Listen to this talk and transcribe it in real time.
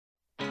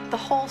the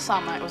whole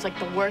summer, it was like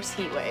the worst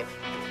heat wave.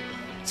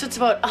 So it's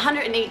about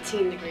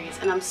 118 degrees,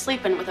 and I'm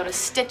sleeping without a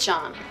stitch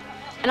on.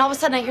 And all of a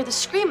sudden, I hear the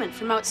screaming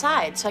from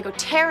outside. So I go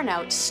tearing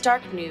out,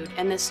 stark nude,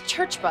 and this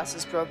church bus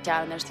is broke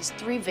down, and there's these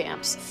 3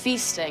 vamps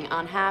feasting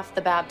on half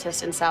the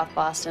Baptist in South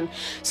Boston.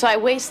 So I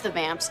waste the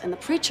vamps, and the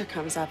preacher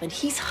comes up, and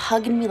he's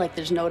hugging me like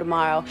there's no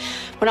tomorrow.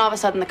 When all of a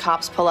sudden, the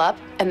cops pull up,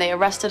 and they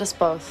arrested us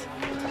both.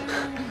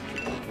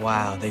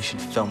 Wow, they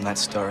should film that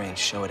story and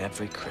show it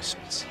every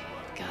Christmas.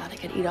 God, I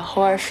could eat a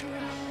horse.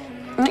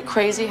 Isn't it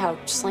crazy how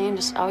slaying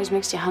just always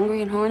makes you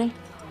hungry and horny?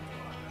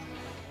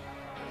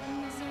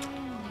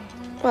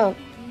 Well,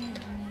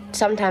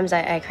 sometimes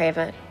I crave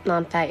a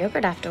non-fat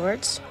yogurt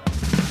afterwards.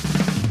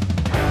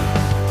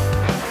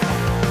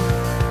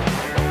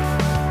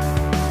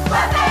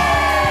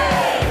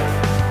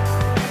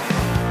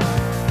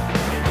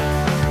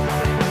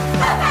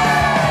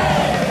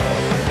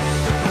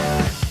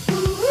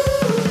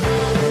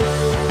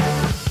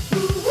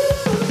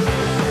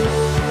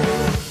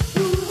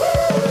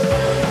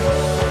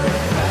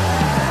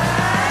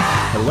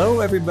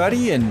 Hello,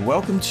 everybody, and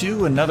welcome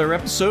to another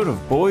episode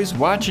of Boys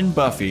Watching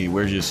Buffy.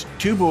 We're just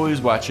 2 boys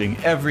watching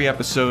every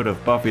episode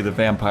of Buffy the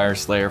Vampire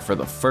Slayer for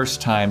the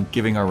first time,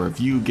 giving our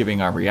review,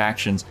 giving our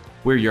reactions.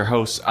 We're your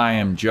hosts. I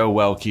am Joe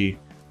Welke.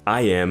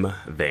 I am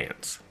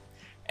Vance.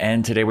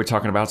 And today we're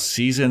talking about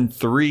Season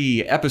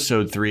 3,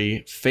 Episode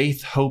 3,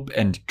 Faith, Hope,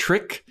 and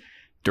Trick,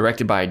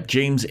 directed by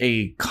James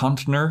A.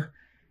 Contner.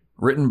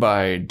 Written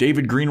by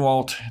David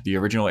Greenwalt. The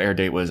original air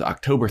date was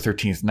October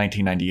 13th,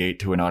 1998,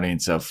 to an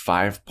audience of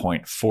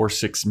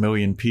 5.46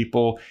 million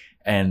people.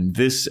 And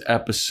this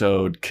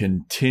episode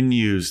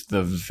continues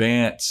the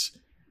Vance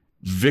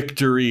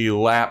victory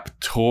lap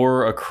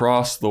tour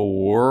across the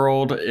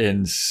world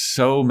in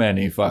so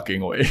many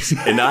fucking ways.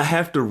 And I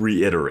have to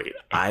reiterate,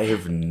 I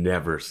have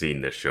never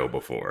seen this show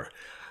before.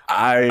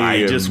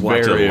 I just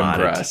watch a lot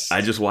impressed.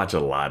 I just watch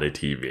a lot of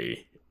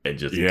TV and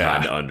just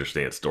kind of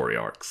understand story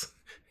arcs.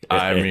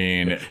 I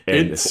mean,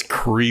 it's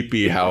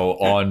creepy how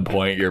on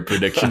point your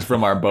predictions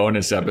from our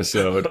bonus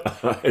episode.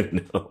 I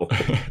know.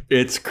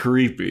 It's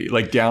creepy.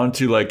 Like down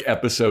to like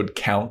episode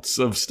counts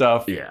of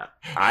stuff. Yeah.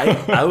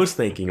 I was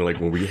thinking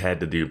like when we had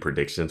to do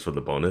predictions for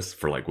the bonus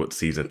for like what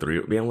season 3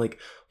 would be, I'm like,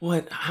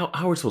 what? How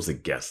are we supposed to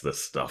guess this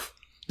stuff?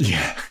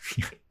 Yeah.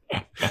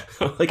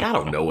 Like, I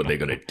don't know what they're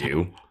going to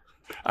do.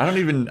 I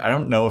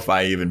don't know if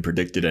I even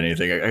predicted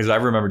anything, because I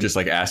remember just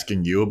like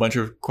asking you a bunch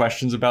of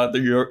questions about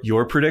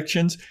your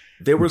predictions.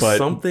 There was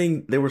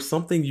something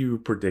you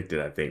predicted,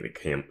 I think,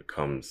 that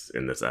comes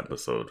in this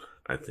episode,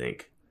 I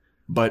think.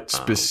 But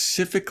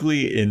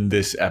specifically in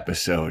this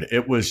episode,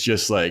 it was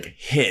just like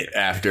hit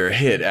after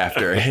hit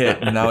after hit.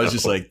 And I was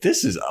just like,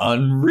 this is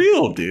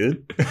unreal,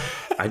 dude.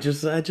 I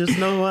just know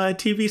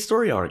TV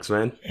story arcs,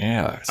 man.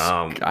 Yeah.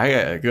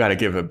 I got to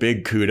give a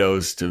big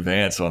kudos to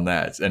Vance on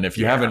that. And if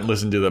you haven't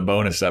listened to the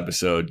bonus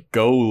episode,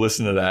 go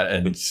listen to that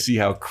and see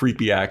how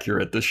creepy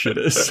accurate this shit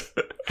is.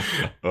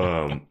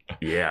 We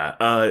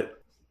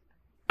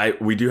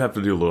do have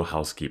to do a little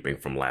housekeeping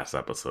from last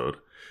episode.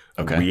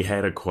 Okay. We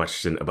had a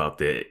question about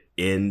the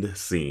end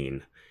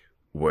scene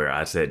where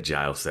I said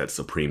Giles said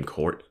Supreme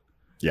Court.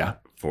 Yeah.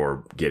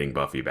 For getting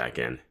Buffy back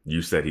in.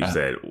 You said he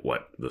said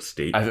what? The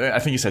state? I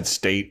think he said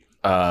state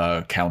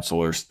council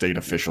or state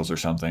officials or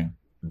something.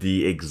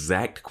 The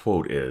exact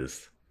quote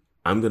is,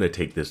 I'm going to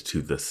take this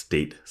to the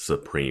state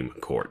Supreme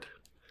Court.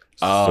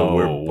 So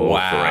we're both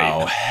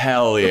right.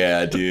 Hell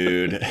yeah,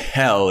 dude.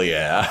 Hell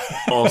yeah.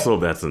 Also,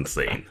 that's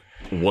insane.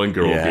 One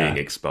girl being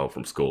expelled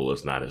from school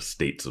is not a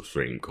state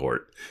Supreme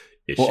Court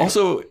issue. Well,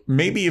 also,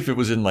 maybe if it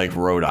was in like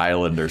Rhode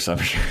Island or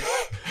something.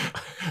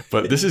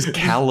 But this is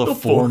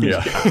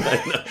California.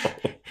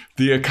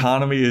 The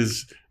economy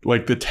is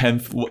like the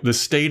 10th. The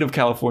state of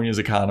California's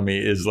economy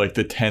is like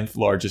the 10th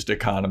largest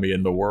economy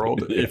in the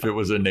world if it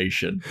was a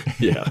nation.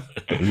 Yeah.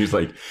 And he's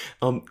like,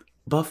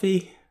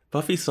 Buffy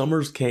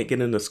Summers can't get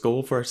into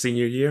school for her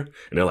senior year.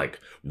 And they're like,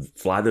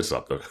 fly this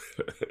up.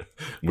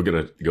 We're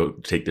going to go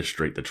take this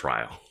straight to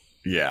trial.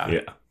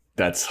 Yeah.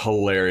 That's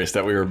hilarious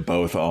that we were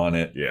both on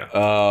it. Yeah.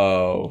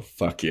 Oh,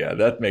 fuck yeah.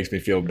 That makes me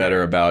feel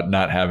better about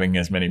not having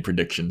as many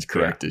predictions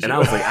correct as you. And I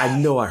was like, I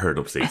know I heard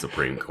him say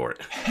Supreme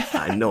Court.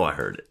 I know I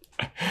heard it.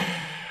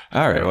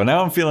 All right. Well,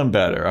 now I'm feeling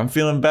better. I'm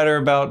feeling better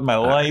about my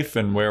life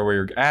and where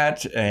we're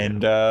at.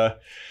 And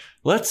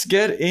let's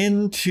get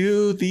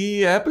into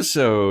the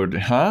episode,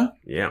 huh?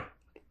 Yeah.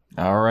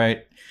 All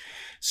right.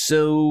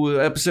 So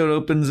episode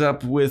opens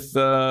up with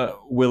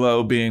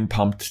Willow being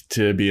pumped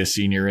to be a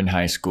senior in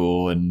high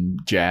school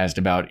and jazzed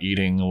about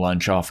eating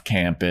lunch off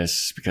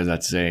campus because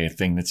that's a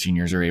thing that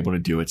seniors are able to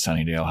do at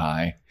Sunnydale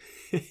High.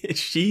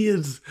 She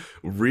is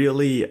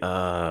really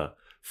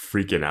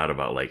freaking out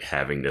about like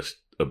having this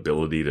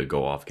ability to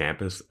go off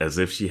campus as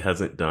if she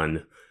hasn't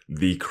done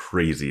the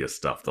craziest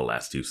stuff the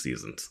last 2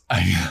 seasons.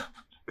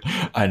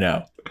 I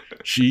know.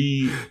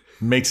 She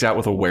makes out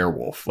with a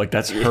werewolf. Like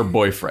that's her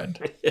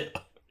boyfriend. Yeah.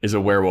 Is a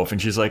werewolf,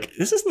 and she's like,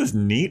 isn't this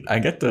neat? I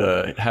get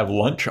to have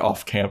lunch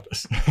off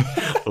campus.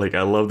 Like,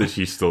 I love that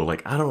she's still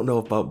like, I don't know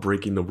about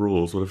breaking the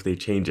rules. What if they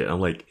change it?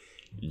 I'm like,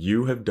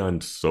 you have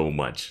done so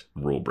much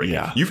rule breaking.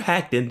 Yeah. You've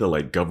hacked into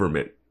like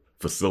government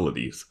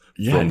facilities.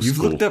 Yeah, from you've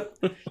school.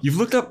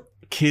 looked up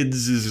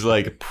kids'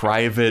 like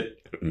private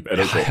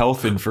Medical.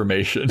 health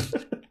information.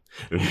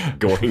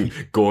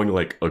 going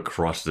like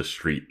across the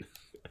street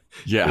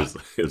Yeah.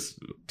 is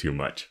too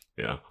much.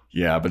 Yeah.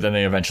 Yeah, but then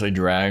they eventually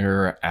drag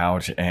her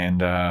out,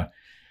 and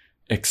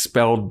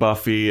expelled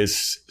Buffy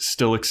is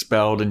still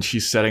expelled, and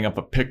she's setting up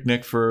a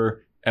picnic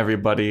for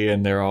everybody,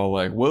 and they're all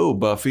like, "Whoa,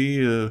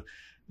 Buffy!"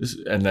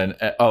 And then,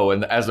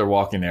 and as they're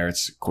walking there,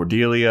 it's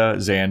Cordelia,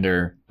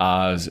 Xander,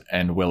 Oz,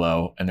 and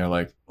Willow, and they're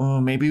like,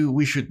 "Oh, maybe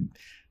we should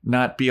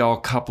not be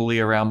all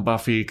coupley around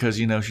Buffy because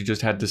she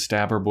just had to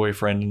stab her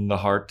boyfriend in the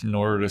heart in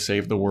order to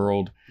save the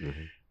world."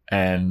 Mhm.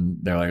 And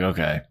they're like,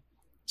 "Okay,"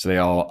 so they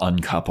all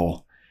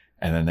uncouple.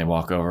 And then they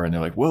walk over and they're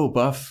like, "Whoa,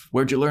 Buff,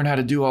 where'd you learn how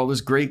to do all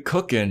this great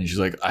cooking?" And she's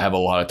like, "I have a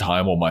lot of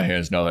time on my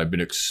hands now that I've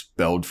been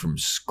expelled from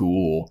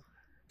school."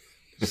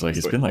 It's like,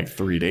 it's been like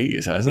 3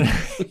 days, hasn't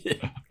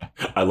it?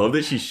 I love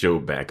that she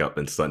showed back up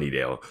in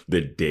Sunnydale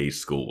the day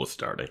school was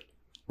starting.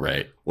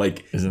 Right.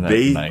 Like, Isn't that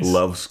they nice?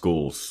 love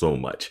school so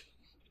much.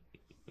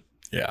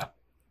 Yeah.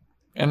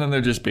 And then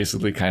they're just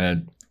basically kind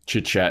of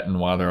chit-chatting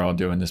while they're all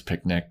doing this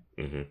picnic.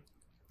 Mm-hmm.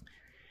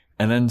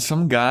 And then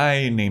some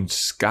guy named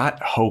Scott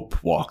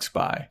Hope walks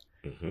by.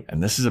 Mm-hmm.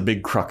 And this is a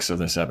big crux of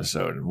this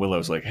episode. And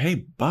Willow's like, "Hey,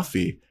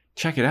 Buffy,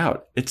 check it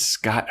out. It's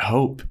Scott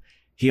Hope.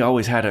 He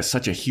always had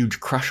such a huge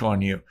crush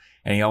on you.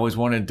 And he always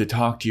wanted to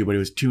talk to you, but he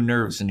was too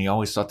nervous. And he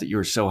always thought that you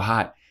were so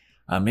hot.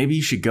 Maybe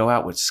you should go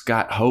out with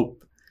Scott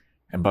Hope."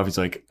 And Buffy's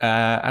like,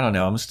 "I don't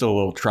know. I'm still a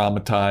little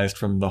traumatized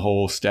from the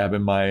whole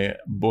stabbing my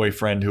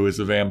boyfriend who is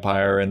a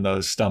vampire in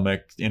the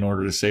stomach in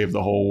order to save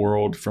the whole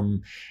world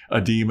from a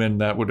demon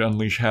that would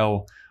unleash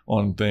hell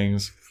on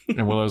things."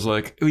 And Willow's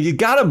like, "Well, you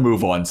got to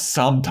move on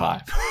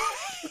sometime."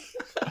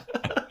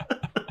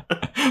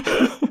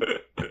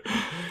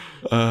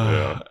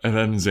 And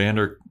then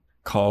Xander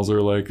calls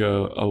her like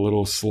a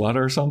little slut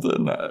or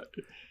something.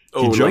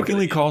 He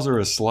jokingly calls her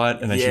a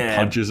slut, and then she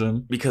punches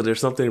him. Because there's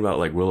something about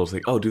like Willow's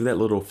like, "Oh, do that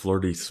little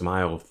flirty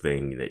smile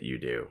thing that you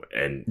do."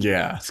 And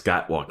Yeah.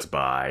 Scott walks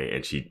by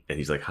and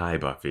he's like, "Hi,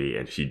 Buffy,"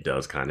 and she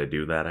does kind of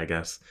do that, I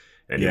guess.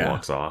 And Yeah. he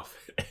walks off.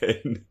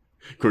 And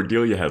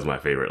Cordelia has my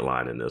favorite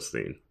line in this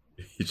scene.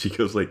 She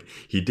goes like,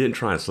 "He didn't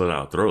try and slit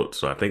our throats,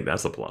 so I think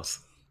that's a plus."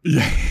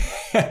 Yeah.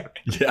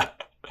 Yeah.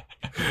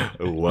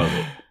 I love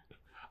it.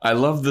 I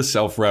love the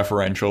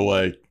self-referential,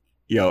 like,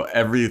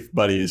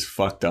 everybody is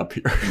fucked up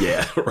here.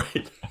 Yeah,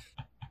 right.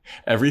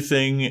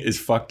 Everything is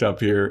fucked up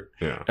here.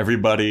 Yeah.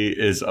 Everybody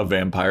is a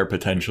vampire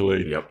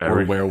potentially, Yep,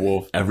 or a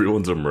werewolf.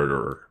 Everyone's a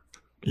murderer.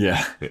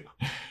 Yeah.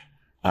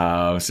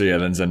 So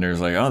then Xander's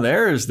like, "Oh,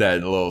 there's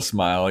that little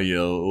smile,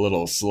 you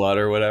little slut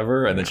or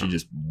whatever." And then she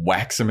just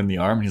whacks him in the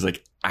arm, and he's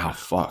like, "Ow,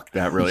 fuck,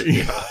 that really..."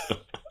 Yeah.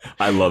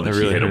 I love that That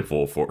she really hit him hurt.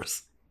 full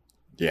force.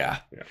 Yeah.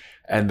 Yeah.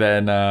 And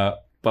then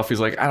Buffy's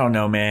like, "I don't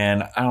know,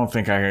 man. I don't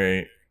think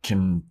I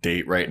can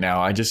date right now.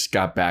 I just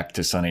got back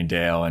to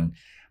Sunnydale, and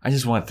I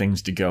just want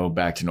things to go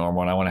back to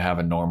normal, and I want to have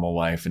a normal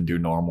life and do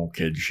normal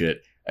kid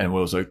shit." And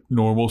Willow's like,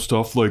 "Normal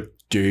stuff like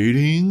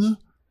dating?"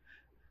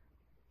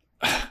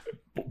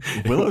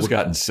 Willow's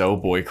gotten so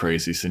boy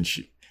crazy since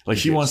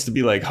she wants to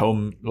be like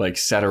home, like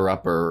set her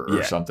up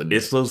or something.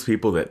 It's those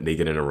people that they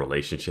get in a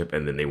relationship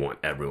and then they want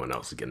everyone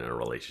else to get in a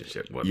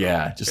relationship with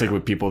them. Just like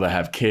with people that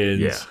have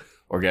kids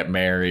or get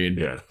married.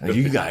 Yeah.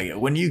 Like,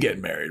 when you get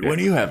married, when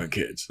are you having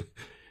kids?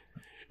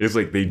 It's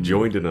like they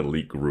joined an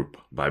elite group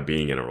by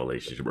being in a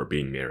relationship or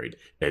being married,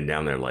 and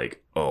now they're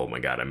like, "Oh my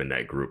god, I'm in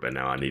that group, and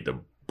now I need to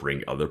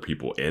bring other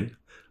people in."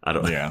 I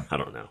don't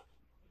know.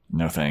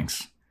 No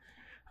thanks.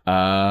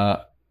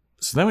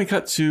 So then we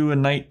cut to a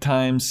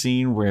nighttime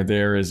scene where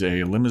there is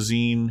a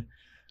limousine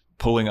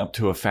pulling up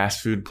to a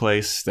fast food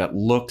place that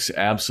looks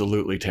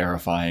absolutely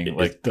terrifying.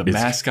 Like the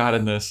mascot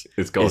in this,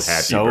 it's called is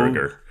Happy so-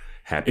 Burger.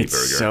 Happy it's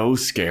Burger. so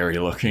scary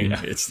looking.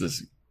 Yeah. It's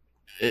this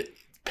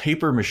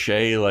paper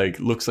mache, like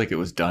looks like it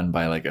was done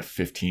by like a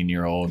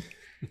 15-year-old.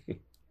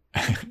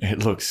 It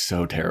looks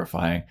so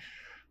terrifying.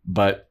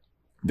 But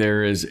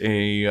there is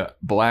a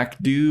black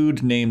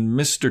dude named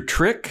Mr.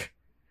 Trick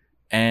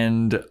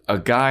and a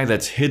guy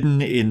that's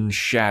hidden in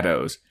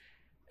shadows.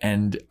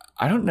 And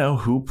I don't know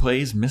who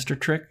plays Mr.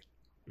 Trick,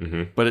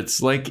 but it's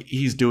like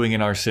he's doing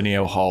an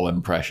Arsenio Hall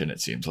impression,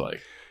 it seems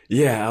like.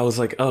 Yeah, I was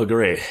like, "Oh,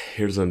 great.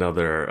 Here's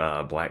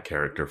another black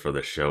character for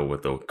the show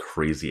with a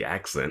crazy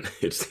accent."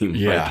 It seemed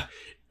like.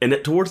 And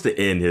towards the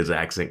end, his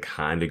accent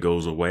kind of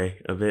goes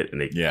away a bit,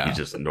 and he's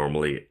just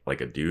normally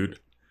like a dude.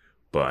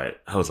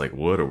 But I was like,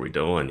 what are we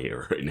doing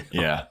here right now?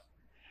 Yeah.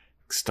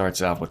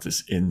 Starts out with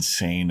this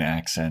insane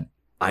accent.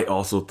 I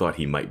also thought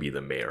he might be the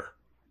mayor.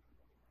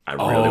 I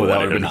That really would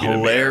wanted have him been to be the mayor.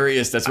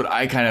 hilarious. That's what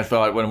I kind of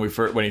thought when he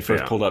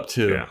first pulled up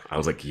too. Yeah, I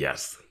was like,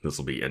 yes, this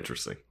will be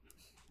interesting.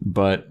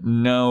 But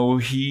no,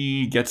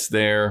 he gets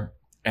there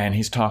and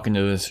he's talking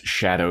to this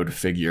shadowed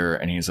figure,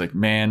 and he's like,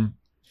 "Man,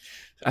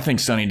 I think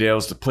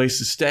Sunnydale's the place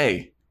to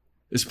stay.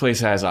 This place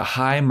has a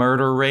high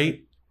murder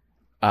rate.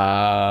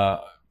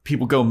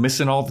 people go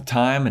missing all the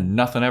time and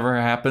nothing ever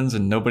happens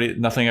and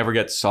nothing ever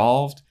gets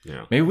solved.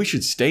 Yeah. Maybe we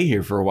should stay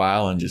here for a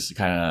while and just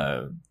kind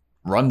of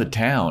run the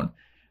town.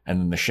 And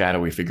then the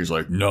shadowy figure's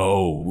like,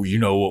 no, you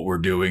know what we're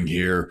doing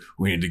here.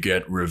 We need to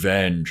get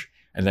revenge.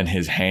 And then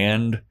his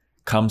hand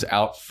comes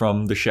out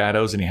from the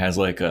shadows and he has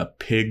like a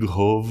pig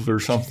hoof or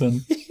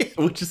something.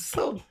 Which is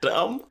so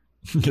dumb.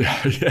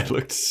 Yeah, it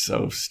looked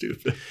so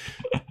stupid.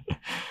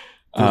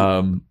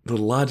 The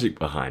logic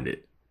behind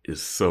it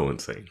is so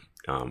insane.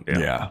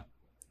 Yeah.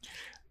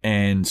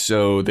 And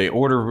so they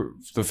order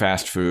the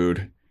fast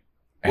food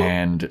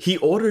and he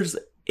orders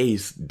a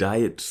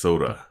diet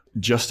soda.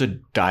 just a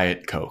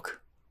Diet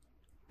Coke.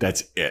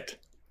 That's it.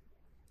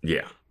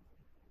 Yeah.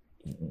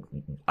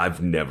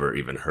 I've never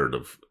even heard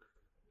of.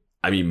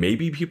 I mean,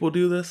 maybe people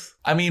do this.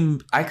 I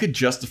mean, I could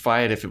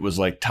justify it if it was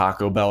like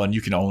Taco Bell and you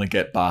can only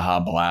get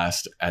Baja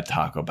Blast at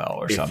Taco Bell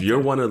or something. If you're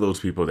one of those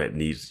people that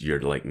needs your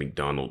like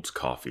McDonald's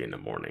coffee in the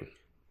morning,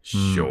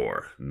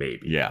 sure,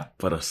 maybe. Yeah.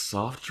 But a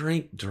soft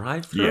drink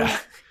drive-thru? Yeah.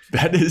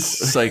 That is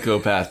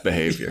psychopath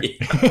behavior.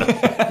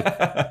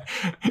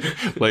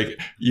 Like,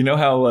 you know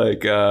how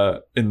like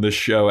in the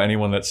show,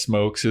 anyone that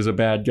smokes is a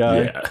bad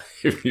guy? Yeah.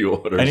 If you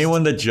order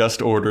Anyone that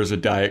just orders a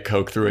Diet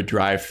Coke through a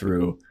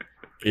drive-thru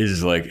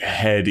is like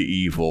head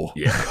evil.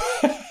 Yeah.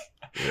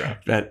 Yeah.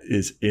 That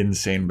is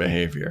insane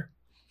behavior.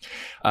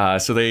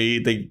 So they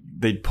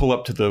pull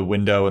up to the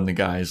window and the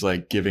guy's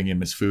like giving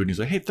him his food. And he's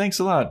like, hey, thanks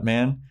a lot,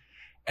 man.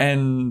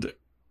 And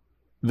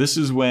this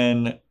is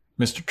when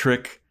Mr.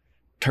 Trick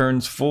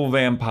turns full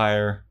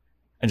vampire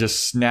and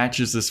just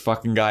snatches this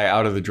fucking guy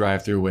out of the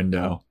drive-thru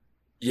window.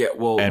 Yeah,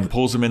 well, and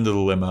pulls him into the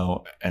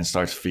limo and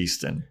starts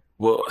feasting.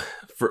 Well,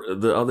 for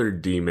the other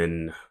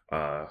demon,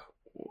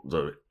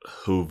 the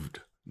hooved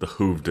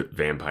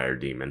vampire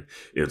demon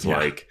is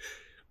like,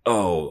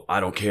 oh, I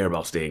don't care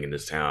about staying in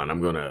this town.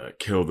 I'm gonna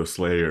kill the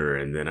Slayer,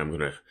 and then I'm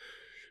gonna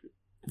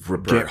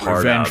rip her Get heart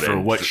revenge out for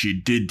and what she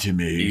did to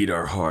me. eat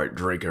her heart,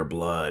 drink her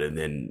blood, and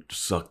then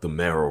suck the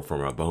marrow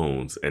from her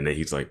bones. And then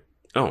he's like,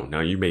 oh,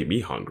 now you made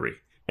me hungry.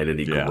 And then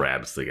he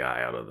grabs the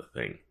guy out of the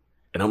thing.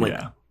 And I'm like,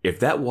 if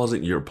that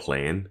wasn't your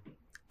plan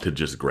to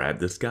just grab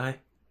this guy,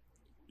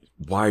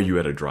 why are you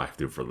at a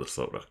drive-thru for the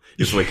soda?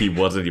 It's like he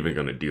wasn't even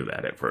going to do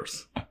that at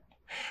first.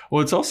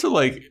 Well, it's also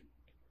like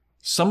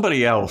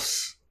somebody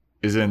else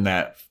is in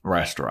that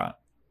restaurant.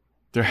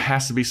 There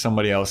has to be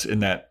somebody else in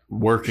that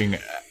working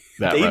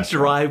that they restaurant.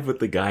 drive with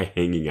the guy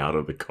hanging out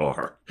of the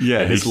car. Yeah,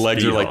 and his they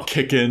legs are steal. like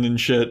kicking and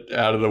shit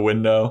out of the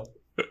window.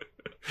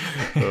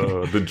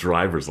 The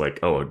driver's like,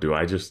 oh, do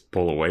I just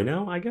pull away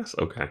now? I guess.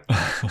 Okay.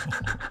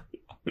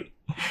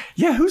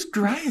 Yeah, who's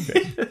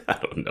driving? I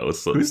don't know.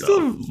 It's so Who's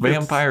dumb. the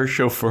vampire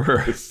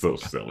chauffeur? It's so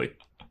silly.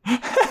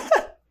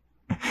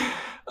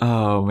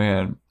 Oh,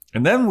 man.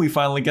 And then we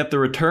finally get the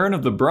return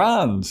of the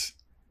bronze.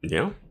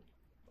 Yeah.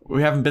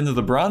 We haven't been to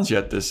the bronze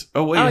yet.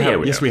 Oh, wait. Oh, yeah,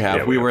 we we have.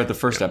 Yeah, we we were have. at the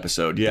first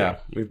episode. Yeah.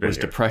 we've It been was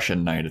here.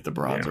 Depression Night at the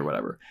bronze Yeah. or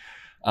whatever.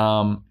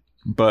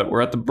 But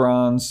we're at the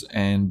bronze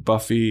and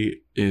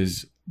Buffy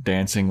is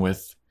dancing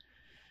with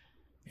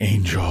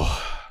Angel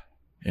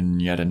in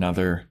yet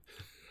another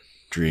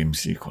dream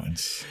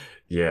sequence.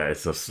 Yeah,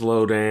 it's a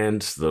slow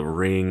dance. The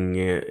ring,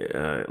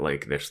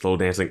 like they're slow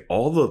dancing.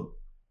 All the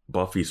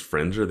Buffy's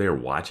friends are there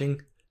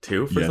watching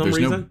too for some there's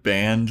reason. no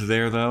band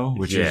there though,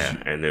 which is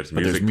and there's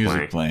but music, there's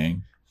music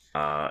playing.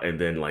 And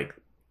then like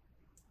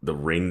the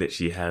ring that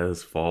she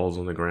has falls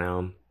on the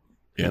ground.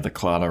 Yeah, the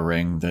Claddagh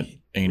ring that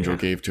Angel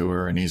gave to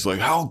her, and he's like,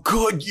 "How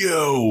could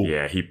you?"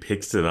 Yeah, he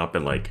picks it up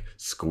and like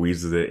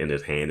squeezes it in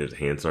his hand. His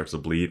hand starts to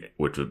bleed,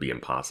 which would be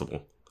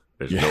impossible.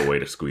 There's no way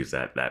to squeeze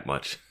that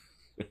much.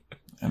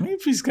 I mean,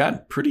 if he's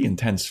got pretty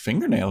intense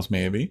fingernails,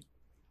 maybe.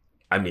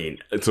 I mean,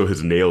 so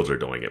his nails are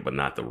doing it, but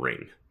not the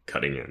ring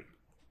cutting in.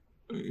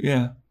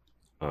 Yeah.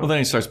 Well, then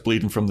he starts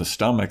bleeding from the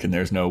stomach, and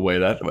there's no way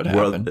that would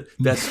Well, happen.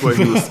 that's where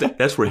he was.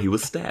 That's where he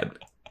was stabbed.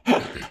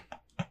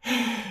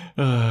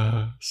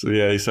 So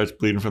yeah, he starts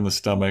bleeding from the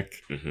stomach.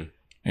 Mm-hmm.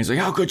 And he's like,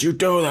 "How could you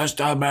do this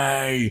to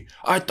me?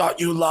 I thought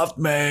you loved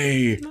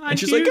me." And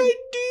she's like, "I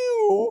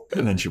do."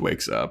 And then she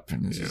wakes up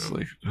and is just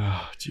like,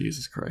 "Oh,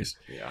 Jesus Christ."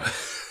 Yeah.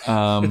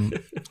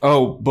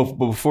 But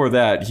before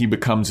that, he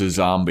becomes a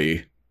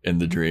zombie in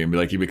the dream.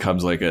 Like he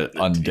becomes like an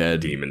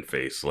undead demon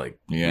face. Like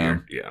Yeah.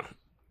 weird.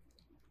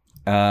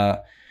 Yeah.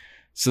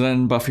 So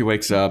then Buffy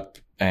wakes up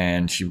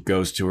and she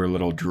goes to her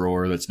little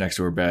drawer that's next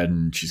to her bed,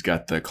 and she's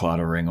got the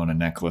Claddagh ring on a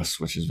necklace,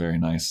 which is very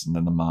nice. And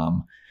then the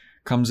mom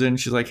comes in.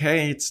 She's like,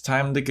 "Hey, it's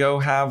time to go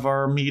have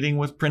our meeting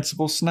with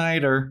Principal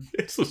Snyder."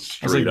 It's a I was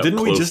straight like, up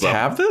 "Didn't we just close-up.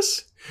 have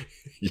this?"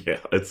 Yeah,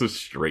 it's a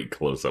straight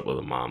close up of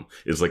the mom.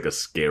 It's like a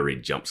scary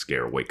jump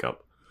scare wake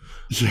up.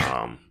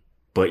 Yeah.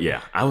 But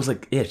yeah, I was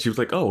like, she was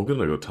like, "Oh, we're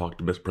gonna go talk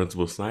to Miss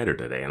Principal Snyder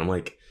today," and I'm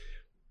like,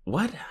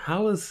 "What?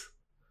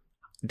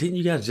 Didn't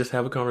you guys just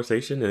have a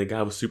conversation and the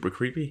guy was super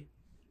creepy?"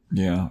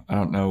 Yeah, I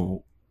don't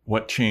know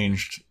what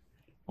changed.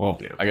 Well,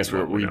 Yeah, I guess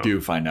well, we no. do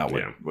find out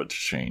Yeah. what's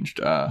changed.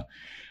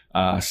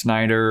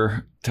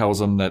 Snyder tells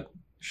him that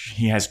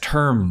he has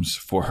terms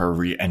for her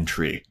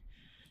re-entry.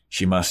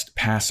 She must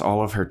pass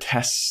all of her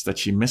tests that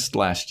she missed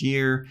last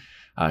year,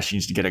 She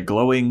needs to get a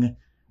glowing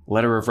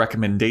letter of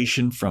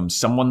recommendation from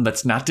someone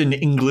that's not an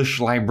English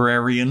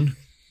librarian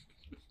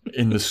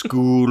in the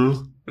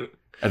school.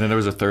 And then there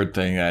was a third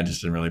thing I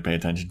just didn't really pay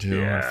attention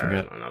to. Yeah, I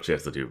forget. I don't know. She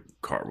has to do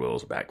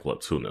cartwheels,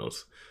 backflips. Who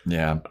knows?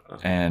 Yeah.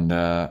 And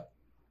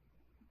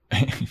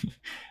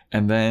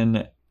and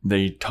then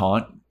they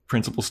taunt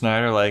Principal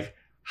Snyder like,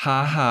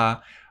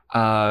 ha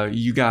ha,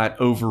 you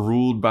got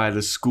overruled by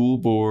the school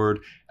board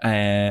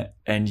and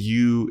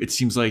it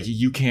seems like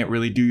you can't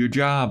really do your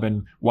job.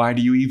 And why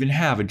do you even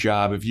have a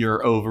job if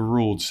you're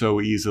overruled so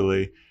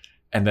easily?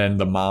 And then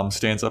the mom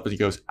stands up and he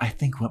goes, I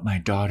think what my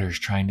daughter's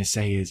trying to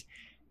say is,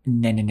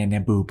 na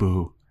boo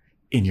boo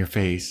in your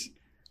face.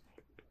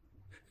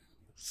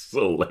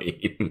 So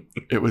lame.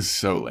 It was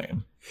so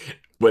lame.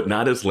 But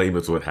not as lame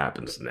as what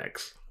happens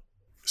next.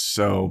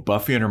 So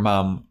Buffy and her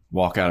mom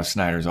walk out of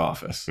Snyder's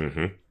office.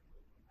 Mm-hmm.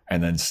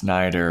 And then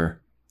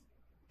Snyder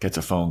gets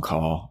a phone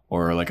call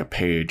or like a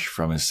page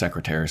from his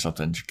secretary or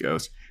something. She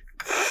goes,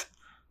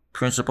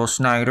 Principal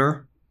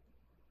Snyder,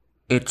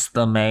 it's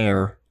the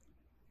mayor.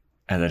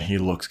 And then he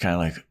looks kind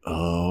of like,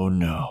 oh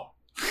no.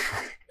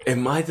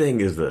 And my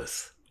thing is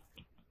this.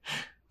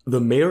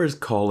 The mayor is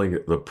calling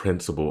the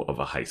principal of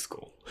a high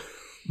school.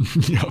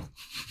 Yep.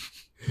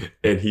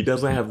 And he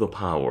doesn't have the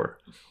power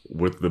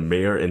with the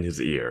mayor in his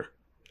ear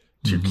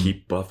to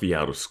keep Buffy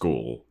out of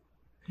school.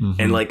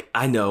 And like,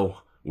 I know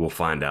we'll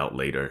find out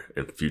later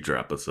in future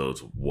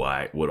episodes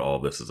what all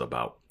this is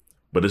about.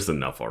 But it's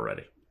enough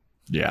already.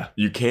 Yeah.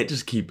 You can't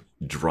just keep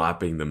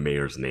dropping the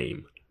mayor's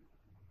name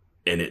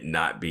and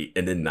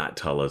then not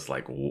tell us,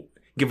 like,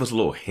 give us a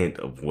little hint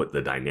of what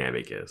the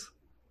dynamic is.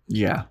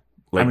 Yeah.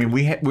 Like, I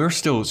mean, we're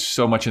still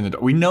so much in the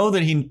dark. We know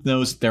that he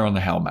knows they're on the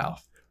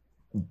Hellmouth.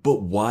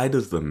 But why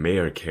does the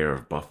mayor care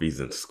if Buffy's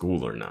in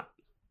school or not?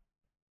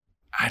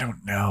 I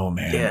don't know,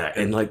 man. Yeah,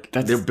 and like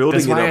That's- they're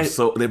building that's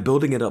it why up they're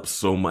building it up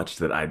so much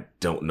that I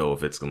don't know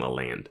if it's gonna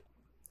land.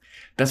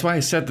 That's why I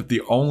said that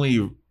the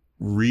only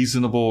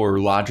reasonable or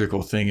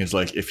logical thing is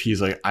like if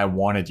he's like, I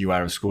wanted you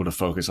out of school to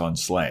focus on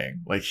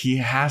slaying. Like he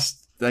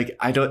has like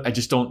I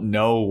just don't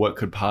know what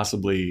could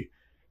possibly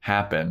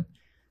happen.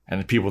 And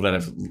the people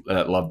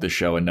that love the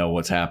show and know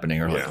what's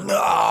happening are like,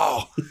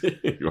 no,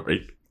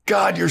 Right?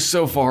 God, you're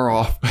so far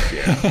off.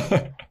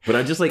 Yeah. But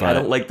I just like I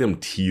don't like them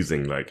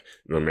teasing like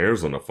the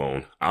mayor's on the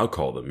phone. I'll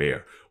call the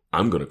mayor.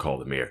 I'm gonna call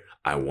the mayor.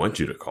 I want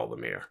you to call the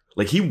mayor.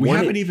 Like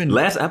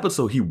last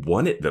episode he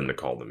wanted them to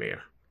call the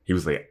mayor. He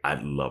was like,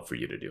 I'd love for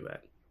you to do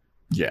that.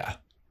 Yeah.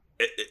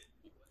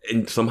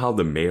 And somehow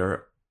the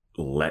mayor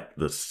let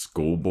the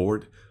school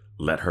board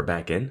let her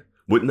back in.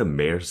 Wouldn't the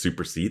mayor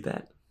supersede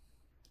that?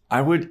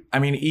 I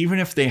mean, even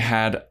if they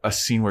had a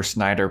scene where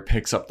Snyder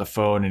picks up the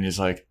phone and he's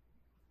like,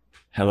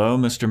 hello,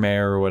 Mr.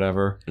 Mayor or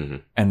whatever.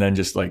 And then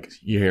just like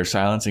you hear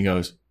silence and he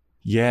goes,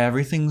 yeah,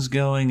 everything's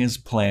going as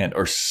planned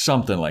or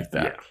something like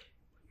that.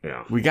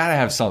 Yeah. We got to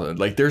have something.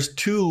 Like there's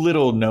too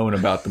little known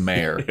about the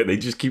mayor. They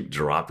just keep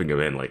dropping him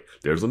in like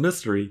there's a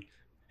mystery.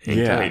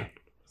 Hang tight.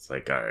 It's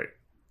like, all right.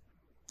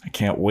 I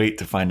can't wait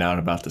to find out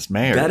about this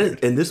mayor.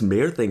 And this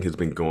mayor thing has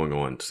been going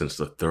on since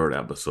the 3rd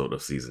episode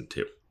of season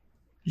 2.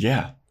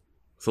 Yeah.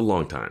 It's a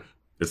long time.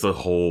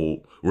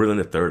 We're in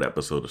the 3rd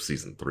episode of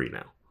season 3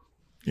 now.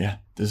 Yeah.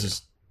 This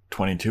is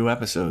 22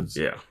 episodes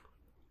Yeah.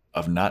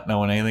 of not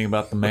knowing anything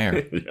about the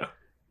mayor.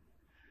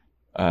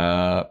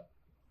 Yeah.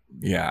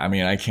 Yeah. I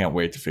mean, I can't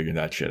wait to figure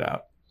that shit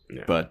out.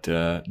 Yeah. But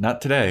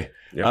not today.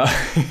 Yep.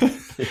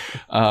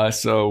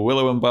 So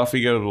Willow and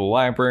Buffy go to the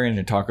library and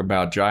they talk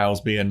about Giles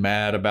being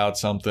mad about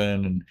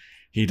something. And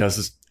he does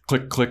this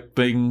click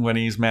thing when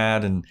he's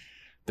mad. And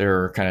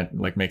they're kind of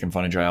like making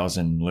fun of Giles.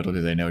 And little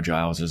do they know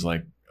Giles is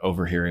like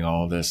overhearing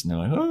all of this. And they're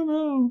like,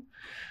 oh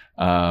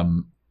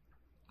no.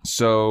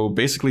 So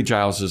basically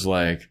Giles is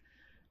like,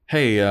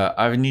 hey,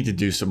 I need to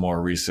do some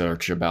more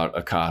research about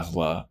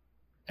Akathla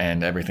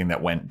and everything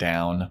that went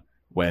down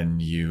when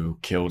you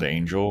killed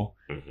Angel.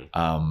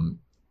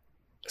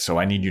 So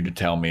I need you to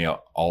tell me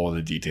all of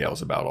the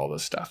details about all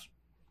this stuff.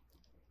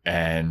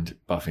 And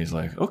Buffy's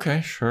like, okay,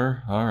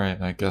 sure. All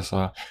right. I guess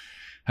I'll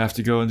have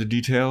to go into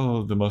detail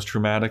of the most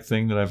traumatic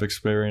thing that I've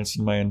experienced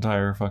in my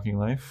entire fucking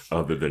life.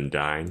 Other than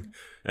dying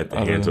at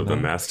the hands of the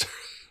master.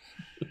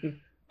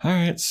 All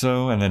right.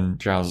 So, and then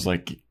Giles is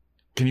like,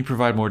 can you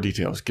provide more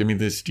details? Give me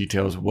these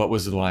details. What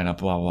was the lineup?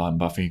 Blah, blah, blah. And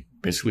Buffy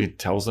basically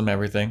tells them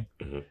everything.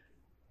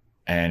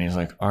 And he's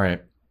like, all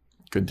right,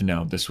 good to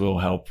know. This will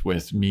help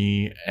with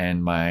me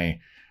and my...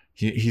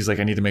 He's like,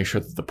 I need to make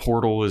sure that the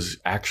portal is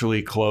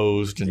actually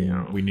closed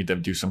and we need to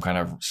do some kind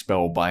of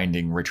spell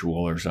binding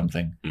ritual or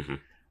something.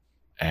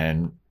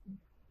 And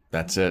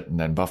that's it. And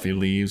then Buffy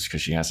leaves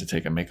because she has to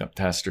take a makeup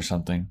test or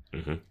something.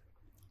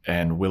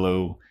 And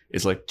Willow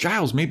is like,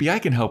 Giles, maybe I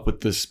can help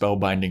with this spell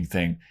binding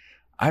thing.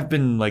 I've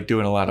been like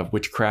doing a lot of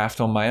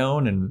witchcraft on my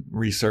own and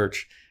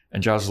research.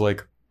 And Giles is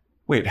like,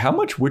 wait, how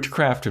much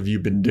witchcraft have you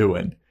been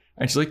doing?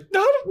 And she's like,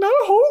 not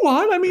a whole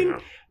lot. I mean,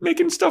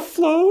 making stuff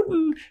float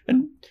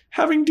and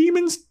having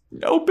demons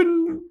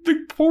open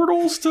the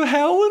portals to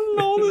hell and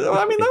all that.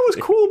 I mean, that was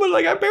cool, but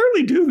like, I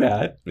barely do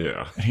that.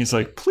 Yeah. And he's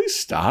like, please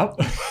stop.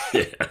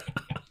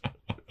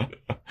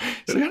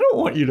 She's like, I don't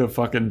want you to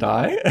fucking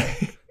die.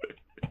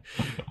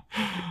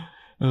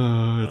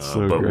 Oh, it's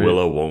so but great.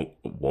 Willow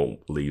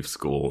won't leave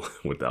school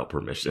without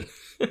permission.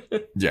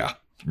 Yeah.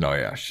 No,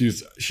 yeah.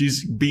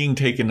 She's being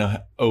taken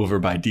over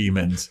by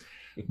demons,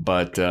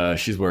 but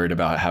she's worried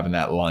about having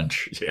that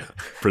lunch. Yeah.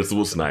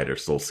 Principal Snyder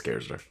still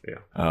scares her. Yeah.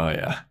 Oh,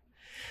 yeah.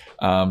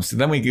 So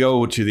then we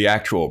go to the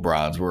actual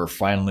bronze. We're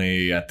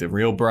finally at the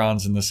real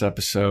bronze in this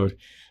episode.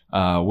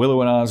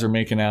 Willow and Oz are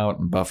making out,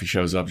 and Buffy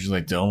shows up. She's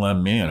like, don't let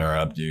me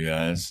interrupt you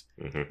guys.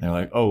 Mm-hmm. They're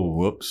like, oh,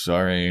 whoops,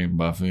 sorry,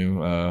 Buffy.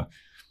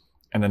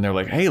 And then they're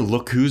like, hey,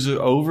 look who's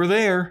over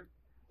there.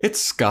 It's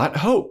Scott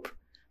Hope.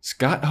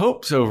 Scott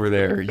Hope's over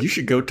there. You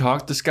should go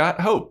talk to Scott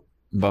Hope.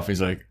 And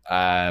Buffy's like,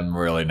 I'm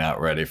really not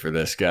ready for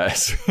this,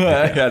 guys.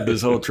 I had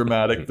this whole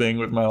traumatic thing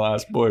with my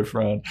last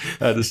boyfriend.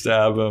 I had to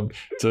stab him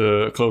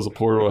to close a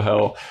portal to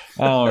hell.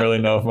 I don't really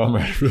know if I'm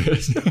ready for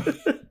this.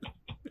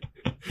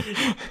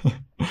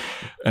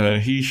 And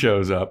then he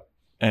shows up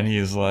and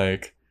he's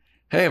like,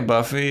 hey,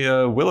 Buffy,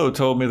 Willow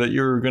told me that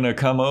you were going to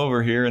come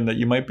over here and that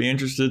you might be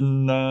interested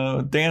in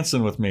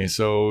dancing with me.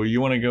 So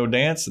you want to go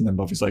dance? And then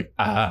Buffy's like,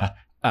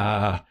 I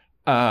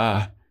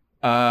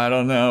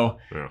don't know.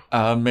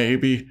 Yeah.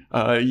 Maybe.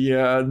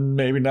 Yeah,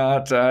 maybe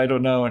not. I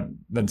don't know. And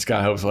then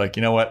Scott Hope's like,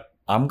 you know what?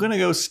 I'm going to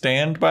go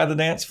stand by the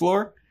dance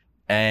floor.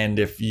 And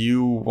if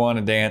you want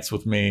to dance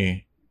with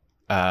me,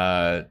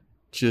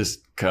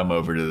 just come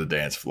over to the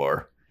dance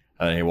floor.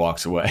 And then he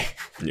walks away.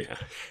 Yeah.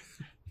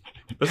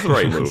 That's the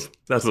right move.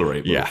 That's the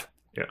right move. Yeah.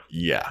 Yeah.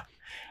 Yeah.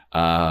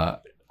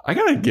 I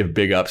got to give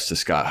big ups to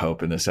Scott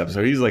Hope in this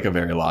episode. He's like a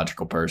very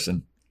logical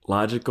person.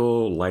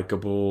 Logical,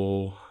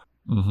 likable.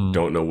 Mm-hmm.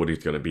 Don't know what he's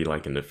going to be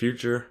like in the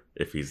future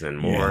if he's in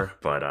more. Yeah.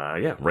 But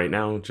yeah, right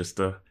now, just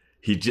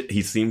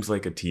he seems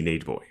like a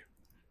teenage boy.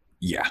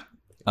 Yeah.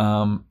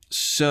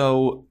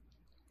 So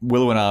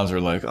Willow and Oz are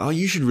like, oh,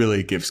 you should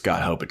really give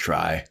Scott Hope a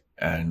try.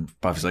 And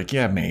Buffy's like,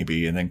 yeah,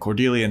 maybe. And then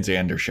Cordelia and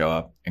Xander show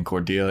up. And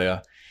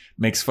Cordelia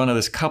makes fun of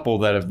this couple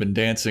that have been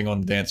dancing on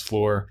the dance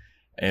floor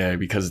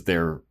because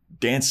they're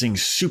dancing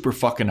super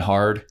fucking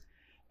hard.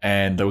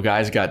 And the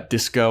guys got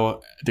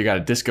they got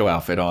a disco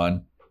outfit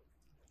on.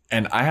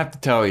 And I have to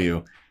tell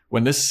you,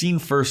 when this scene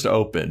first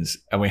opens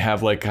and we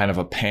have like kind of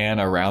a pan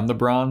around the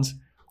bronze,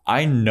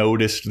 I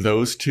noticed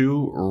those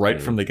two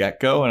right from the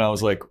get-go. And I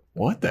was like,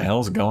 what the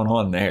hell's going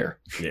on there?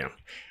 Yeah.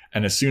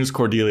 And as soon as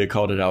Cordelia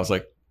called it, I was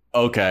like,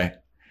 okay,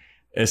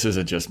 this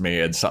isn't just me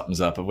and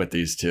something's up with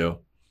these two.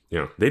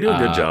 Yeah, they do a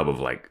good job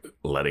of like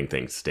letting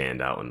things stand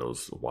out in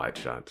those wide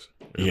shots.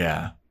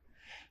 Yeah.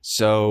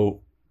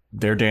 So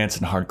they're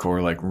dancing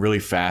hardcore, like really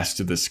fast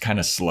to this kind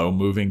of slow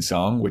moving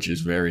song, which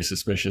is very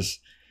suspicious.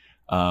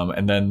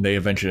 And then they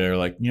eventually are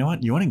like, you know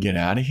what? You want to get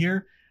out of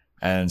here?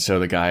 And so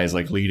the guy is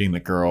like leading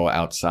the girl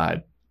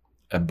outside.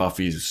 And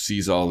Buffy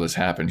sees all this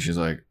happen. She's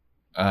like,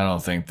 I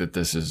don't think that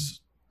this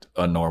is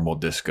a normal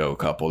disco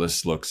couple.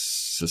 This looks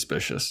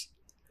suspicious.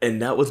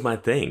 And that was my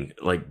thing.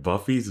 Like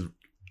Buffy's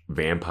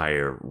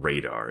vampire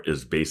radar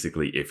is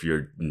basically if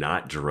you're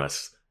not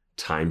dressed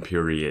time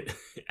period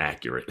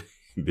accurate,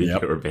 then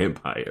you're a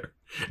vampire.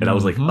 And I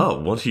was like, oh,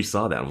 once she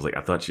saw that, I was like,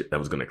 I thought that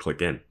was going to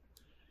click in.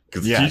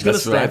 Because she's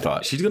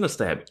going to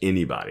stab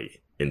anybody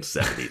in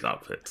 70s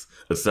outfits,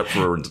 except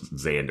for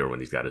Xander when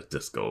he's got his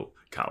disco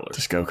collar.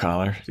 Disco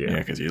collar? Yeah,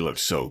 because he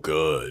looks so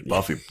good.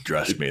 Buffy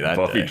dressed me that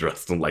Buffy day.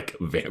 Dressed him like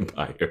a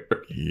vampire.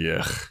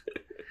 Yeah.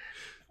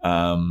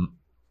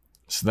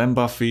 So then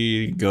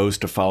Buffy goes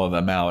to follow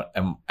them out.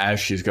 And as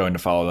she's going to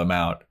follow them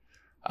out,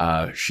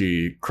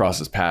 she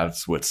crosses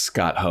paths with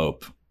Scott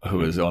Hope,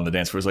 who is on the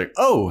dance floor. He's like,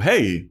 oh,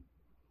 hey,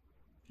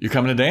 you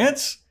coming to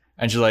dance?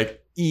 And she's like,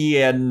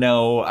 yeah,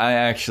 no,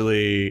 I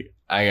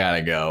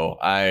gotta go.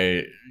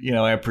 I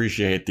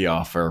appreciate the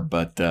offer,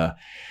 but I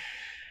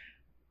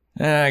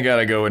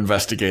gotta go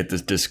investigate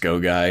this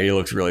disco guy. He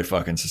looks really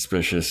fucking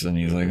suspicious. And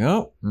he's like,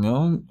 oh,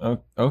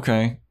 no,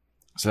 okay.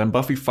 So then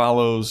Buffy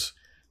follows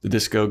the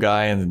disco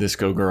guy and the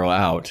disco girl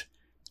out,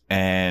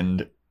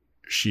 and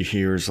she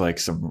hears like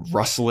some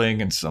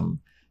rustling and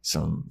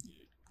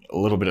a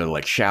little bit of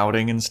like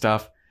shouting and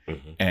stuff.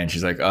 Mm-hmm. And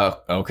she's like,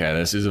 oh, okay,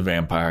 this is a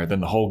vampire.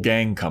 Then the whole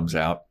gang comes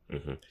out,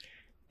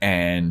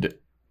 and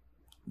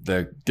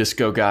the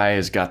disco guy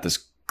has got this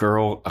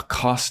girl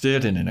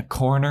accosted and in a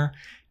corner,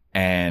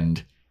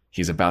 and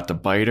he's about to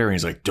bite her. And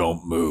he's like,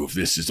 don't move.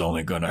 This is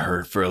only going to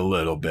hurt for a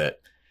little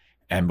bit.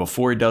 And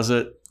before he does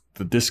it,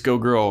 the disco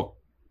girl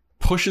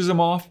pushes him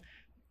off,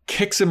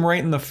 kicks him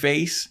right in the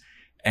face,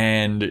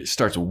 and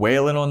starts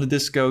wailing on the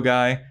disco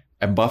guy.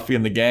 And Buffy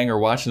and the gang are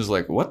watching. Is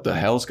like, what the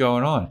hell's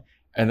going on?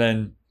 And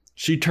then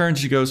she turns,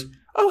 she goes,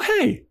 oh,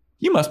 hey,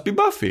 you must be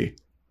Buffy.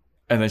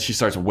 And then she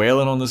starts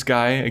wailing on this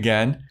guy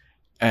again.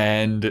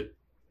 And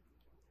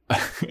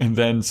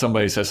then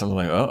somebody says something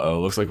like,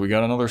 uh-oh, looks like we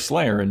got another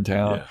Slayer in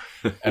town.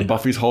 Yeah. And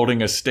Buffy's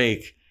holding a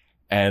stake.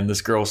 And this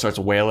girl starts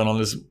wailing on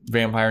this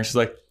vampire. And she's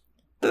like,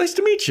 nice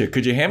to meet you.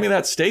 Could you hand me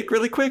that stake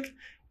really quick?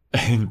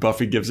 And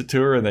Buffy gives it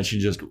to her. And then she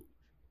just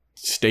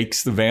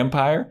stakes the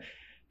vampire.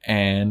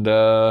 And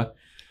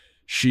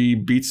she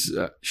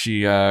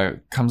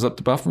comes up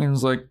to Buffy and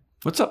is like,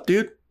 what's up,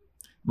 dude?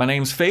 my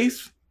name's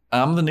Faith.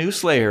 I'm the new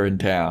Slayer in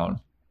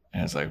town.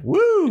 And it's like,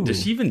 woo.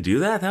 Does she even do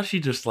that? I thought she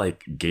just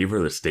like gave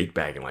her the steak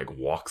bag and like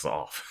walks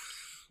off.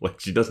 Like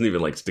she doesn't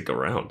even like stick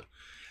around.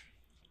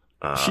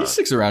 She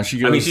sticks around. She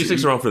goes, I mean, she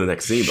sticks around for the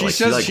next scene. But she like,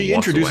 says she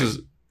walks introduces.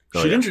 away.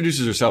 She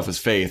introduces herself as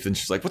Faith, and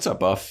she's like, "What's up,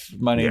 Buff?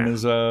 My name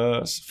is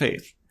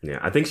Faith." Yeah,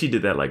 I think she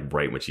did that like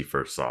right when she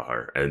first saw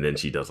her, and then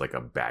she does like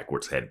a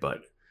backwards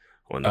headbutt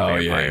on the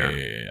vampire.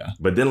 Yeah.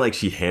 But then like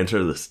she hands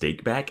her the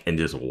steak back and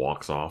just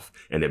walks off,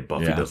 and then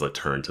Buffy does a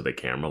turn to the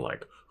camera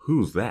like,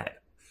 "Who's that?"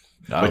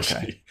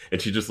 Okay.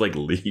 And she just like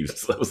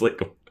leaves. I was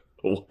like,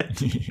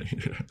 what?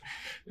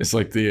 It's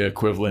like the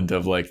equivalent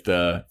of like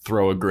the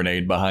throw a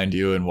grenade behind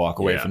you and walk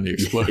away from the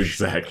explosion.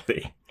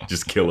 Exactly.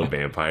 Just kill a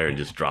vampire and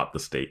just drop the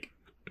steak.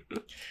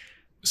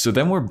 So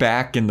then we're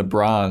back in the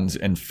Bronze,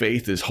 and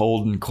Faith is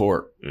holding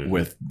court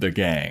with the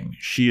gang.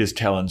 She is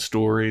telling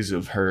stories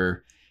of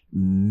her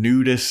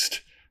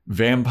nudist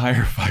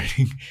vampire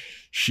fighting.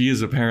 She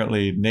is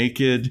apparently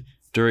naked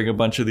during a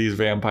bunch of these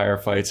vampire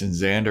fights, and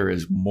Xander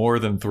is more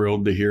than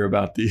thrilled to hear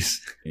about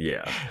these.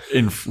 Yeah.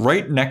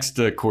 Right next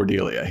to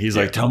Cordelia. He's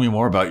like, tell me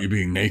more about you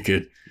being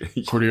naked.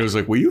 Cordelia's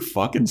like, will you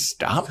fucking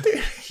stop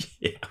it?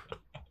 Yeah.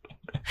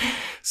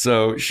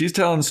 So she's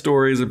telling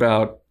stories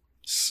about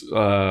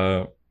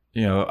a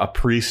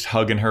priest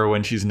hugging her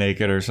when she's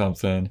naked or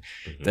something.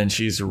 Mm-hmm. Then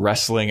she's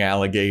wrestling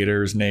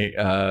alligators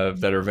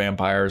that are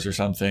vampires or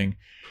something.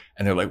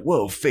 And they're like,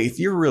 whoa, Faith,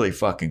 you're really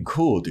fucking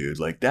cool, dude.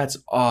 Like, that's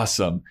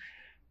awesome.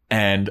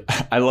 And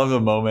I love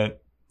the moment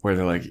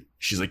where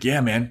she's like,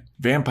 yeah, man,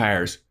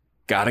 vampires,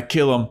 gotta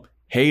kill them,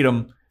 hate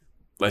them,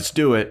 let's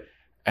do it.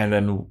 And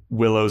then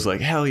Willow's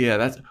like, hell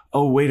yeah,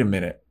 wait a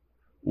minute.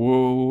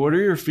 Whoa, what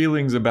are your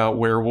feelings about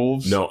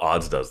werewolves? No,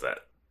 Oz does that.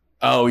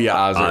 Oh, yeah,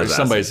 Oz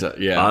somebody said,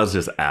 yeah. Oz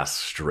just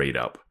asks straight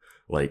up.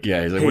 Like,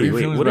 yeah, he's like, what are your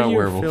feelings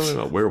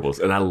about werewolves?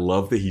 And I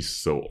love that he's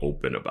so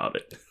open about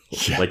it.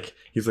 Yeah. Like,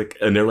 he's like,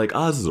 and they're like,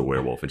 Oz is a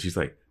werewolf. And she's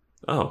like,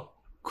 oh,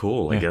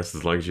 cool. I guess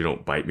as long as you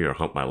don't bite me or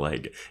hump my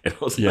leg. And I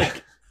was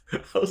like,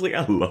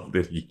 I love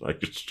that he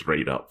like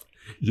straight up.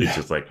 It's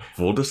just like,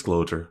 full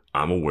disclosure,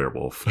 I'm a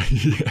werewolf.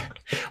 Yeah.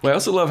 Well, I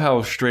also love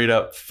how straight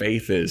up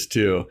Faith is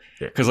too.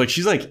 Because like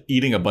she's like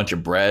eating a bunch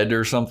of bread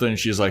or something.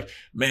 She's like,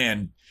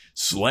 man,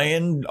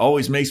 slaying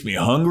always makes me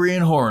hungry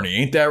and horny.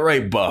 Ain't that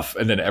right, Buff?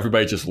 And then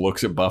everybody just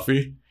looks at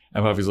Buffy.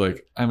 And Buffy's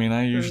like, I mean,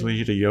 I usually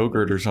eat a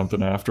yogurt or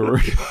something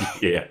afterward.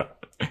 Yeah.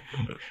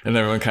 And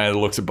everyone kind of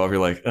looks at Buffy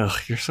like, ugh,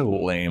 you're so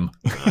lame.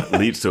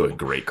 Leads to a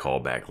great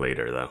callback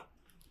later, though.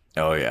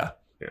 Oh, yeah.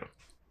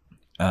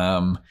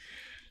 Yeah.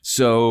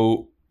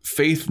 So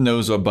Faith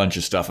knows a bunch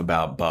of stuff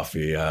about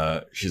Buffy.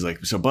 She's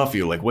like, so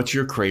Buffy, like, what's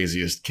your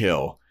craziest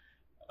kill?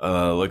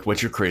 Like,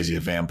 what's your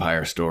craziest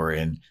vampire story?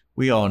 And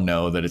we all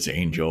know that it's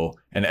Angel,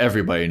 and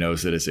everybody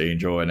knows that it's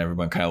Angel, and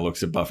everyone kind of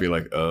looks at Buffy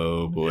like,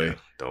 oh, boy. Yeah,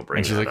 don't bring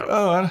and she's that like, up.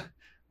 oh,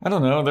 I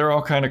don't know. They're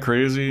all kind of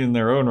crazy in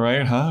their own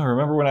right, huh?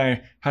 Remember when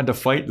I had to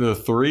fight the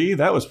 3?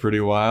 That was pretty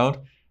wild.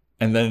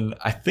 And then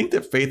I think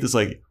that Faith is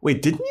like,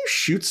 wait, didn't you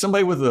shoot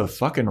somebody with a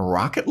fucking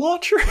rocket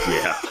launcher?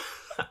 Yeah.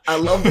 I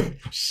love it.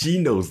 She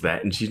knows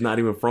that, and she's not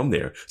even from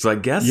there. So I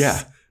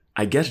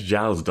guess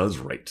Giles does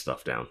write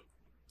stuff down.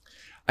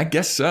 I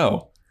guess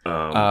so.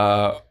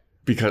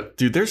 Because,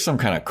 dude, there's some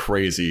kind of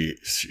crazy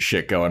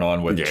shit going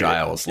on with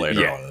Giles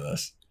later on in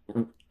this.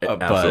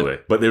 Absolutely.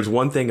 But there's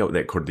one thing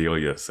that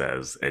Cordelia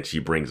says, and she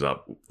brings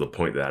up the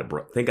point that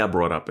I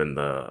brought up in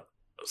the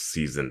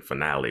season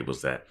finale,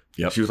 was that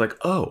she was like,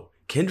 oh,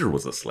 Kendra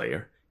was a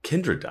Slayer.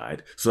 Kendra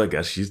died. So I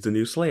guess she's the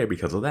new Slayer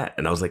because of that.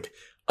 And I was like,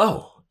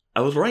 oh,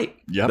 I was right.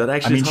 Yep. That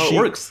actually is how it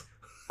works.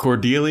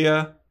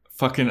 Cordelia,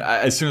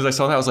 as soon as I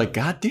saw that, I was like,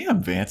 God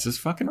damn, Vance is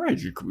fucking right.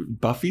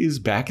 Buffy is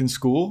back in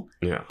school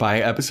by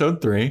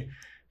episode 3.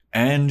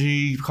 And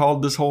he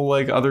called this whole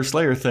like other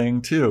Slayer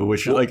thing too,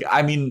 which like,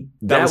 I mean,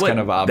 that was kind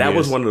of obvious. That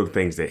was one of the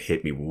things that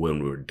hit me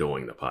when we were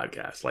doing the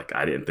podcast. Like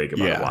I didn't think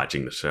about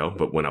watching the show,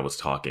 but when I was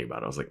talking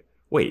about it, I was like,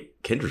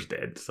 wait, Kendra's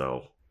dead.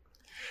 So,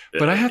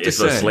 but I have to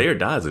say, if a Slayer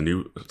dies, and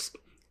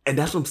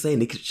that's what I'm saying.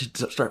 They should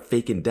start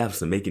faking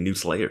deaths and making new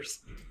Slayers.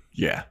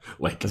 Yeah,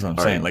 like that's what I'm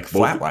saying. Like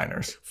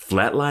flatliners.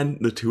 Flatline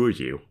the 2 of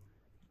you.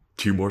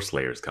 2 more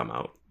Slayers come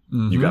out.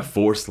 Mm-hmm. You got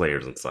 4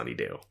 Slayers in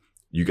Sunnydale.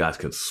 You guys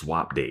can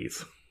swap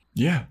days.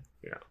 Yeah.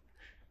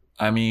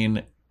 I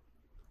mean,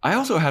 I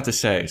also have to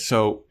say,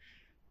 so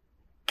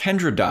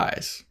Kendra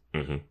dies,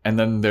 and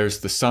then there's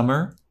the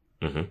summer,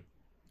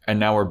 and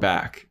now we're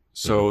back.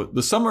 So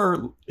the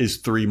summer is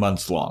 3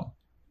 months long.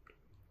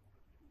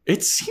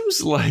 It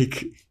seems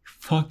like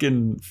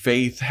fucking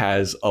Faith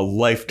has a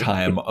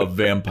lifetime of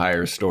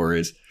vampire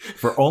stories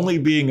for only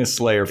being a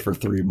Slayer for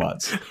 3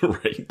 months.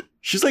 Right.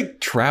 She's like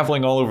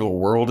traveling all over the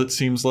world, it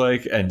seems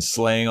like, and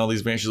slaying all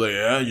these vampires. She's like,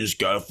 yeah, you just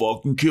gotta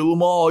fucking kill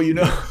them all, you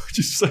know?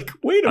 Just like,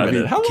 wait a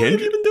minute, how long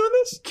have you been doing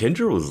this?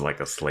 Kendra was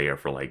like a Slayer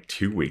for like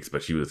 2 weeks,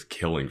 but she was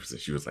killing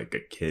since she was like a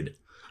kid.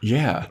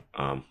 Yeah.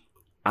 I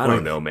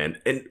don't know,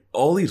 man. And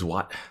all these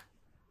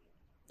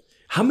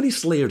how many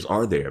Slayers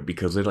are there?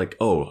 Because they're like,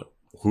 oh,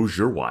 who's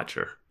your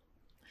watcher?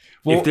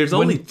 Well, if there's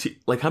only 2,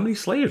 like, how many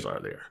Slayers are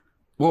there?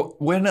 Well,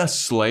 when a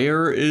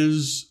Slayer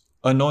is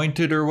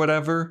anointed or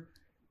whatever,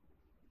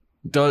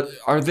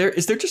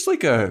 is there just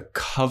like a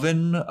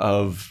coven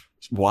of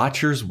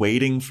Watchers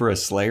waiting for a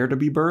Slayer to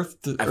be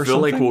birthed? I feel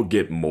like we'll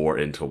get more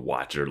into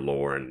Watcher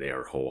lore and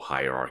their whole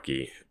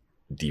hierarchy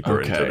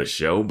deeper into the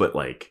show, but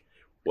like,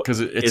 because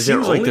it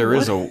seems like there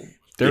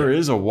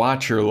is a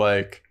Watcher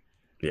like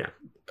yeah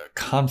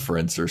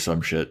conference or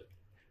some shit.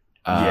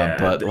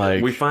 But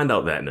like we find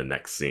out that in the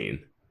next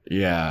scene.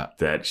 Yeah,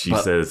 that she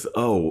says,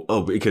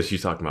 "Oh," because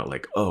she's talking about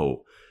like,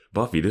 "Oh,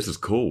 Buffy, this is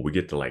cool. We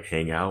get to like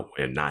hang out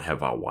and not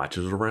have our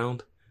Watchers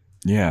around."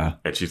 Yeah,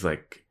 and she's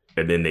like,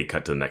 and then they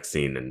cut to the next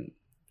scene and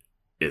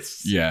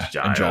it's Giles.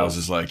 And Giles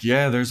is like,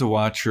 "Yeah, there's a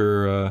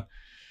Watcher."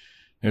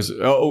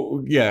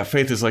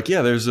 Faith is like,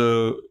 "Yeah, there's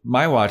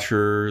my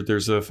Watcher.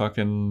 There's a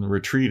fucking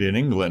retreat in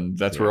England.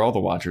 That's where all the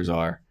Watchers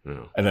are."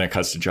 Yeah. And then it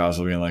cuts to Giles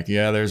being like,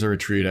 "Yeah, there's a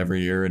retreat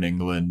every year in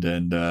England,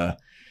 and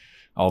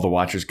all the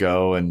Watchers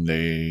go and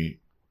they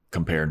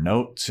compare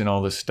notes and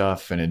all this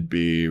stuff, and it'd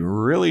be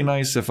really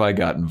nice if I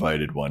got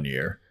invited one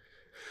year."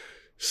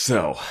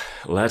 So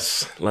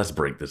let's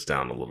break this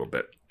down a little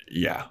bit.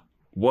 Yeah.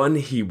 One,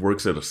 he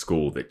works at a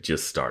school that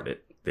just started.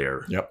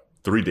 They're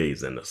 3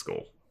 days into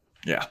school.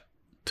 Yeah.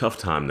 Tough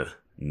time to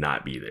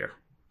not be there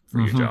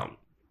for your job,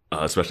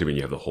 especially when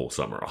you have the whole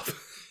summer off.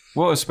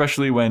 Well,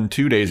 especially when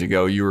 2 days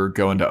ago you were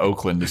going to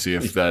Oakland to see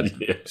if that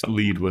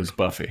lead was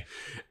Buffy.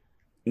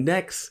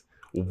 Next,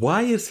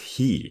 why is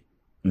he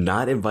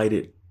not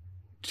invited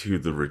to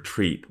the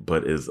retreat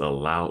but is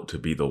allowed to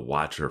be the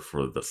Watcher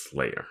for the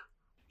Slayer?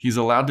 He's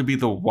allowed to be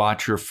the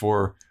Watcher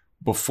for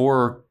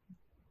before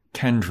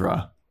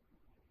Kendra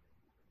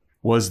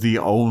was the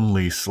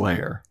only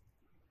Slayer.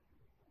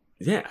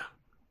 Yeah.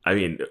 I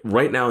mean,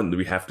 right now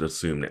we have to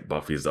assume that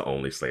Buffy's the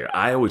only Slayer.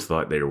 I always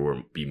thought there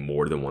would be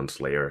more than one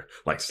Slayer,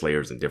 like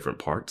Slayers in different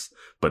parts.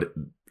 But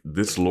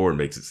this lore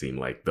makes it seem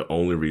like the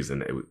only reason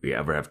that we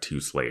ever have two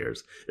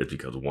Slayers is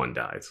because one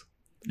dies.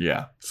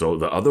 Yeah. So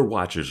the other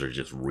Watchers are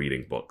just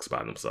reading books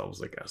by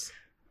themselves, I guess.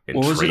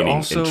 And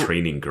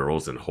training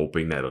girls and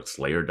hoping that a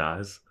Slayer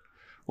dies.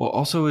 Well,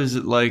 also, is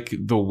it like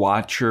the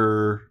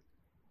Watcher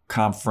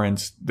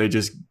conference, they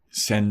just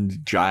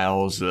send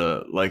Giles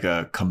like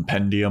a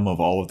compendium of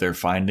all of their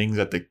findings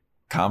at the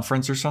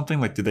conference or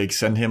something? Like, did they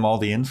send him all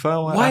the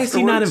info? Why is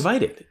he not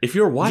invited? If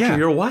you're a Watcher,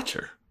 you're a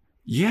Watcher.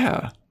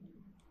 Yeah.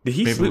 Did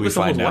he Maybe sleep with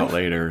someone's wife? Find out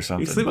later or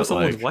something. He sleep with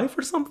someone's wife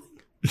or something?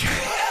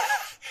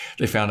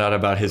 They found out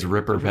about his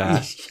Ripper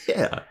past.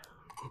 Yeah.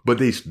 But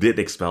they did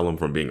expel him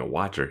from being a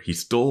Watcher. He's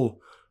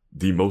still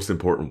the most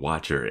important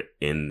Watcher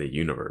in the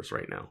universe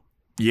right now.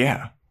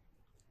 Yeah.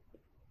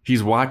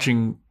 He's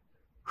watching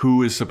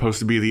who is supposed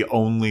to be the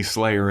only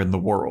Slayer in the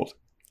world.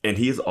 And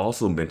he has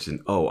also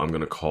mentioned, I'm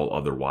going to call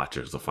other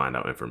Watchers to find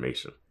out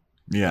information.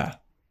 Yeah.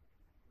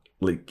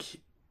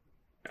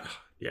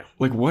 Yeah.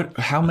 Like what?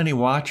 How many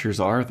Watchers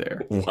are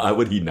there? Why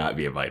would he not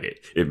be invited?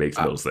 It makes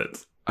no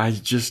sense. I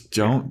just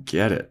don't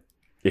get it.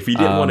 If he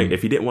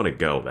didn't want to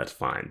go, that's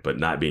fine. But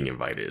not being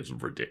invited is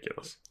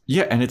ridiculous.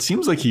 Yeah, and it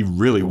seems like he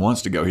really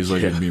wants to go. He's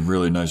like, it'd be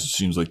really nice. It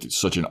seems like it's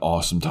such an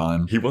awesome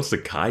time. He wants to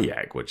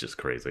kayak, which is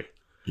crazy.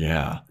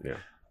 Yeah. Yeah.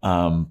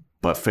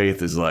 But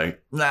Faith is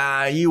like,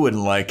 nah, you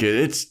wouldn't like it.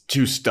 It's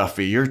too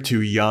stuffy. You're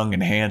too young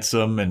and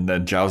handsome. And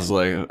then Giles is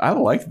like, I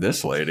like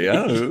this lady.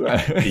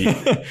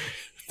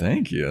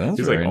 Thank you. That's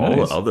He's very like, all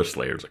nice. the other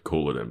Slayers are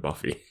cooler than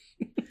Buffy.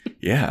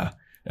 Yeah.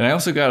 And I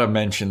also got to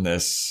mention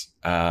this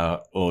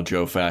little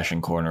Joe Fashion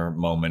Corner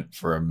moment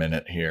for a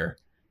minute here.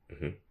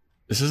 Mm-hmm.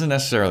 This isn't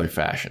necessarily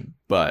fashion,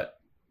 but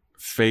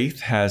Faith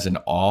has an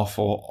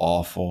awful,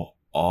 awful,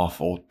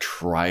 awful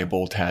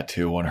tribal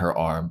tattoo on her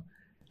arm.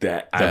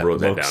 I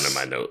wrote that down in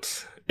my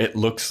notes. It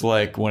looks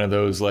like one of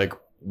those like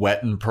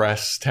wet and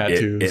press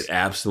tattoos. It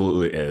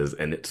absolutely is,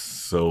 and it's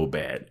so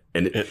bad.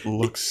 And it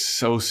looks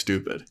so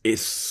stupid.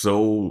 It's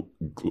so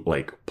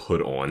like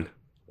put on.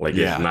 Like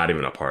it's not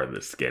even a part of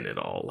the skin at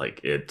all.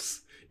 Like it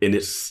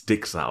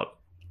sticks out.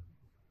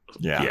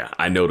 Yeah. Yeah,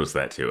 I noticed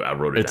that too. I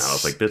wrote it down. I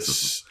was like, this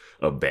is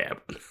a bad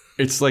one.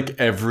 It's like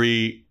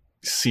every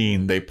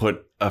scene they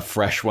put a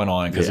fresh one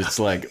on because it's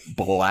like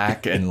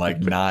black and like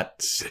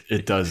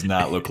it does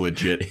not look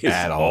legit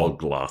at all. All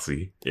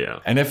glossy. Yeah.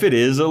 And if it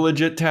is a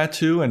legit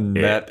tattoo and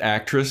that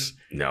actress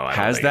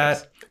has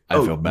that,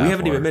 I feel bad. We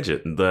haven't even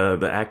mentioned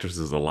the actress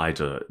is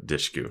Elijah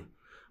Dushku.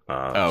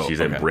 She's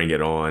in Bring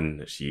It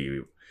On. She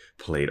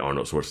played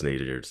Arnold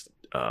Schwarzenegger's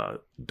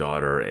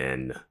daughter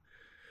in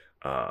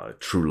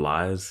True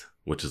Lies,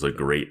 which is a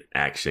great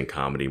action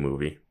comedy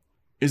movie.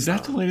 Is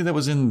that the lady that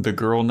was in The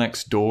Girl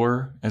Next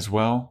Door as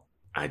well?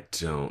 I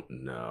don't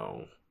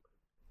know.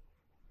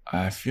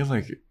 I feel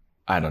like,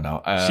 I don't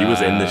know. She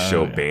was in the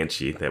show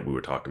Banshee that we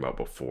were talking about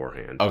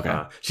beforehand.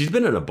 Okay. She's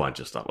been in a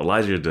bunch of stuff.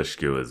 Elijah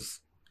Dushku is,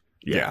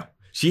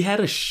 She had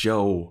a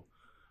show.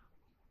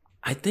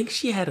 I think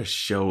she had a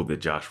show that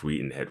Josh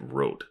Whedon had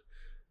wrote.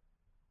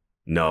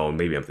 No,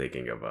 maybe I'm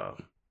thinking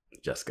of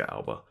Jessica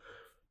Alba.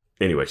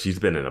 Anyway, she's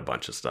been in a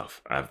bunch of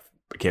stuff. I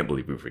can't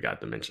believe we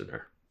forgot to mention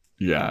her.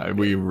 Yeah,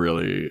 we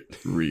really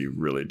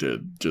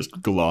did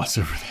just gloss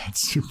over that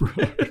super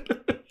hard.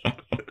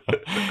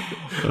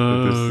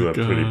 This is a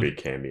pretty big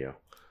cameo.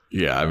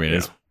 Yeah, I mean,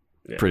 it's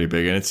pretty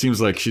big. And it seems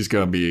like she's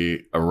going to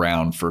be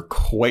around for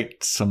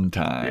quite some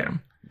time. Yeah.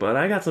 But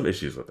I got some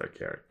issues with that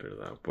character,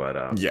 though. But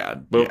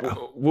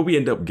what we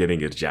end up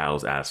getting is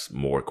Giles asks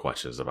more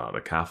questions about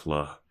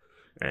Akafla.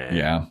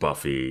 And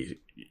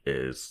Buffy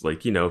is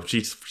like,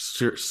 she's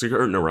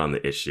skirting around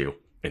the issue.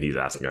 And he's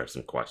asking her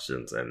some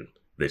questions. And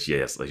then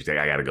she's like,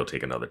 I got to go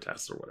take another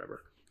test or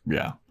whatever.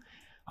 Yeah.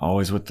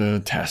 Always with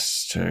the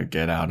tests to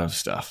get out of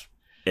stuff.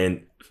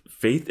 And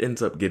Faith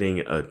ends up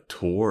getting a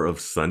tour of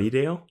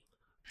Sunnydale.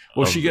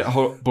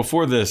 Well,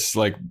 before this,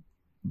 like,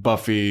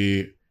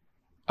 Buffy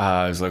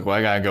is like, well,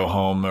 I got to go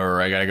home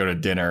or I got to go to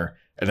dinner.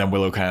 And then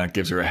Willow kind of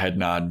gives her a head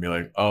nod and be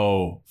like,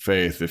 oh,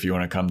 Faith, if you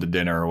want to come to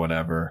dinner or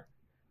whatever,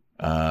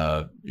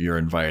 you're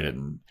invited.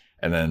 And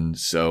then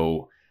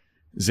so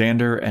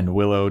Xander and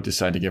Willow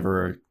decide to give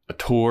her a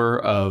tour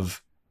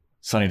of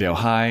Sunnydale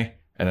High.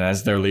 And then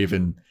as they're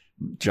leaving,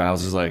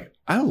 Giles is like,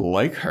 I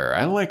like her.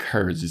 I like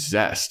her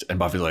zest. And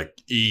Buffy's like,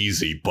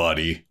 easy,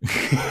 buddy.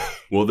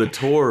 Well, the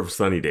tour of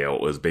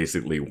Sunnydale was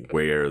basically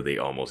where they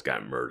almost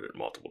got murdered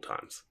multiple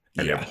times.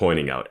 And they're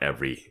pointing out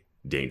every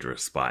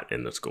dangerous spot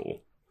in the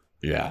school.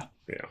 Yeah.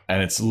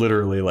 And it's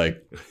literally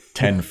like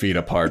 10 feet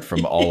apart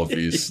from all of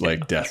these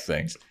like death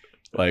things.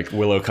 Like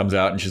Willow comes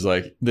out and she's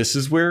like, this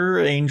is where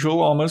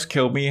Angel almost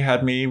killed me,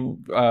 had me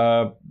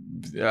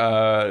he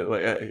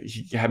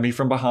had me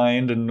from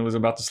behind and was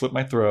about to slit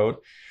my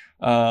throat.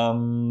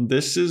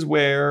 This is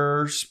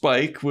where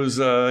Spike was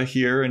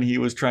here and he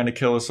was trying to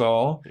kill us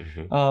all.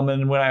 Mm-hmm.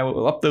 And when I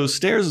up those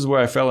stairs is where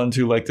I fell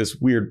into like this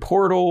weird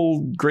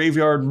portal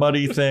graveyard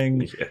muddy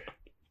thing.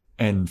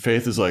 And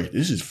Faith is like,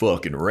 this is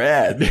fucking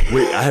rad.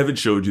 Wait, I haven't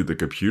showed you the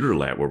computer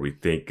lab where we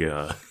think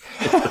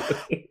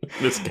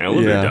Miss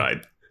Calendar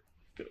died.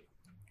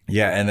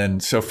 Yeah, and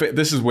then so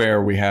this is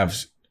where we have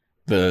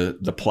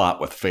the plot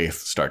with Faith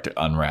start to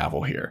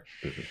unravel here.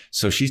 Mm-hmm.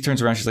 So she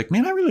turns around, she's like,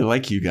 man, I really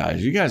like you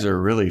guys. You guys are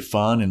really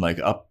fun and like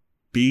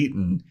upbeat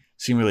and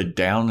seem really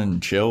down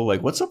and chill.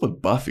 Like, what's up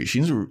with Buffy?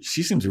 She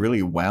seems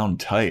really wound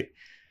tight.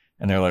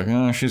 And they're like,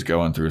 oh, she's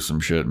going through some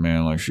shit,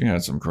 man. Like, she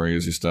had some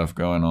crazy stuff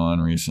going on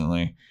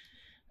recently.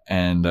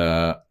 And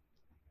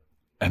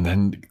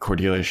then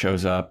Cordelia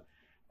shows up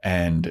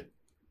and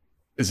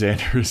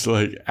Xander is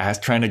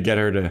like trying to get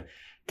her to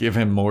give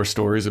him more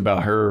stories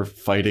about her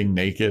fighting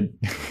naked.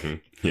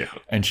 Yeah.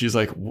 And she's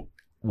like,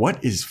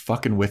 what is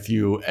fucking with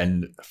you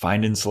and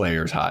finding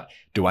Slayers hot?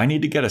 Do I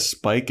need to get a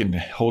spike and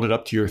hold it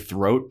up to your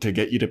throat to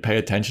get you to pay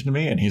attention to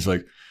me? And he's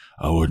like,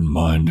 I wouldn't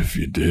mind if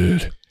you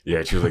did.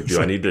 Yeah, she was like,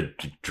 do I need to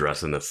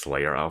dress in a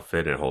Slayer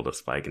outfit and hold a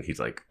spike? And he's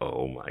like,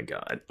 oh my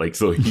God. Like,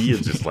 so he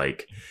is just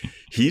like,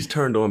 he's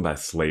turned on by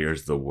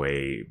Slayers the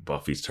way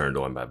Buffy's turned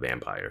on by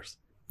vampires.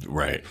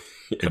 Right.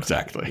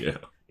 Exactly. Yeah.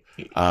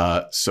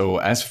 So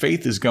as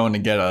Faith is going to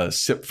get a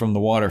sip from the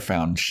water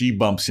fountain, she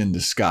bumps into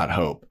Scott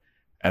Hope.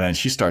 And then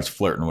she starts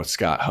flirting with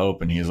Scott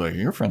Hope. And he's like,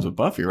 you're friends with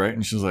Buffy, right?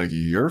 And she's like,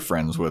 you're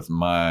friends with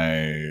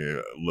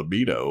my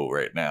libido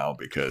right now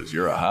because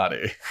you're a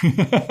hottie.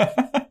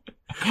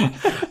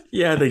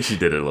 Yeah, I think she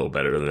did it a little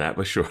better than that,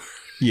 but sure.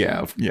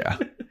 Yeah.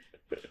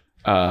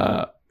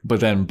 But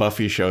then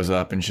Buffy shows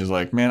up and she's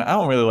like, man, I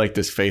don't really like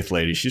this Faith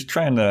lady. She's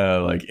trying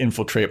to like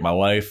infiltrate my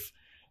life.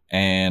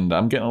 And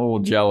I'm getting a little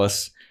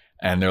jealous.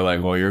 And they're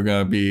like, well, you're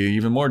going to be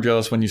even more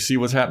jealous when you see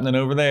what's happening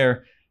over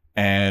there.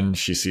 And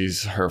she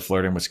sees her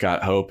flirting with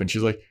Scott Hope. And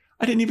she's like,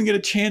 I didn't even get a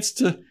chance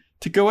to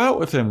go out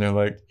with him. They're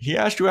like, he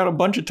asked you out a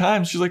bunch of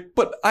times. She's like,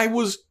 but I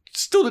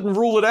still didn't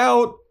rule it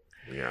out.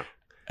 Yeah.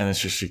 And then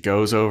she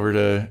goes over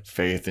to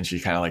Faith and she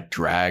kind of like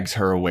drags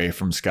her away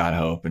from Scott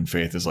Hope. And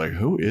Faith is like,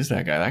 who is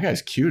that guy? That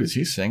guy's cute. Is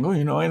he single?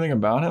 You know anything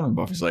about him? And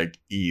Buffy's like,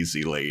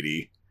 easy,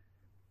 lady.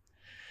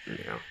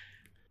 Yeah.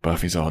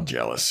 Buffy's all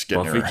jealous.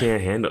 Buffy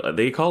can't handle it.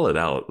 They call it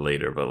out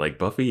later, but like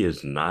Buffy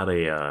is not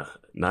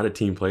a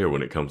team player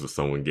when it comes to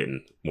someone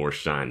getting more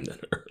shine than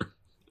her.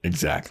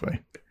 Exactly.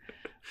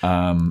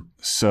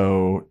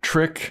 So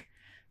Trick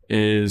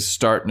is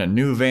starting a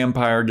new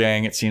vampire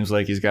gang. It seems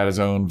like he's got his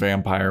own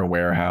vampire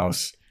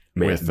warehouse.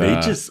 Man,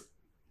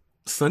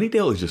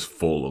 Sunnydale is just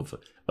full of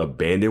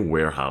abandoned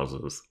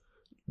warehouses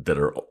that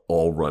are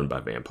all run by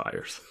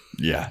vampires.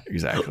 Yeah,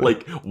 exactly.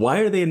 Like, why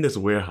are they in this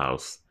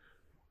warehouse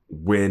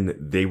when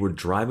they were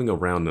driving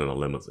around in a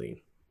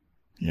limousine?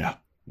 Yeah.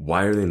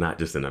 Why are they not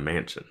just in a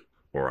mansion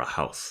or a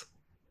house?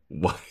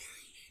 Why?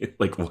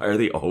 Like, why are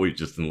they always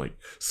just in like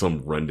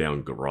some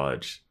rundown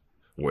garage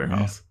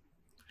warehouse?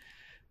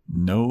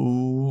 Yeah.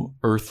 No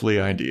earthly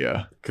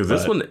idea. Because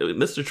this one,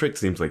 Mr. Trick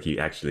seems like he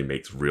actually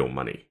makes real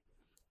money.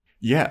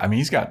 Yeah, I mean,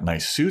 he's got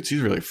nice suits.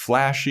 He's really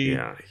flashy.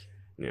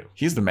 Yeah.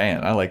 He's the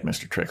man. I like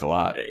Mr. Trick a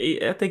lot.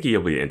 I think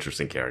he'll be an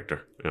interesting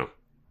character.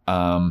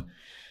 Yeah.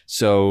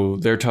 So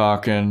they're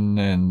talking,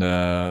 and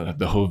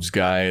the Hooves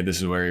guy, this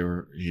is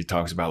where he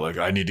talks about, like,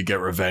 I need to get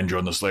revenge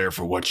on the Slayer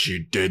for what she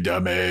did to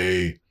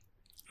me.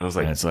 I was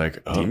like, and it's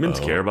like, demons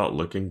care about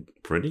looking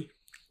pretty?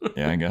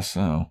 Yeah, I guess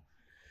so.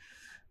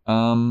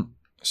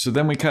 So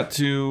then we cut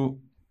to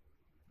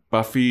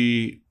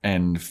Buffy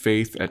and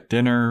Faith at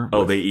dinner.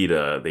 Oh, they eat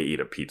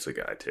a pizza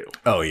guy too.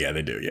 Oh yeah,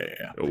 they do.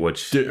 Yeah.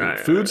 Which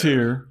Food's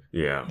here.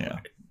 Yeah.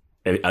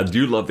 And I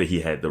do love that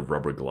he had the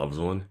rubber gloves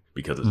on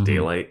because it's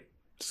daylight.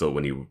 So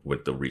when he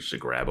went to reach to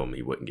grab him,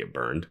 he wouldn't get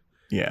burned.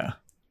 Yeah.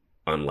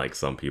 Unlike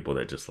some people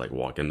that just like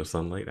walk into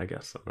sunlight, I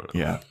guess. I don't know.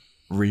 Yeah.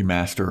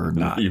 Remaster or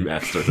not.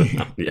 Remaster or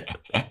not. Yeah.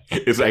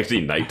 It's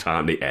actually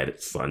nighttime. They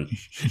added sun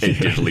and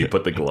digitally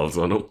put the gloves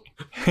on him.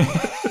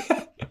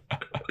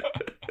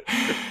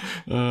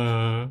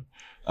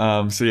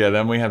 So yeah,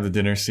 then we have the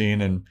dinner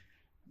scene and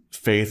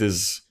Faith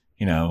is,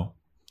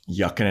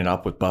 yucking it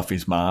up with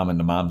Buffy's mom, and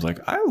the mom's like,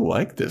 I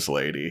like this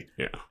lady.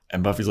 Yeah.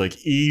 And Buffy's like,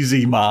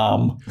 easy,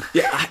 mom.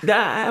 Yeah,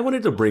 I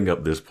wanted to bring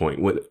up this point.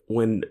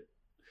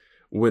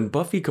 When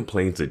Buffy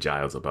complains to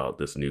Giles about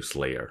this new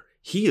Slayer,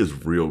 he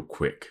is real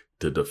quick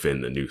to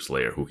defend the new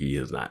Slayer who he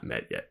has not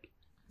met yet.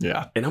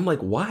 Yeah. And I'm like,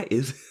 why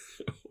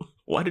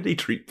did they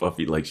treat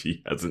Buffy like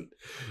she hasn't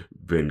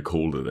been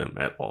cool to them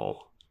at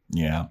all?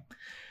 Yeah.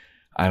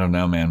 I don't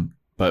know, man.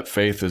 But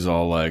Faith is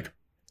all like,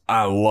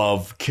 I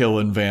love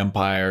killing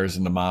vampires.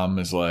 And the mom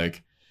is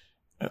like,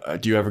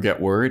 do you ever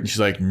get worried? And she's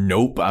like,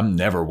 nope, I'm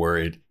never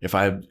worried. If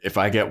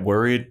I get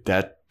worried,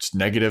 that's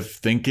negative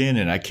thinking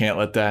and I can't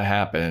let that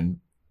happen. And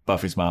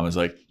Buffy's mom is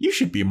like, you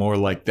should be more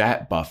like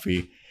that,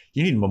 Buffy.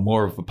 You need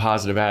more of a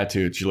positive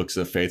attitude. She looks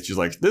at Faith. She's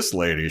like, this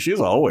lady, she's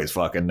always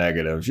fucking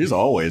negative. She's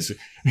always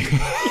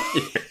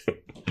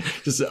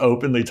just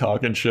openly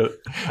talking shit.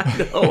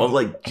 I know. I'm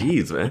like,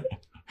 geez, man.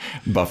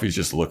 Buffy's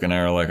just looking at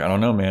her like, I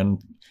don't know, man.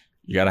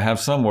 You got to have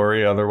some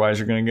worry. Otherwise,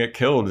 you're going to get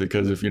killed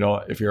because if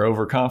you're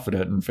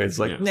overconfident. And Faith's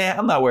like, nah,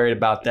 I'm not worried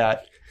about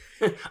that.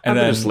 And I've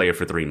been a Slayer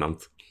for 3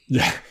 months.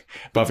 Yeah.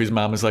 Buffy's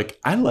mom is like,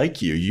 I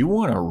like you. You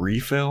want a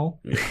refill?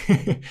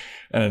 Yeah.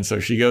 And so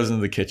she goes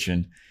into the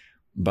kitchen.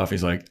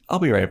 Buffy's like, I'll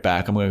be right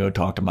back. I'm going to go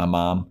talk to my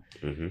mom.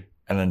 Mm-hmm.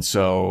 And then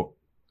so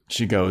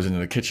she goes into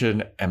the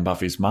kitchen and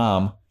Buffy's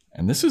mom,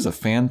 and this is a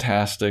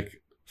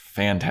fantastic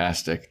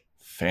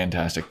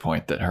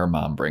point that her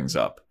mom brings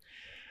up.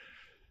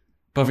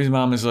 Buffy's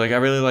mom is like, I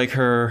really like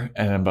her.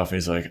 And then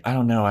Buffy's like, I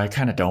don't know. I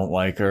kind of don't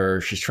like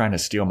her. She's trying to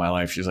steal my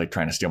life. She's like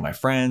trying to steal my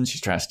friends. She's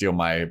trying to steal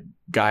my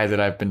guy that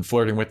I've been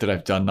flirting with that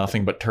I've done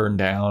nothing but turn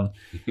down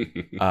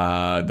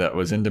that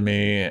was into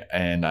me.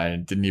 And I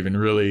didn't even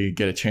really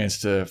get a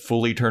chance to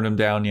fully turn him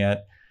down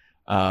yet.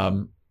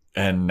 And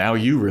now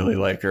you really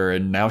like her.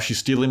 And now she's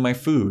stealing my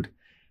food.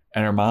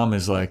 And her mom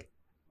is like,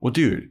 well,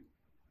 dude,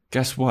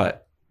 guess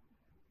what?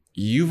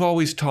 You've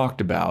always talked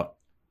about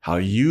how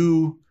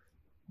you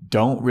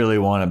don't really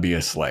want to be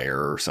a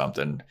Slayer or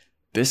something.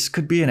 This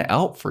could be an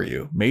out for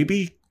you.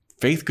 Maybe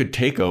Faith could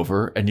take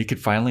over and you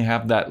could finally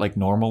have that like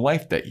normal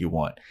life that you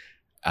want.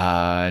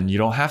 And you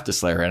don't have to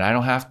slay her and I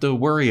don't have to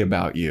worry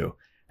about you.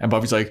 And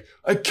Buffy's like,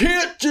 I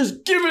can't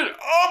just give it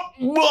up,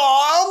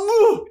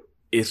 Mom.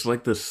 It's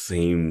like the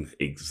same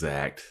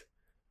exact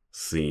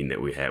scene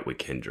that we had with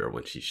Kendra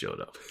when she showed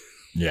up.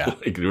 Yeah.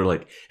 Like, we were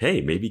like,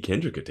 hey, maybe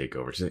Kendra could take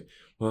over. She's like,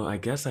 well, I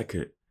guess I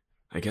could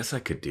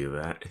do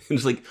that. And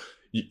it's like,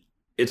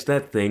 it's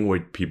that thing where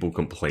people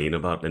complain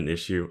about an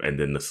issue and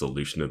then the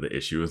solution of the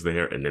issue is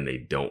there and then they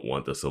don't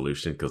want the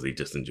solution because they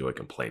just enjoy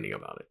complaining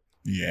about it.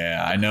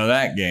 Yeah, I know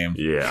that game.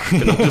 Yeah.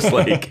 And I'm just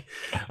like,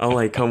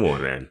 come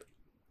on, man.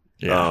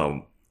 Yeah.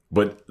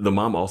 But the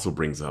mom also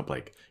brings up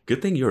like,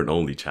 good thing you're an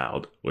only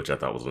child, which I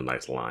thought was a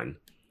nice line.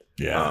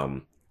 Yeah.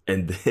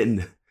 And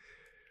then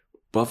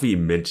Buffy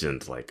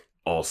mentions like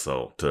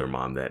also to her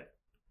mom that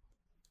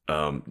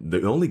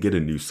they only get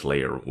a new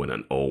Slayer when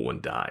an old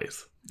one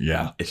dies.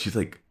 Yeah. And she's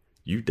like,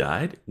 you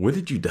died? When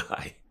did you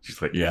die?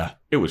 She's like, yeah,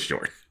 it was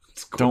short.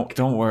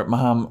 Don't worry,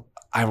 Mom.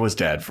 I was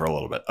dead for a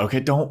little bit. Okay,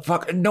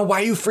 no.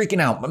 Why are you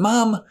freaking out,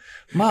 Mom?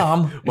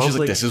 She's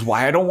like, this is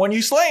why I don't want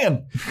you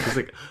slaying. She's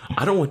like,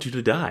 I don't want you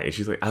to die. And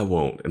she's like, I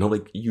won't. And I'm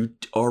like, you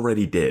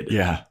already did.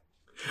 Yeah.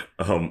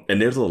 And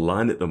there's a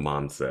line that the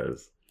mom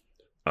says.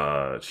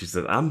 She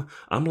said, I'm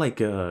like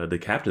the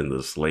captain of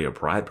the Slayer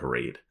Pride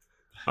Parade.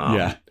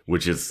 Yeah.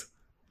 Which is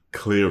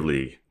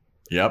clearly.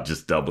 Yep.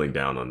 Just doubling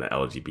down on the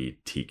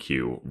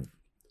LGBTQ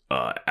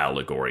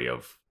allegory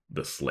of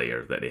the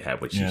Slayer that they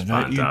have, which she's found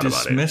out about it. You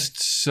dismissed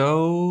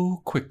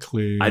so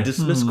quickly. I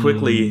dismissed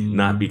quickly,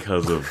 not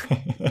because of...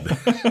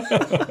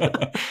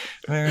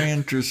 Very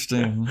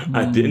interesting.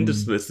 I didn't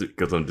dismiss it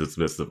because I'm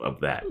dismissive of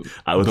that.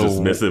 I was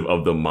dismissive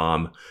of the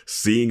mom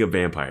seeing a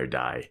vampire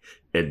die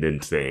and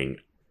then saying,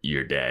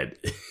 you're dead.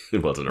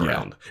 It wasn't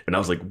around. Yeah. And I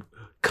was like,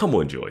 come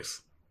on,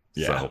 Joyce.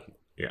 Yeah. So,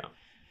 yeah.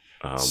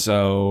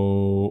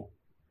 So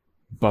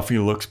Buffy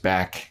looks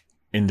back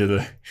into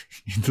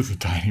the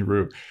tiny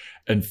room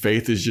and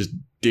Faith is just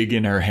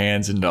digging her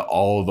hands into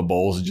all of the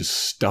bowls and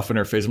just stuffing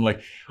her face. I'm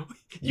like,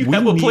 you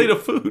have a plate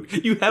of food.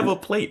 You have a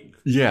plate.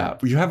 Yeah.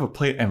 You have a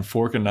plate and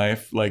fork and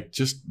knife. Like,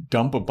 just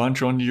dump a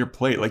bunch onto your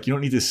plate. Like, you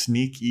don't need to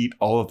sneak eat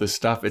all of this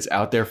stuff. It's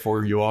out there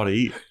for you all to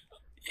eat.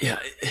 Yeah.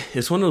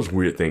 It's one of those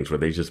weird things where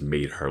they just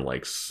made her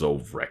like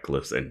so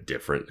reckless and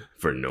different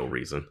for no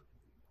reason.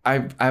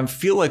 I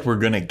feel like we're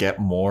going to get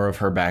more of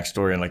her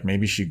backstory and like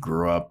maybe she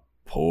grew up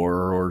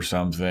poor or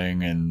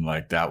something, and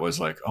like that was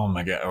like, oh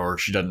my god, or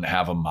she doesn't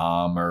have a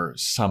mom or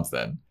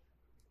something.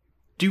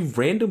 Do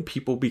random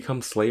people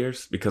become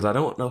slayers? Because I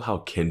don't know how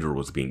Kendra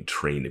was being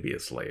trained to be a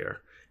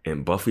slayer.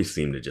 And Buffy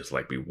seemed to just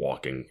like be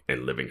walking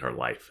and living her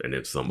life. And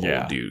then some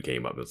old dude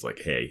came up and was like,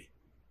 hey,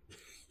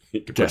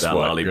 you can put that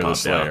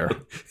lollipop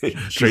down.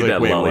 Trade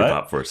that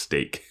lollipop for a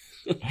steak.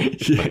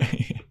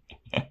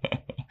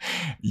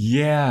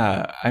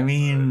 Yeah. I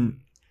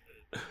mean,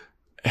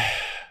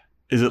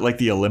 is it like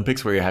the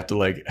Olympics where you have to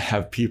like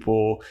have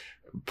people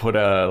put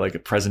a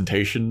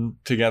presentation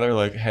together?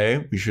 Like,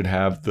 hey, we should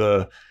have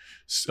the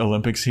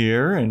Olympics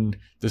here, and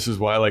this is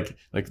why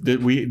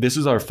this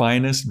is our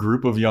finest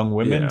group of young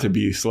women to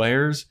be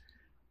slayers?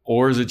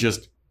 Or is it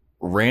just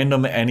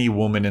random any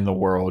woman in the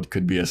world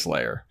could be a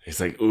slayer? It's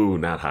like, ooh,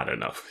 not hot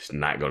enough. She's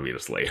not gonna be the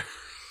slayer.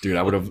 Dude,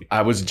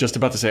 I was just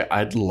about to say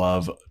I'd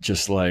love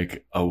just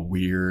like a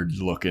weird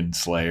looking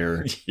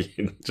slayer.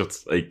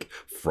 Just like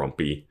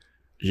frumpy.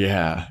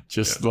 Yeah,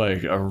 just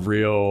like a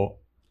real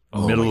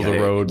middle of the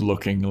road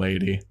looking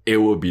lady. It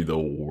would be the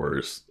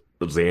worst.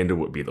 Xander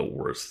would be the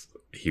worst.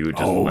 He would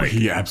just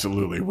he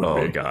absolutely would be.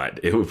 Oh god,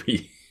 it would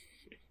be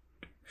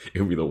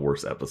the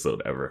worst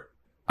episode ever.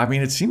 I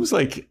mean, it seems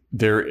like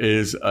there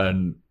is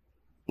you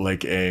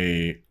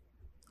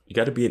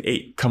got to be an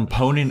 8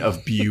 component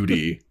of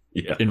beauty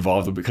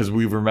involved, because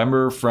we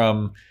remember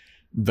from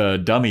the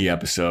dummy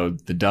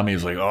episode, the dummy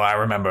was like, oh, I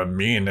remember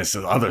me and this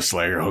other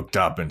slayer hooked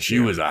up and she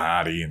was a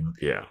hottie, and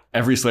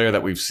every slayer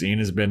that we've seen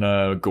has been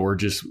a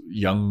gorgeous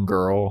young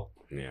girl.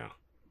 Yeah.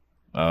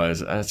 Oh,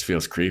 that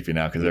feels creepy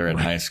now because they're in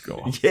high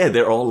school. Yeah,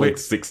 they're all like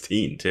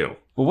 16 too.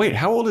 Well, wait,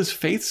 how old is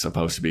Faith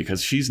supposed to be?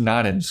 Because she's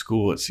not in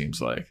school, it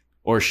seems like.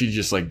 Or she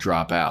just like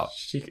drop out.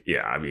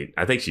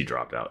 I think she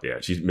dropped out. Yeah,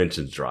 she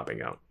mentions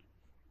dropping out.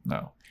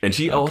 No. And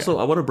she also,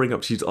 I want to bring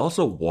up, she's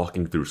also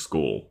walking through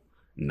school,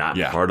 not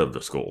part of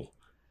the school.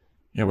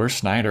 Yeah, where's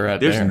Snyder at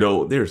there's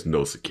there? There's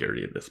no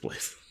security in this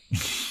place.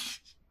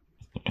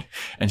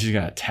 And she's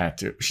got a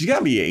tattoo. She's got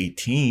to be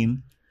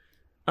 18.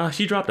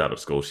 She dropped out of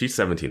school. She's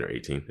 17 or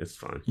 18. It's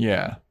fine.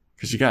 Yeah,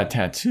 because she got a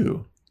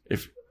tattoo.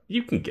 If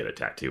you can get a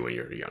tattoo when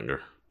you're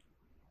younger.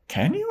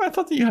 Can you? I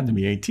thought that you had to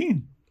be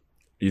 18.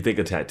 You think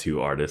a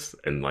tattoo artist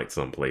in like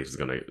some place is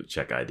going to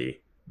check ID?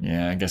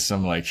 Yeah, I guess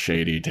some like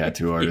shady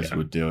tattoo artist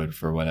would do it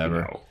for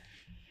whatever. No.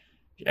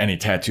 Any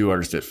tattoo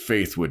artist that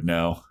Faith would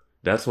know.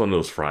 That's one of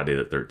those Friday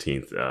the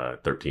 13th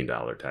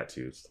 $13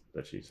 tattoos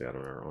that she's got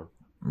on her arm.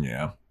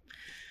 Yeah.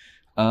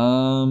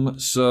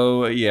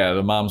 So yeah,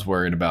 the mom's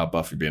worried about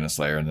Buffy being a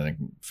slayer, and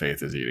then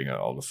Faith is eating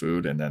all the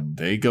food, and then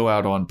they go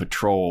out on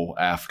patrol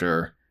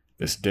after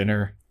this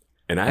dinner.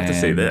 And I have to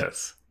say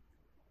this.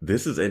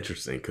 This is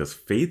interesting because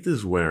Faith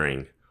is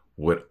wearing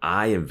what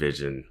I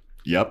envision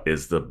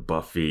is the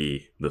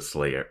Buffy the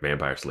Slayer,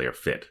 Vampire Slayer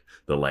fit.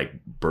 The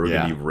like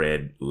burgundy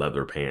red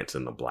leather pants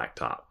and the black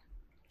top.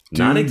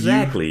 Not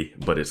exactly,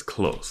 but it's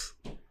close.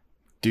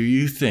 Do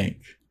you think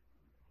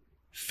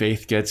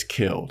Faith gets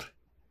killed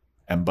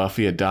and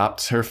Buffy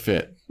adopts her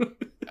fit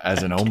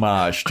as an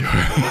homage to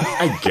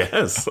her? I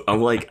guess.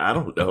 I'm like, I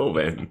don't know,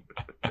 man.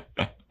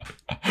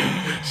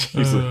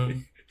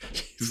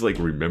 She's like,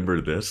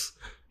 remember this?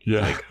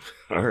 Yeah. Like,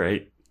 all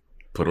right.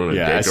 Put on a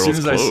dead girl's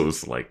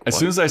clothes. As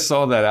soon as I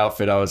saw that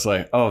outfit, I was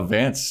like, oh,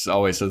 Vance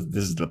always says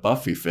this is the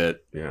Buffy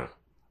fit. Yeah.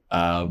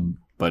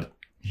 But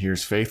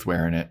here's Faith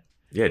wearing it.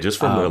 Yeah, just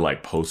from the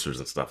like posters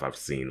and stuff I've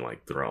seen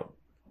like throughout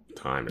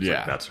time. It's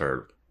like that's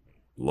her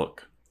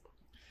look.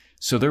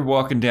 So they're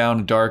walking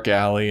down a dark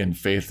alley, and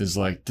Faith is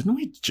like, didn't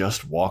we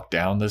just walk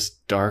down this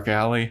dark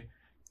alley?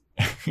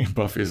 And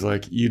Buffy's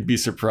like, you'd be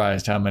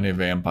surprised how many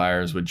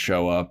vampires would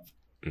show up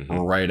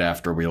right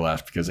after we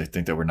left because they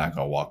think that we're not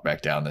going to walk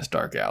back down this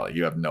dark alley.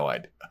 You have no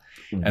idea.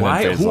 And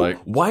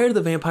why are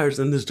the vampires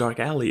in this dark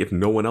alley if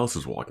no one else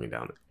is walking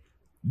down it?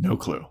 No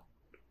clue.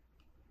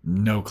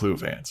 No clue,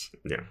 Vance.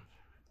 Yeah.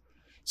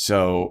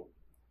 So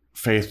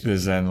Faith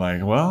is then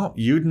like, well,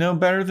 you'd know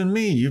better than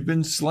me. You've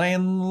been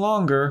slaying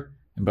longer.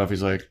 And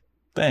Buffy's like,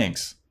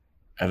 thanks.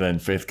 And then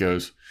Faith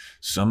goes,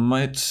 some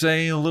might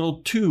say a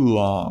little too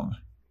long.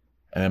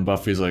 And then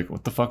Buffy's like,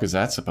 what the fuck is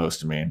that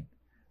supposed to mean?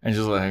 And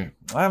she's like,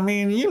 I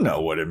mean, you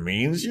know what it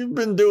means. You've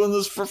been doing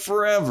this for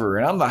forever.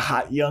 And I'm the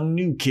hot young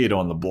new kid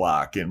on the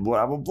block and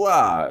blah, blah,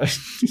 blah.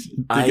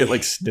 They get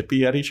like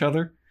snippy at each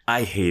other.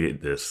 I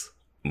hated this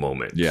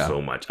moment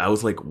so much. I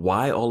was like,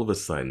 why all of a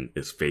sudden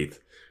is Faith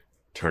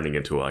turning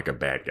into like a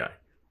bad guy?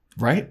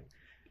 Right?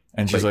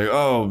 And she's like,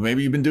 oh,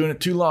 maybe you've been doing it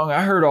too long.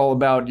 I heard all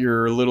about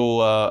your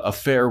little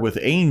affair with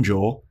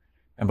Angel.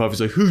 And Buffy's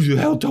like, who the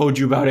hell told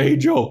you about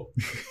Angel?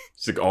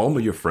 It's like, all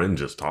of your friends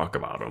just talk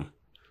about him.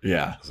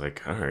 Yeah. I was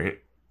like, all right.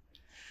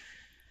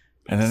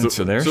 And then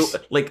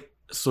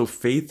so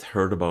Faith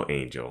heard about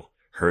Angel,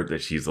 heard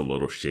that she's a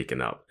little shaken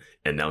up,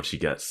 and now she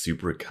got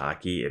super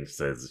cocky and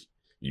says,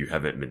 you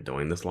haven't been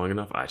doing this long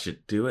enough. I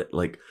should do it.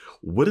 Like,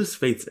 what is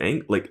Faith's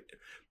like?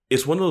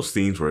 It's one of those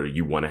scenes where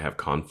you want to have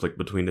conflict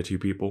between the two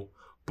people,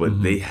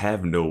 but they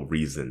have no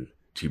reason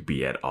to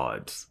be at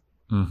odds.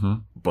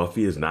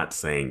 Buffy is not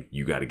saying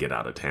you got to get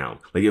out of town.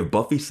 Like, if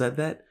Buffy said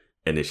that,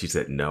 and if she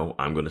said, no,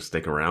 I'm going to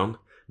stick around,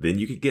 then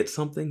you could get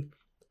something.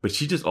 But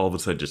she just all of a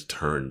sudden just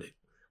turned,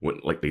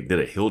 went like they did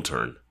a hill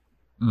turn.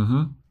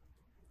 Mm-hmm.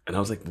 And I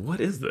was like, what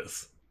is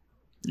this?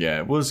 Yeah,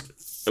 it was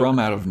from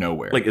out of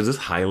nowhere. Like, is this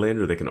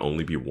Highlander? They can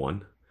only be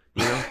one?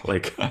 You know?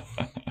 Like, what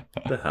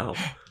the hell?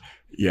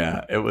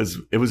 Yeah, it was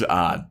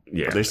odd.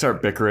 Yeah. They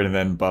start bickering, and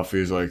then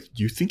Buffy's like,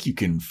 "You think you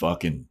can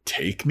fucking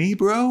take me,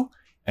 bro?"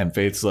 And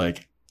Faith's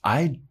like,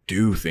 "I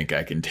do think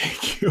I can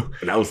take you."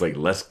 And I was like,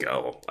 let's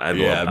go. I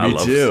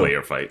love too.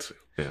 Slayer fights.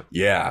 Yeah.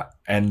 Yeah.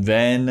 And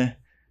then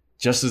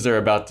just as they're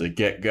about to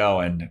get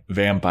going,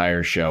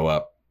 vampires show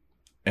up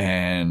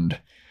and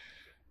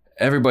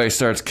everybody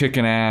starts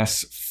kicking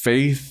ass.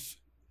 Faith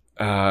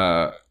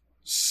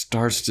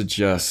starts to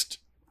just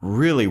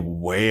really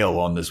wail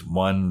on this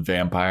one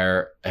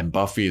vampire. And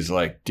Buffy's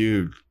like,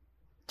 dude,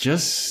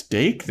 just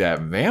stake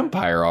that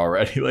vampire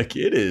already. Like,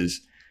 it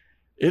is,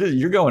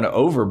 you're going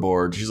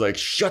overboard. She's like,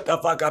 shut the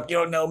fuck up. You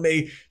don't know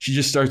me. She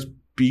just starts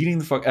beating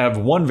the fuck out of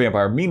one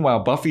vampire. Meanwhile,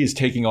 Buffy is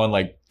taking on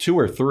like 2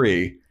 or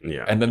 3.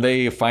 Yeah. And then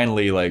they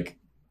finally like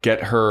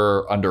get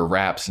her under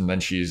wraps. And then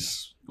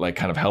she's like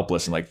kind of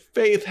helpless and like,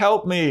 Faith,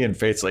 help me. And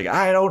Faith's like,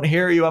 I don't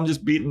hear you. I'm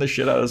just beating the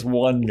shit out of this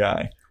one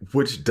guy.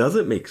 Which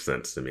doesn't make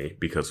sense to me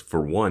because,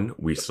 for one,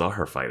 we saw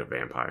her fight a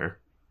vampire.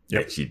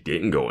 Yep. And she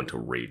didn't go into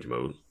rage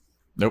mode.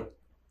 Nope.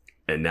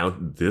 And now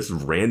this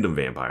random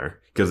vampire,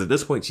 because at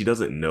this point she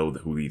doesn't know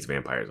who these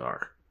vampires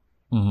are.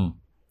 Mm-hmm.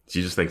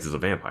 She just thinks it's a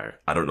vampire.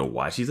 I don't know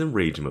why she's in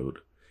rage mode.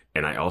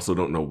 And I also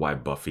don't know why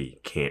Buffy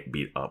can't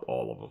beat up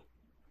all of them.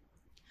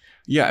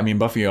 Yeah, I mean,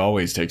 Buffy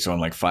always takes on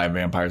like 5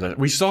 vampires.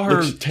 We saw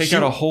her take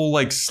out a whole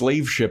like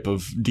slave ship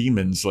of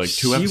demons like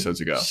 2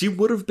 episodes ago. She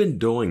would have been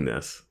doing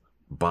this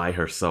by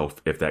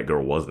herself if that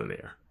girl wasn't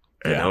there.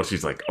 And now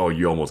she's like, oh,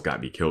 you almost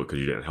got me killed because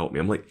you didn't help me.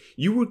 I'm like,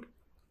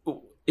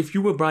 if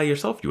you were by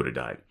yourself, you would have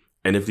died.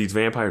 And if these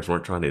vampires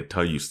weren't trying to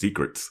tell you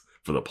secrets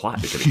for the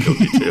plot, they could have killed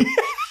you too.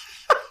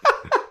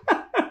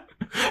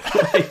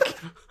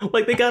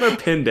 like they got her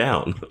pinned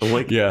down. I'm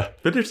like, yeah,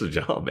 finish the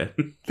job,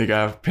 man. They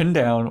got her pinned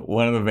down.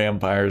 One of the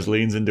vampires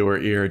leans into her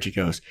ear and she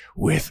goes,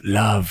 with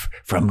love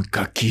from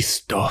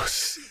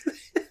Kakistos.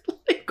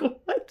 Like,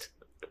 what?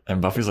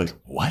 And Buffy's like,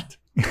 what?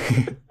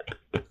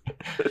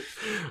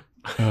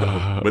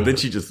 But then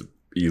she just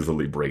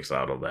easily breaks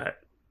out of that.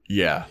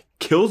 Yeah.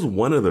 Kills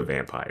one of the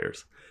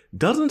vampires.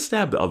 Doesn't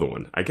stab the other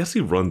one. I guess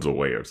he runs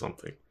away or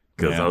something.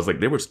 Because I was like,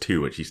 there was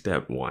 2 and she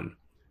stabbed one.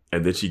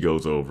 And then she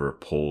goes over,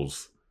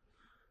 pulls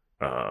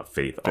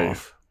Faith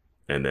off.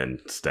 And then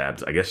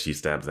stabs. I guess she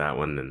stabs that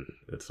one and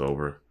it's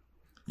over.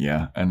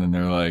 Yeah. And then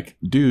they're like,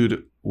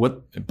 dude,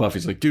 what?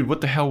 Buffy's like, dude,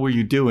 what the hell were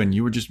you doing?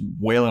 You were just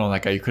wailing on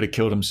that guy. You could have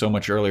killed him so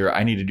much earlier.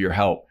 I needed your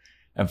help.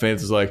 And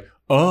Faith is like,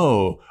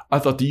 oh, I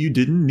thought that you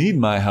didn't need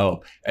my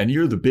help. And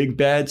you're the big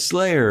bad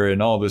slayer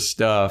and all this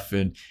stuff.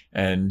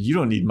 And you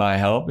don't need my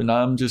help. And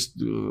I'm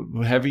just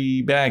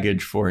heavy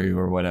baggage for you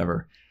or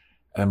whatever.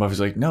 And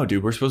Buffy's like, no,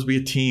 dude, we're supposed to be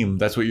a team.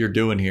 That's what you're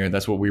doing here.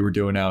 That's what we were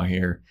doing out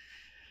here.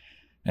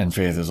 And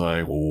Faith is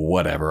like,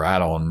 whatever. I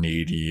don't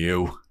need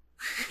you.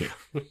 Yeah.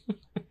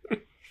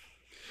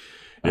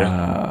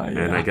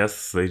 And I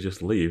guess they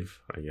just leave.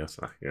 I guess.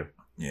 Yeah.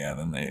 Yeah.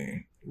 Then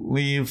they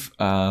leave.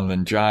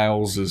 Then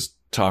Giles is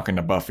talking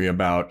to Buffy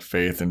about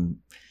Faith, and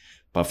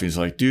Buffy's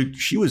like, dude,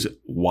 she was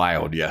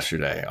wild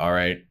yesterday. All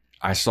right.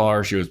 I saw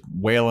her. She was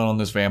wailing on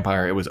this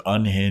vampire. It was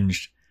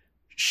unhinged.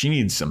 She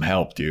needs some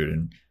help, dude.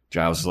 And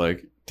Giles is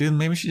like, dude,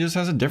 maybe she just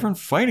has a different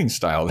fighting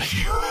style than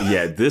you.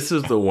 Yeah, this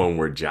is the one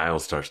where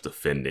Giles starts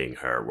defending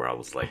her, where I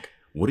was like,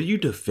 what are you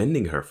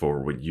defending her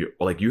for when you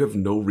have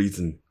no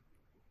reason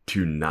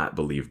to not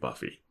believe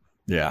Buffy?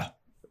 Yeah.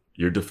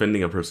 You're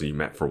defending a person you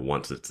met for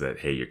once that said,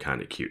 hey, you're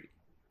kind of cute.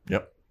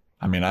 Yep.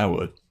 I mean, I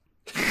would.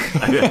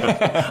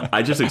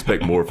 I just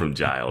expect more from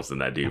Giles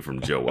than I do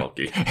from Joe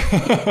Welke.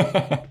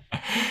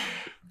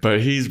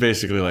 But he's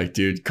basically like,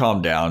 dude,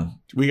 calm down.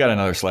 We got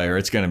another Slayer.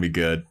 It's going to be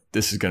good.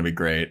 This is going to be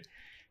great.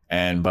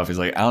 And Buffy's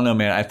like, I don't know,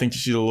 man. I think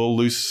she's a little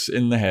loose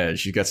in the head.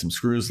 She's got some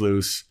screws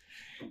loose.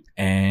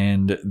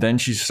 And then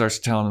she starts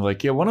telling him,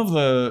 like, yeah,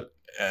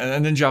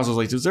 and then Giles was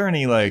like, is there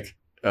any, like,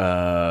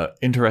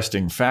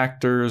 interesting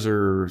factors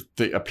or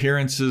the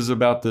appearances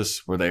about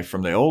this? Were they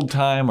from the old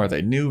time? Are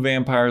they new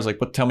vampires? Like,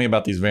 tell me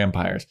about these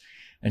vampires.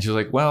 And she was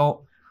like,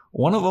 well,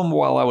 one of them,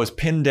 while I was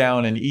pinned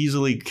down and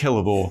easily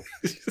killable,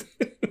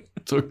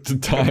 took the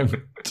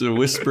time to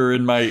whisper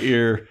in my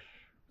ear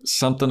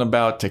something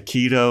about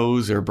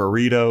taquitos or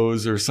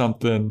burritos or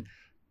something.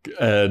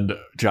 And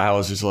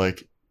Giles is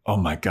like, oh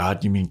my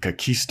God, you mean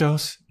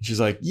Kakistos? She's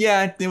like,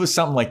 yeah, it was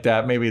something like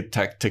that. Maybe a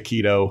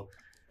taquito.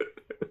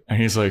 And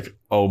he's like,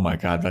 oh my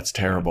God, that's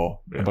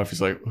terrible. Yeah. And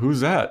Buffy's like, who's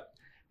that?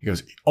 He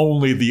goes,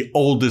 only the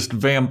oldest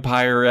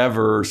vampire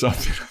ever or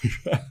something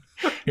like that.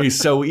 He's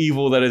so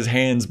evil that his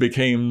hands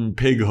became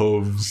pig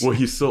hooves. Well,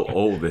 he's so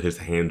old that his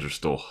hands are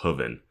still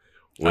hooving,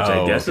 which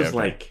I guess is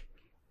like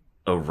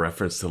a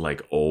reference to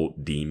like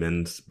old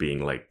demons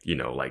being like, you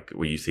know, like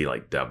when you see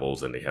like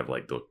devils and they have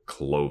like the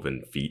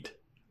cloven feet.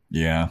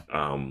 Yeah.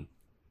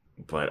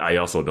 But I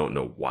also don't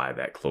know why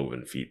that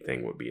cloven feet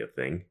thing would be a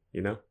thing,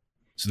 you know?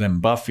 So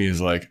then Buffy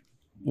is like,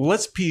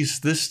 let's piece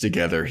this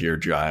together here,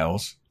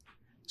 Giles.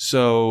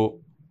 So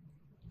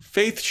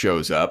Faith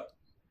shows up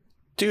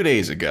 2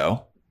 days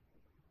ago.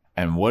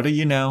 And what do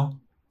you know?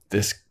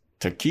 This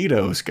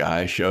Taquitos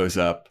guy shows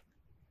up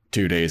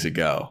 2 days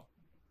ago.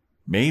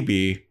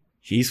 Maybe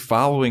he's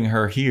following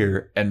her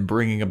here and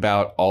bringing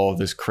about all of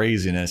this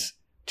craziness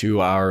to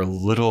our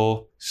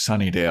little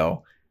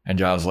Sunnydale. And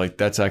Giles is like,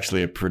 that's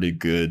actually a pretty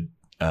good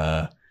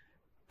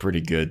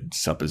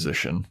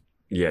supposition.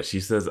 Yeah, she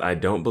says, I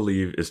don't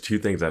believe, it's two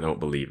things I don't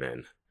believe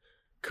in.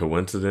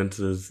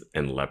 Coincidences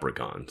and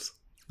leprechauns.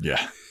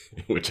 Yeah.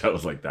 Which I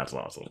was like, that's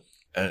awesome.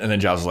 And then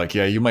Giles is like,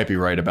 yeah, you might be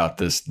right about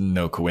this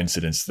no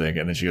coincidence thing.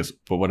 And then she goes,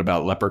 but what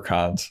about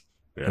leprechauns?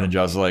 Yeah. And then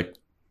Giles is like,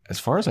 as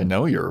far as I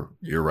know, you're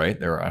right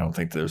there. I don't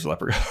think there's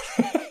leprechauns.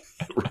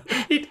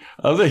 Right.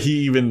 I love that he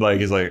even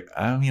is like,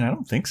 I mean, I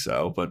don't think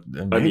so, but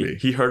maybe. I mean,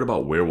 he heard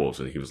about werewolves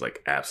and he was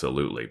like,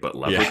 absolutely. But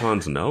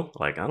leprechauns, no?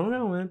 Like, I don't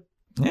know, man.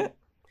 Yeah.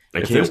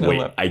 I can't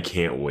wait. I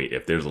can't wait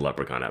if there's a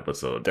leprechaun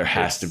episode. There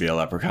has to be a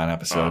leprechaun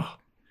episode.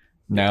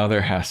 Now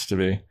there has to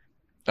be.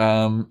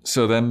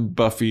 So then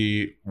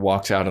Buffy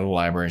walks out of the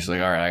library. She's like,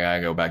 all right, I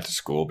gotta go back to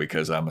school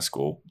because I'm a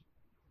school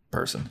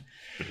person.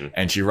 Mm-hmm.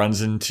 And she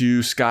runs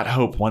into Scott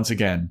Hope once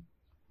again.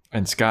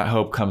 And Scott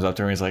Hope comes up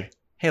to her and he's like,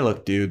 hey,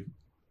 look, dude,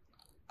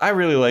 I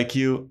really like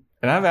you.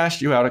 And I've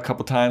asked you out a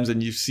couple times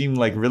and you seem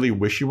like really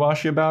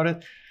wishy-washy about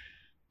it.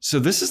 So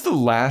this is the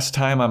last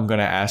time I'm going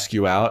to ask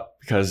you out,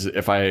 because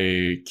if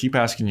I keep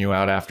asking you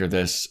out after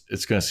this,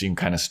 it's going to seem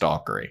kind of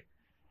stalkery.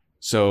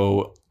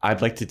 So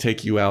I'd like to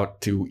take you out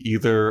to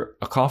either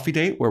a coffee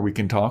date where we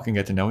can talk and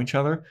get to know each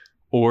other,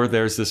 or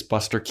there's this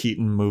Buster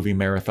Keaton movie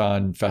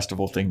marathon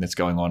festival thing that's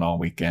going on all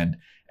weekend,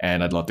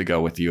 and I'd love to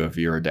go with you if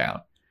you're down.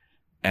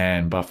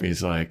 And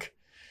Buffy's like,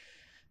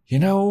 you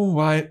know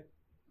what?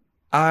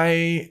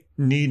 I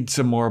need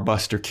some more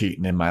Buster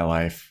Keaton in my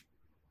life.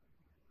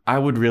 I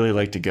would really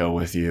like to go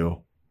with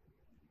you.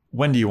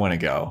 When do you want to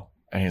go?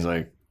 And he's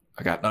like,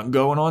 I got nothing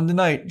going on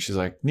tonight. And she's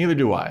like, neither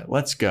do I.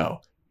 Let's go.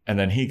 And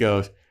then he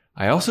goes,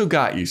 I also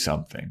got you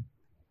something.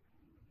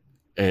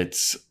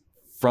 It's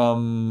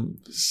from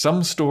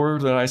some store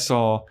that I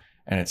saw,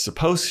 and it's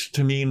supposed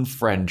to mean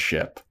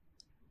friendship.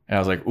 And I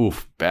was like,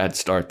 oof, bad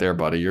start there,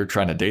 buddy. You're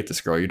trying to date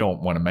this girl. You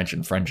don't want to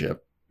mention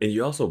friendship. And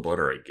you also bought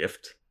her a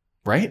gift.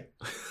 Right?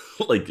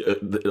 Like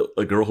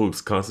a girl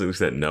who's constantly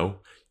said no.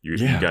 You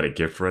got a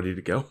gift ready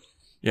to go?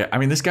 Yeah, I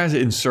mean, this guy's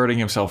inserting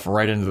himself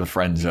right into the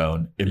friend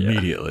zone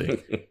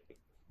immediately. Yeah.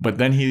 But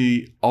then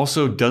he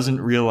also doesn't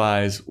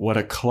realize what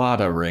a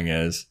claddagh ring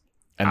is.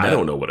 And I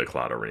don't know what a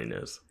claddagh ring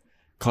is.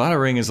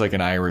 Claddagh ring is like an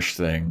Irish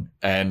thing.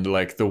 And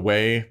like the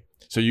way,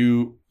 so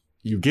you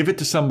give it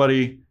to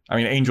somebody, I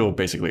mean, Angel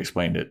basically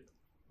explained it,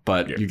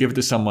 but you give it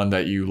to someone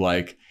that you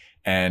like,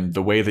 and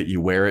the way that you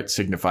wear it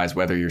signifies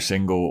whether you're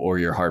single or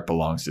your heart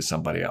belongs to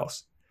somebody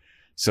else.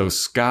 So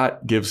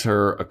Scott gives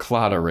her a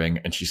claddagh ring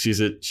and she sees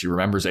it. She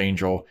remembers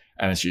Angel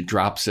and then she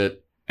drops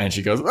it and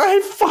she goes,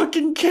 I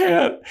fucking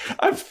can't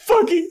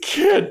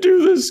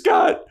do this,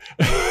 Scott.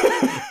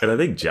 And I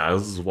think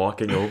Giles is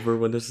walking over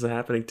when this is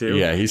happening too.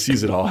 Yeah, he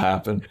sees it all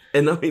happen.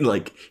 And I mean,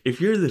 like,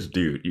 if you're this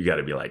dude, you got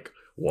to be like,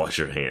 wash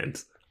your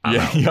hands. I'm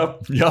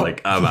out. Yep.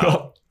 Like, I'm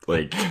out.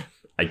 Like,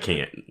 I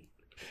can't.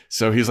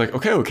 So he's like,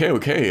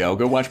 okay. I'll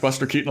go watch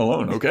Buster Keaton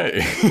alone.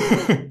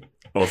 Okay.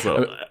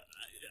 Also,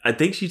 I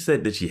think she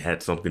said that she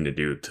had something to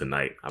do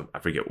tonight. I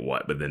forget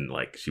what, but then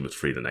like she was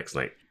free the next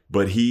night.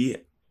 But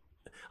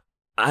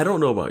I don't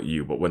know about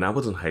you, but when I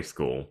was in high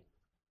school,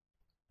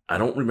 I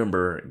don't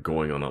remember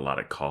going on a lot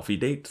of coffee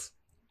dates.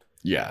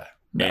 Yeah.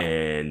 No.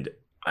 And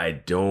I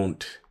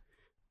don't,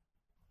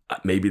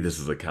 maybe this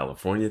is a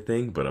California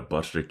thing, but a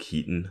Buster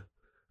Keaton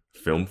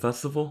film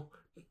festival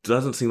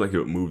doesn't seem like it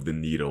would move the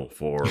needle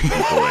for people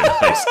in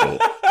high school.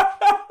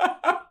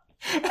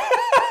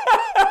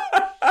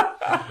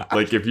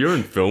 Like, if you're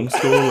in film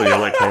school and you're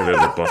like, hey,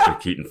 there's a Buster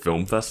Keaton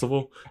film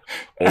festival,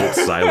 old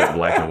silent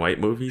black and white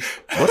movies.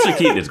 Buster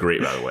Keaton is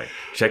great, by the way.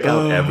 Check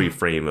out every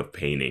frame of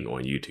painting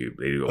on YouTube.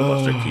 They do a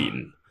Buster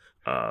Keaton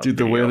dude,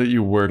 the way that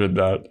you worded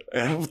that,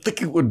 I don't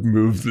think it would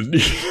move the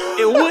needle.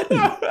 It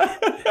wouldn't.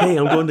 Hey,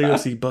 I'm going to go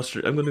see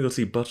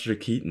Buster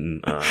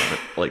Keaton.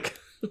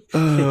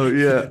 Oh,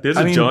 yeah. There's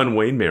a John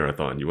Wayne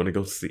marathon. You want to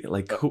go see?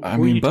 Like, who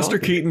Buster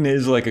Keaton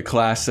is like a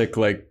classic,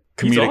 like,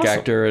 comedic awesome.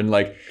 Actor, and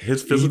like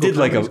his physical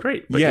comedy is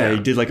great. He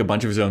did like a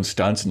bunch of his own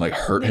stunts and like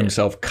hurt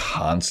himself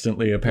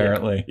constantly,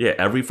 apparently. Yeah,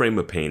 every frame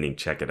of painting,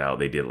 check it out.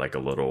 They did like a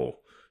little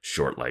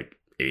short, like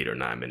 8 or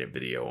 9 minute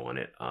video on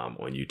it on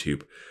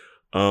YouTube.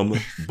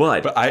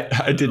 But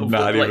I did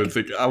not even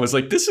think. I was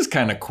like, this is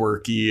kind of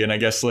quirky, and I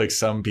guess like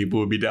some people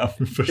would be down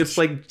with it. It's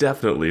like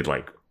definitely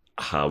like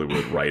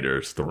Hollywood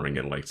writers throwing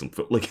in like some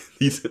like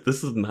this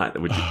is not.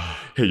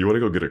 Hey, you want to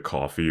go get a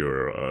coffee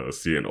or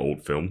see an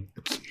old film?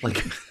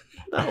 Like.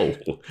 No,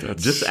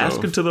 just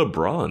ask him to the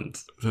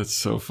bronze. That's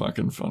so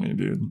fucking funny,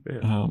 dude. Yeah.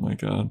 Oh my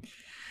god.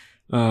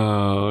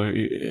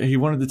 He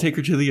wanted to take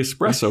her to the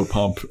espresso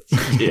pump.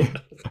 Yeah.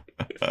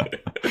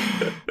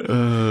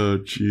 Oh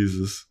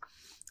Jesus.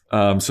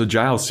 So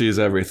Giles sees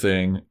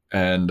everything,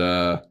 and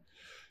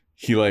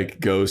he like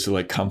goes to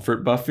like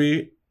comfort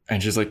Buffy,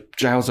 and she's like,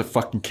 Giles, I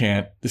fucking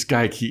can't. This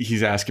guy,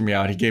 he's asking me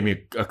out. He gave me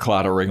a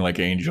claddle ring like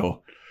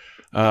Angel.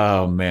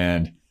 Oh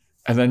man.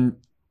 And then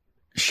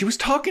she was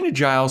talking to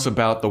Giles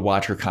about the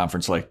Watcher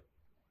conference, like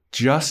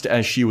just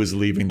as she was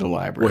leaving the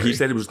library. Well, he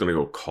said he was going to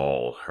go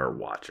call her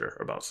Watcher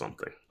about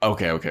something.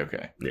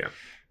 Okay. Yeah.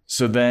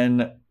 So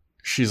then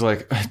she's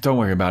like, don't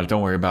worry about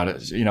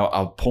it. You know,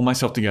 I'll pull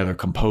myself together.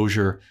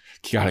 Composure.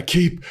 You got to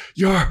keep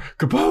your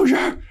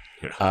composure.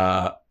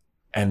 Yeah.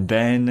 And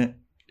then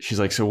she's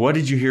like, so what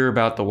did you hear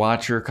about the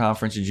Watcher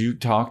conference? Did you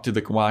talk to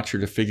the Watcher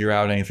to figure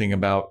out anything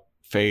about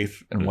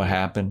Faith and what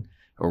happened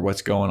or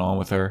what's going on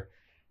with her?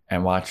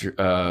 And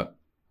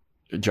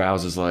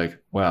Giles is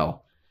like,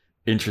 well,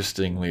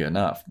 interestingly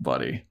enough,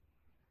 buddy,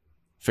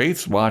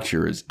 Faith's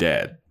Watcher is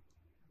dead.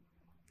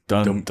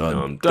 Dun,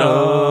 dun,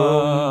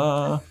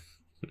 dun.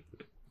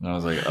 And I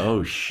was like,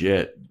 oh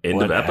shit.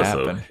 End of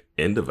episode. Happened?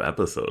 End of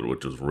episode,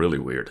 which was really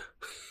weird.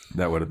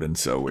 That would have been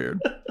so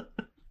weird.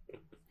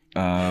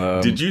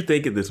 Did you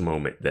think at this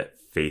moment that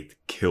Faith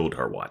killed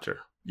her Watcher?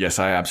 Yes,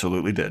 I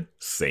absolutely did.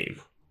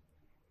 Same.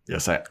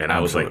 Yes, I And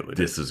I was like,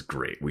 this is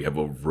great. We have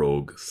a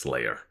rogue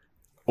Slayer.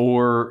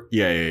 Or,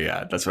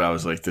 yeah. That's what I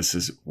was like. This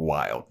is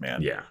wild,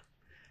 man. Yeah.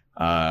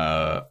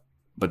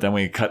 But then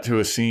we cut to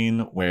a scene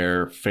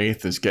where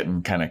Faith is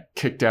getting kind of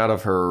kicked out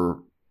of her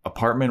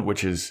apartment,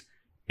 which is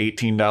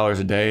 $18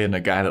 a day. And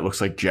a guy that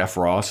looks like Jeff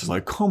Ross is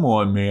like, come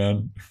on,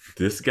 man.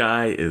 This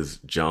guy is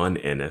John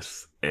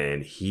Ennis,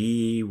 and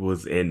he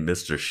was in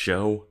Mr.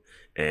 Show,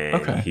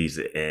 and he's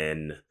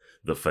in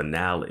the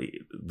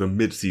finale, the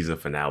mid-season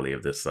finale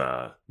of this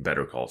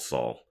Better Call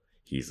Saul.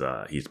 He's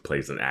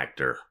plays an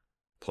actor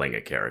playing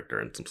a character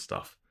and some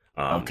stuff.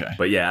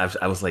 But yeah,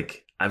 I was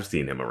like, I've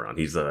seen him around.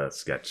 He's a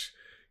sketch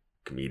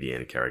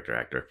comedian, character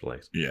actor,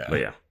 plays.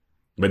 Yeah.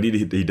 But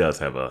he does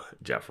have a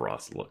Jeff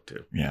Ross look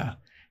too. Yeah.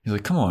 He's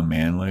like, come on,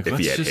 man. Like, if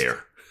he had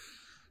hair.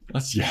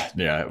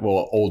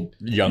 Well,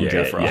 young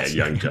Jeff Ross.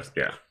 Yeah, young Jeff,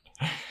 yeah.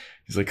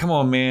 He's like, come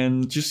on,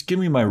 man, just give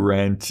me my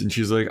rent. And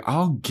she's like,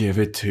 I'll give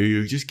it to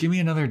you. Just give me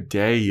another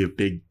day, you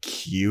big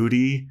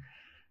cutie.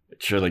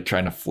 She's like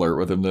trying to flirt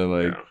with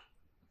him.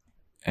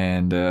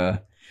 And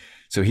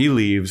so he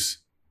leaves,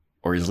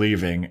 or he's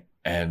leaving,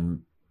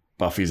 and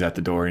Buffy's at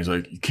the door. And he's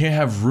like, you can't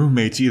have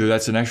roommates either.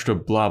 That's an extra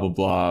blah, blah,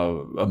 blah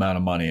amount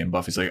of money. And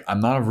Buffy's like, I'm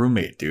not a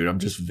roommate, dude. I'm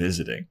just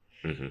visiting.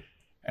 Mm-hmm.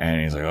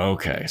 And he's like,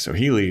 okay. So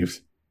he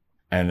leaves.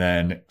 And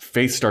then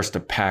Faith starts to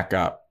pack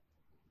up.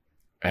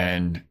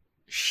 And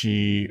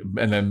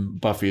then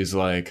Buffy is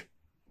like,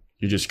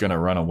 you're just going to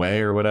run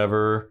away or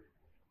whatever.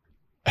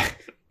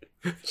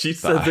 She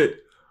says it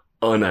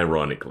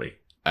unironically.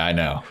 I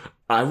know.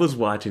 I was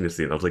watching the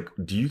scene. I was like,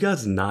 do you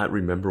guys not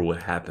remember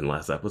what happened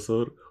last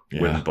episode?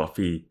 Yeah. When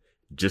Buffy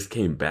just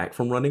came back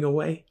from running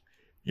away?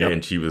 Yep.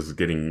 And she was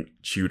getting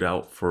chewed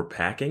out for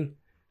packing?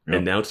 Yep.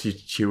 And now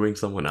she's chewing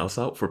someone else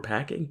out for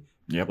packing?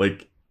 Yep.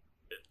 Like,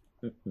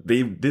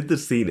 they did the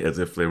scene as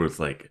if there was,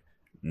 like,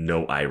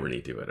 no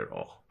irony to it at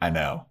all. I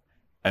know.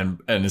 And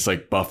it's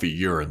like, Buffy,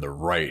 you're in the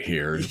right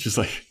here. It's just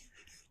like,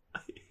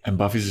 and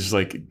Buffy's just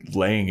like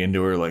laying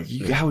into her, like,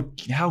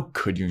 how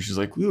could you? And she's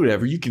like,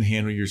 whatever, you can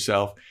handle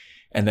yourself.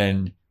 And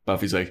then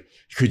Buffy's like,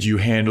 could you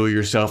handle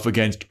yourself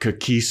against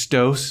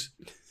Kakistos?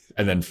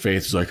 And then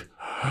Faith's like,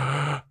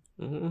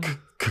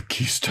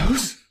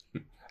 Kakistos?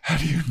 How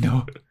do you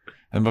know?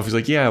 And Buffy's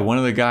like, yeah, one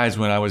of the guys,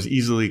 when I was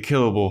easily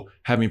killable,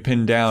 had me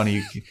pinned down.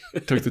 He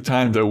took the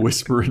time to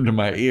whisper into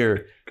my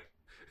ear.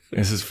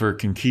 This is for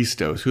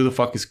Kakistos. Who the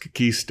fuck is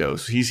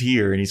Kakistos? He's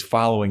here and he's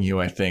following you,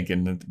 I think.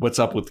 And what's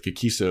up with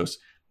Kakistos?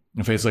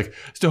 And Faith's like,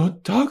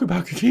 don't talk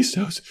about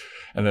Kakistos.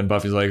 And then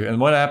Buffy's like, and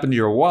what happened to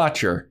your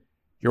Watcher?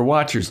 Your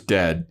Watcher's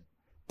dead.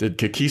 Did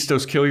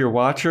Kakistos kill your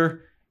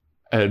Watcher?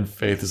 And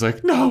Faith is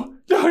like, no,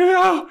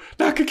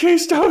 not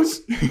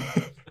Kakistos.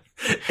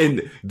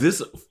 And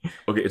this,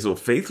 okay, so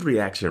Faith's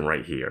reaction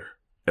right here,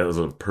 as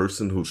a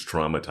person who's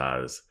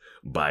traumatized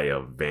by a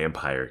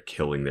vampire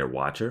killing their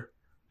Watcher,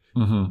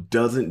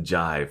 doesn't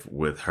jive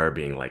with her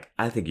being like,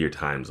 I think your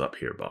time's up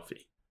here,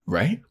 Buffy.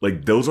 Right?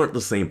 Like, those aren't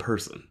the same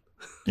person.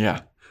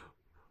 Yeah.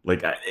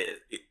 Like,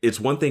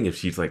 it's one thing if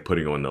she's like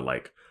putting on the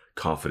like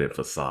confident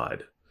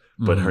facade,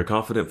 but her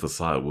confident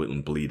facade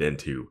wouldn't bleed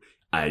into,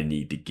 I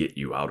need to get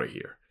you out of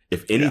here.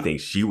 If anything,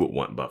 she would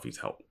want Buffy's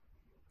help.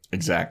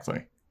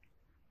 Exactly.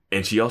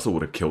 And she also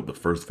would have killed the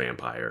first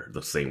vampire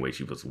the same way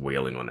she was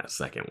wailing on that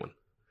second one.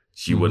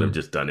 She wouldn't have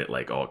just done it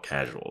like all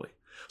casually.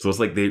 So it's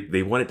like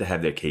they wanted to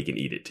have their cake and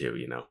eat it too,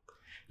 you know?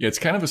 Yeah, it's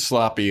kind of a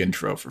sloppy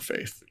intro for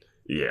Faith.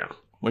 Yeah.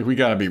 Like, we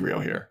gotta be real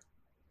here.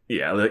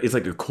 Yeah, it's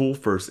like a cool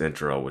first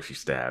intro where she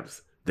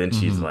stabs. Then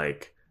she's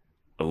like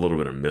a little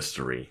bit of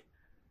mystery.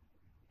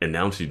 And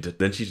now she's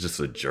just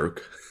a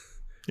jerk.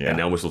 Yeah. And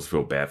now we're supposed to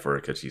feel bad for her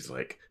because she's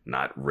like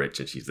not rich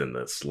and she's in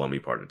the slummy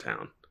part of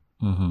town.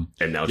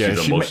 And now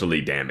she's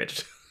emotionally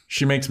damaged.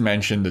 She makes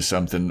mention to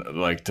something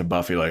like to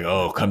Buffy, like,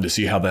 oh, come to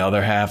see how the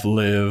other half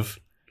live.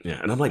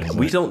 Yeah, and I'm like,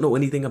 we don't know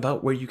anything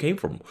about where you came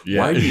from. Yeah.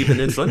 Why are you even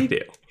in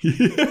Sunnydale?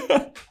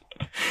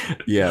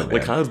 Yeah,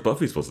 like, how is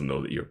Buffy supposed to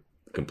know that you're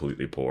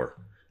completely poor?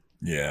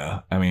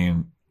 Yeah, I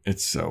mean,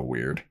 it's so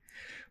weird.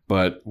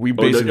 But we Oh,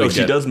 basically no, get,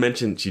 she does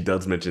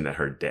mention that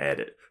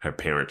her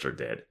parents are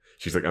dead.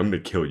 She's like, I'm gonna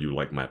kill you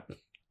like my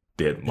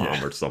dead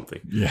mom or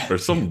something. Yeah. Or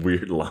some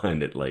weird line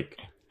that like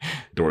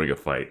during a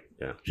fight.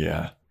 Yeah.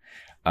 Yeah.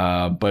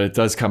 But it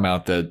does come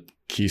out that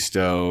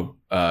Kakisto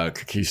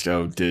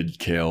did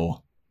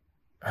kill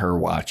her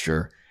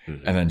watcher.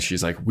 Mhm. And then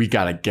she's like, we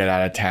got to get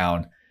out of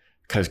town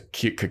because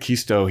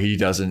Kakisto, he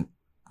doesn't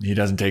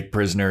take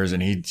prisoners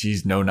and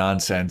he's no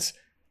nonsense.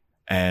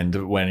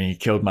 And when he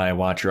killed my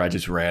watcher, I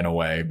just ran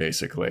away,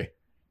 basically.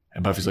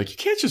 And Buffy's like, you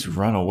can't just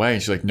run away.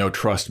 And she's like, no,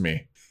 trust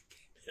me.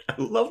 I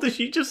love that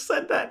she just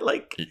said that.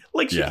 Like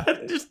she Yeah.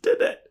 hadn't just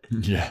did it.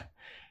 Yeah.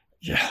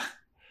 Yeah.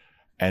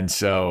 And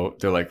so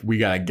they're like, we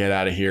got to get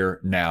out of here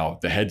now.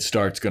 The Head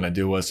Start's going to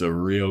do us a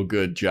real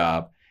good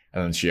job.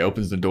 And then she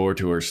opens the door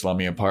to her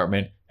slummy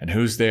apartment. And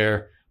who's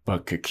there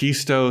but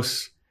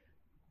Kakistos,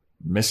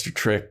 Mr.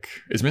 Trick.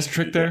 Is Mr.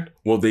 Trick there?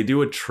 Well, they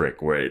do a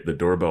trick where the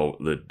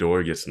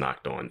door gets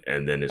knocked on,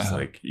 and then it's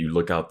like you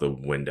look out the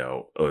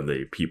window or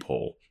the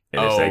peephole,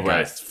 and it's that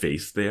guy's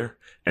face there,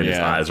 and his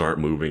eyes aren't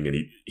moving, and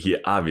he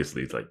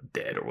obviously is like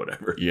dead or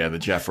whatever. Yeah, the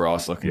Jeff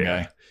Ross looking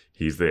guy.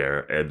 He's there,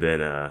 and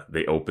then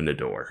they open the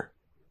door,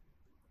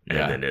 and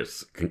Yeah. then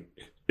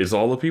it's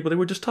all the people they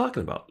were just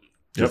talking about.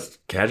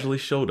 Just casually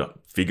showed up,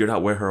 figured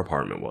out where her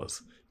apartment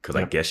was. Because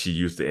I guess she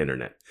used the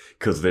internet.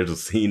 Because there's a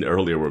scene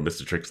earlier where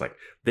Mr. Trick's like,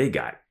 they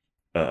got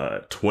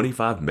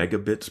 25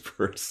 megabits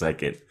per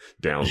second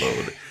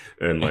download.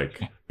 And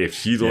like, if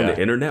she's on the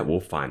internet,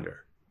 we'll find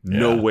her.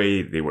 No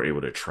way they were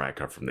able to track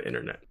her from the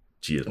internet.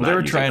 She is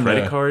not using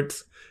credit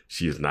cards.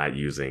 She is not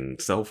using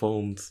cell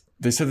phones.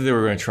 They said that they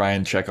were going to try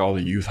and check all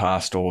the youth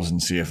hostels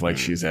and see if like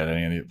she's at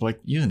any of the, like,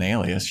 use an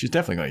alias. She's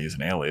definitely going to use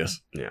an alias.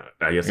 Yeah.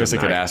 I guess they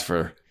could ask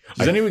for...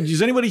 Does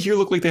anybody here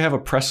look like they have a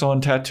press-on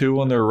tattoo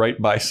on their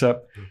right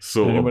bicep?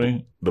 So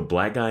the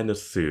black guy in the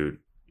suit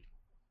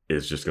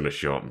is just going to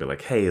show up and be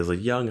like, hey, is a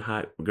young,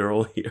 hot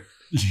girl here?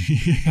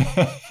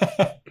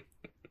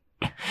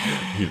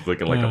 He's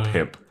looking like a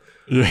pimp.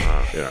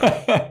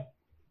 Yeah.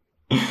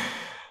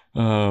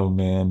 Oh,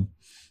 man.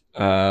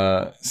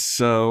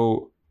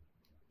 So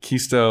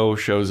Kisto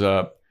shows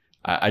up.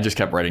 I just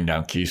kept writing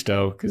down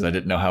Kisto because I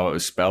didn't know how it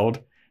was spelled.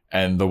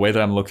 And the way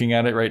that I'm looking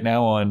at it right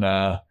now on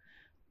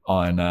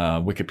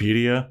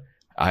Wikipedia,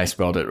 I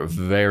spelled it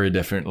very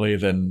differently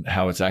than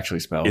how it's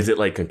actually spelled. Is it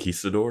like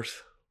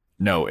conquistadors?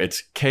 No,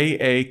 it's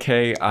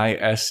Kakistos.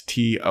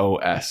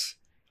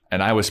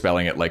 And I was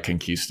spelling it like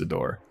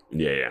conquistador.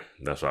 Yeah.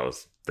 That's what I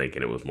was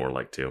thinking it was more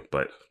like too.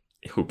 But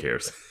who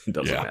cares? It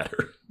doesn't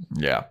matter.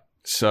 Yeah.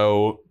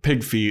 So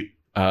Pig Feet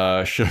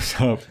shows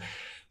up,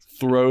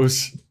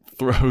 throws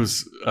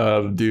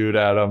the dude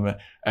at him,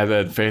 and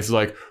then Faith is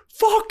like,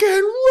 fucking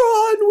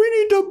run! We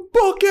need to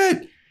book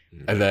it!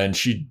 And then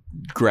she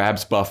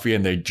grabs Buffy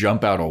and they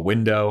jump out a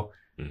window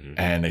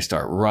and they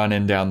start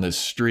running down this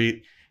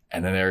street.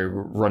 And then they're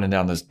running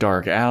down this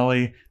dark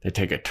alley. They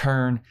take a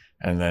turn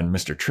and then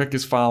Mr. Trick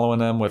is following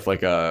them with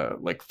like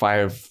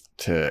 5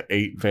 to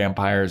 8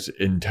 vampires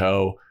in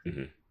tow.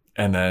 Mm-hmm.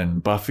 And then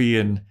Buffy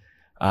and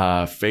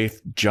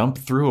Faith jump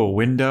through a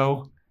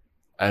window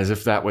as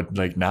if that would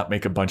like not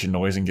make a bunch of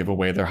noise and give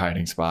away their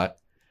hiding spot.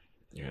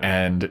 Yeah.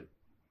 And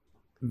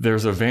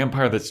there's a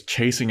vampire that's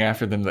chasing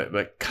after them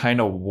that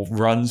kind of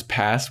runs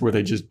past where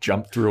they just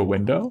jump through a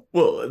window.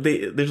 Well,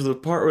 there's a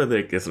part where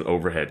it's an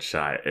overhead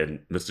shot and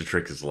Mr.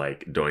 Trick is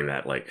like doing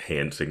that like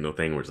hand signal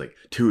thing where it's like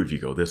 2 of you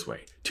go this way,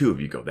 2 of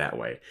you go that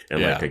way.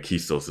 And like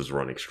Kakistos is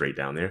running straight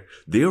down there.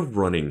 They're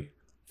running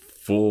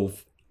full.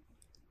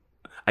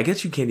 I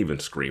guess you can't even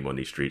scream on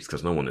these streets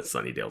because no one in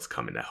Sunnydale's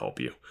coming to help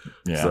you.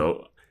 Yeah.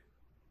 So,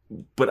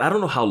 but I don't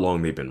know how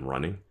long they've been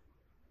running.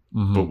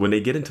 Mm-hmm. But when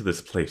they get into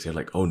this place, they're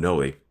like, oh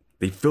no,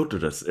 they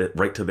filtered us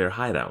right to their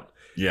hideout.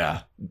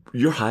 Yeah.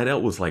 Your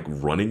hideout was like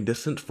running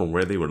distance from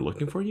where they were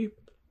looking for you?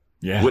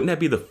 Yeah. Wouldn't that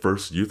be the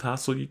first youth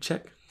hostel you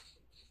check?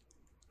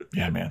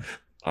 Yeah, man.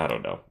 I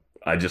don't know.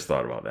 I just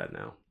thought about that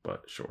now,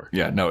 but sure.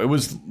 Yeah, no, it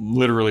was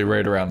literally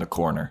right around the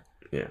corner.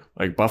 Yeah.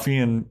 Like Buffy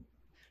and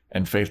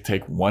Faith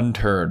take one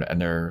turn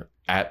and they're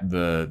at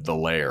the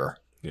lair.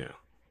 Yeah.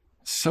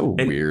 So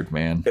weird,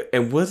 man.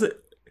 And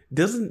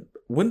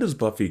when does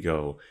Buffy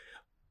go?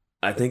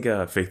 I think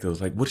Faith was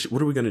like,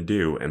 what are we going to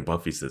do? And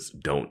Buffy says,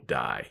 don't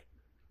die.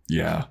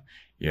 Yeah.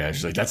 Yeah.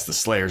 She's like, that's the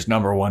Slayer's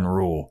 #1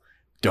 rule.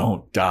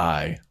 Don't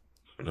die.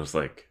 And I was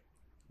like,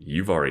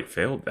 you've already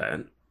failed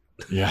that.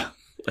 Yeah.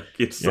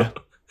 It's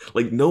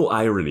like no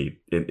irony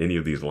in any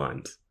of these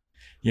lines.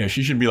 Yeah.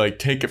 She should be like,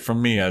 take it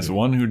from me as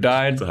one who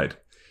died.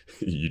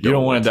 You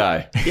don't want to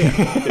die. Yeah.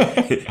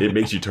 It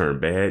makes you turn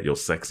bad. You'll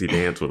sexy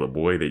dance with a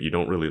boy that you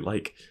don't really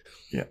like.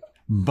 Yeah.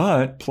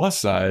 But plus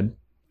side,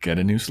 get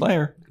a new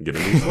Slayer. Get a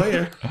new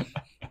Slayer.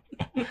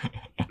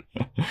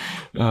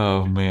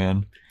 Oh,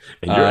 man.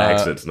 And your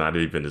accent's not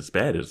even as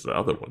bad as the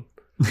other one.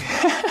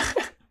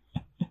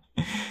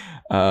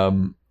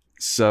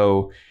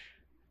 So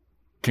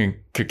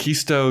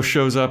Kakisto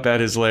shows up at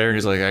his lair and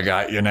he's like, I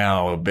got you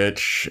now,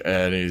 bitch.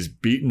 And he's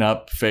beating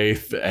up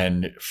Faith,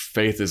 and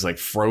Faith is like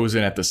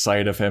frozen at the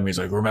sight of him. He's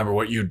like, remember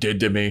what you did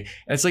to me.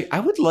 And it's like, I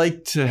would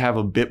like to have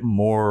a bit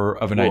more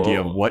of an idea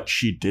of what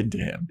she did to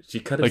him. She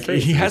cut his like,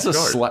 face. He has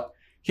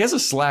a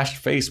slashed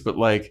face, but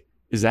like,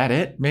 is that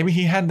it? Maybe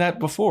he had that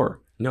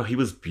before. No, he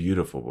was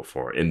beautiful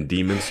before. In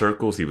demon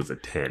circles, he was a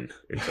 10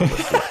 until the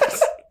slash.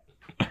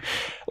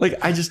 Like,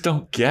 I just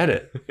don't get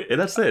it. And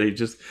that's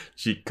it.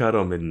 She cut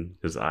him and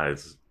his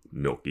eyes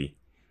milky.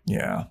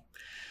 Yeah.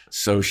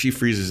 So she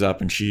freezes up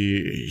and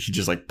he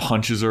just like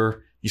punches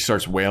her. He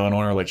starts wailing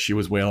on her like she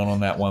was wailing on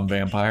that one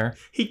vampire.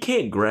 He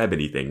can't grab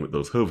anything with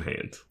those hoof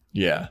hands.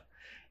 Yeah.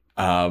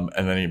 And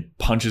then he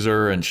punches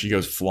her and she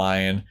goes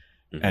flying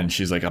and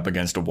she's like up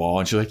against a wall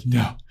and she's like,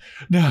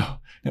 no.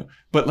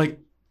 But like,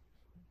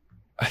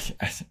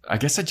 I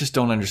guess I just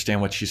don't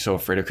understand what she's so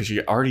afraid of, because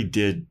she already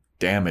did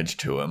damage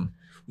to him.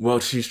 Well,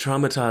 she's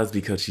traumatized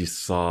because she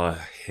saw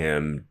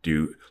him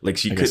do, like,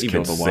 she couldn't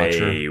even kill the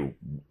say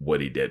what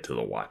he did to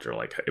the Watcher.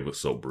 Like, it was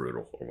so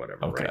brutal or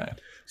whatever, Okay.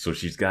 right? So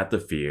she's got the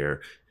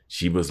fear.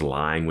 She was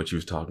lying when she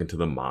was talking to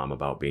the mom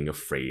about being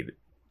afraid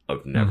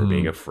of never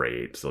being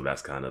afraid. So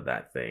that's kind of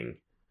that thing.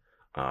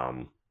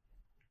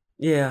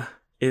 Yeah,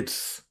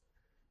 it's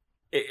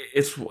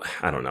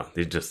I don't know.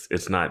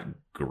 It's not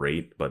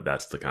great, but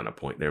that's the kind of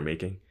point they're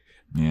making.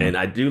 Yeah. And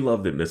I do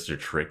love that Mr.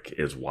 Trick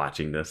is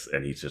watching this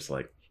and he's just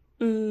like,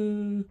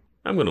 I'm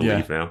going to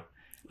leave now.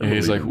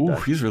 He's like, ooh,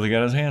 he's really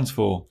got his hands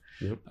full.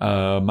 Yep.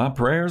 My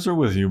prayers are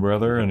with you,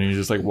 brother. And he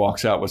just like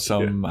walks out with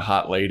some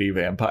hot lady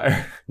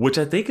vampire. Which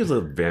I think is a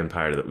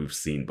vampire that we've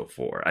seen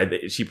before.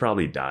 She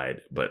probably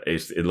died, but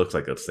it looks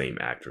like the same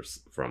actress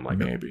from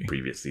like a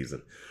previous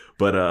season.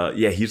 But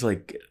yeah, he's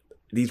like,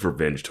 these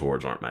revenge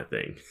tours aren't my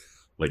thing.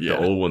 Like the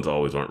old ones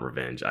always want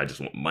revenge. I just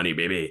want money,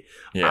 baby.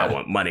 Yeah. I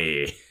want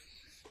money.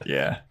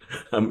 Yeah.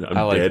 I'm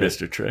I like dead.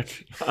 Mr.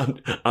 Trick.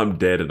 I'm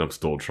dead and I'm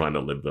still trying to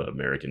live the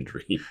American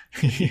dream.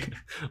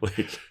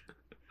 Like,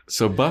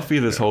 so Buffy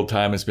this whole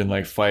time has been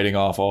like fighting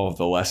off all of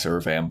the lesser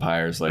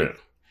vampires, like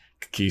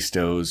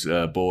Kakisto's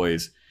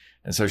boys.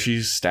 And so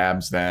she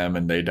stabs them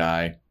and they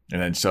die.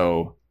 And then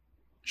so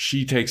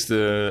she takes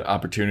the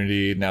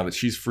opportunity now that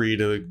she's free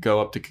to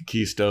go up to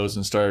Kakisto's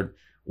and start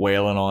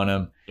wailing on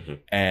him.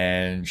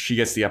 And she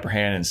gets the upper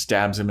hand and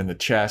stabs him in the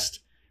chest.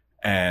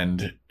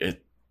 And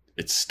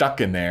it's stuck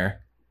in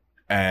there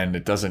and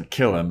it doesn't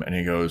kill him. And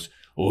he goes,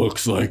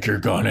 looks like you're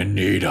gonna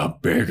need a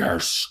bigger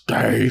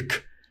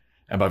steak.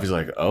 And Buffy's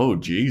like, oh,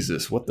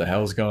 Jesus, what the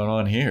hell's going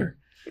on here?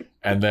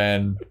 And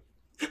then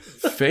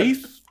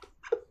Faith,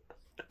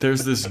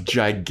 there's this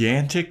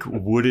gigantic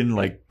wooden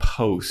like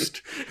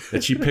post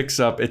that she picks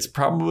up. It's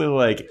probably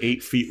like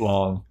 8 feet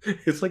long.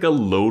 It's like a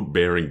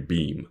load-bearing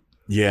beam.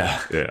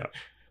 Yeah. Yeah.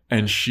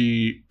 And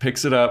she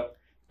picks it up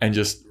and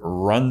just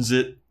runs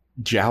it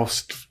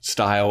joust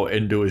style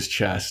into his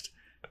chest.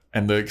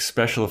 And the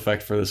special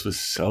effect for this was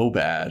so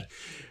bad.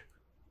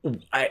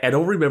 I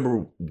don't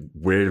remember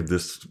where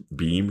this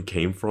beam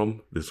came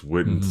from. This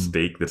wooden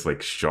stake that's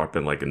like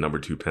sharpened like a number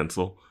 2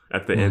 pencil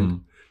at the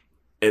end.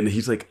 And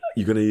he's like,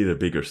 you're going to need a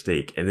bigger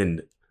stake. And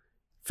then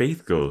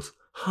Faith goes,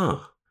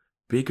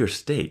 bigger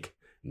stake.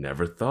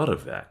 Never thought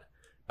of that.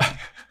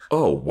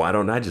 Oh, why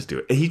don't I just do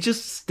it? And he's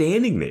just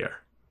standing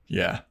there.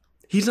 Yeah.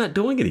 He's not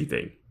doing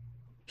anything.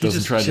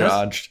 Doesn't try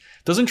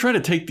to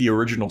take the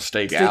original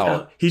stake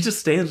out. He just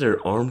stands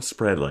there, arms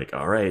spread, like,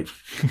 all right,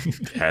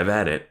 have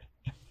at it.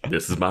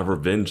 This is my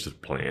revenge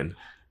plan.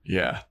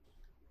 Yeah.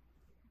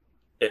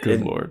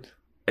 Good Lord.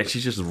 And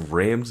she just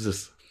rams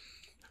this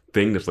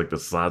thing that's like the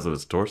size of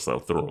his torso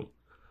through him.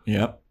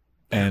 Yep.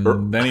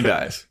 And then he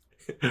dies.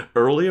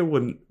 Earlier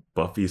when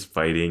Buffy's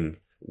fighting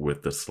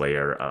with the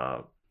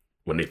Slayer,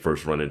 when they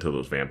first run into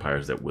those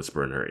vampires that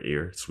whisper in her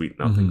ear, sweet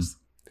nothings,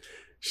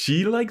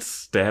 she like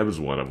stabs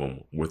one of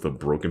them with a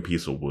broken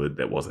piece of wood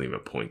that wasn't even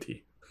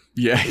pointy.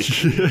 Yeah. It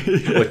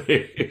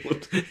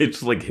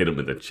just like hit him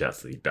in the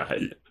chest and he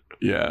died.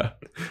 Yeah.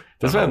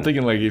 That's what I'm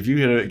thinking. Like, if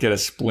you get a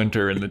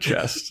splinter in the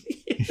chest,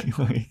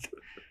 like,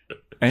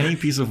 any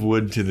piece of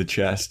wood to the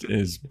chest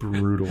is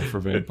brutal for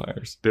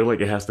vampires. They're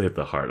like, it has to hit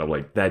the heart. I'm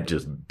like, that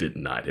just did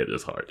not hit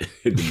his heart.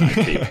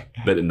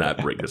 That did not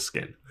break his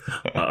skin.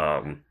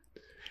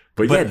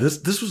 But yeah,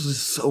 this was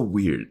just so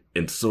weird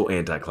and so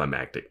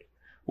anticlimactic.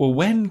 Well,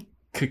 when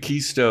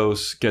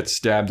Kakistos gets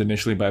stabbed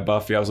initially by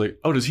Buffy, I was like,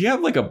 oh, does he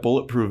have like a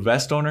bulletproof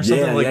vest on or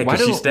something? Yeah, like,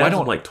 she stabs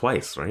him like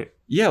twice, right?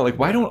 Yeah, like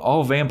why don't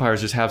all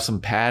vampires just have some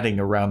padding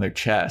around their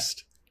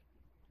chest?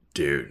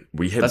 Dude,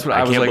 that's what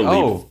I was like,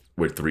 oh.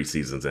 We're 3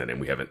 seasons in and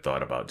we haven't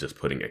thought about just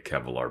putting a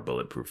Kevlar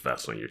bulletproof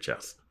vest on your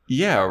chest.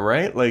 Yeah,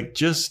 right? Like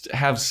just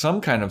have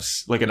some kind of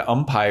like an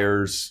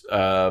umpire's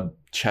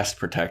chest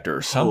protector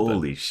or something.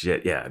 Holy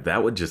shit. Yeah,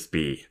 that would just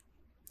be...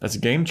 That's a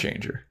game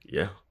changer.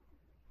 Yeah.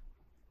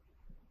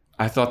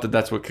 I thought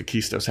that's what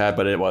Kakistos had,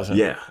 but it wasn't.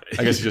 Yeah.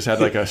 I guess he just had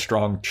like a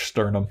strong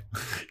sternum.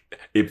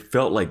 It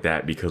felt like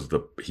that because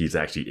he's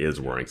actually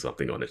is wearing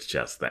something on his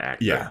chest, the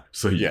actor. Yeah.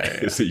 So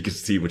so you can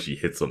see when she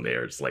hits him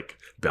there, it's like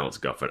bounce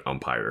off an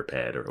umpire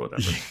pad or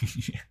whatever.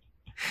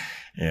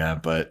 Yeah,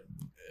 but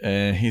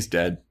he's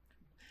dead.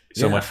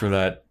 So much for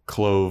that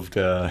cloved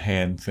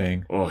hand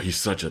thing. Oh, he's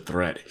such a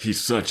threat.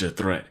 He's such a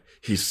threat.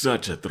 He's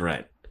such a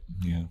threat.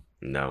 Yeah.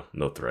 No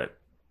threat.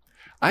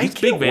 These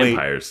big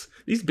vampires.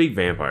 These big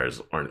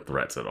vampires aren't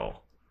threats at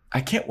all.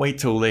 I can't wait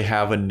till they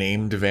have a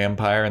named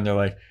vampire and they're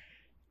like,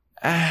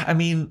 I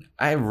mean,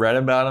 I read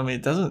about him.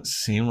 It doesn't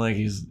seem like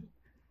he's.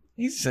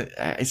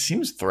 It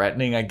seems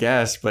threatening, I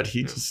guess, but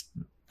he just.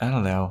 I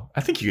don't know.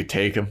 I think you could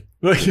take him.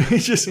 Like he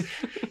just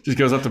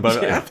goes up to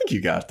Buffy. Yeah. I think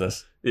you got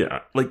this. Yeah,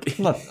 like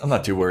I'm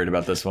not too worried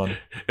about this one.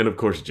 And of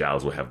course,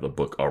 Giles will have the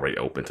book already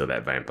open to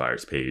that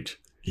vampire's page.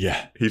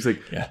 Yeah, he's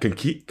like, yeah.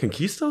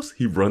 Conquistos.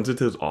 He runs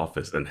into his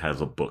office and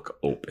has a book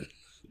open.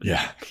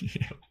 Yeah.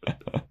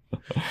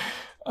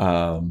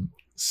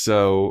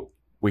 So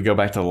we go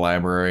back to the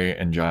library,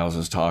 and Giles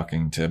is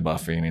talking to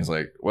Buffy, and he's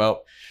like,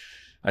 "Well,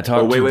 I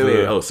talked." Oh wait.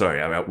 Oh,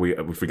 sorry. We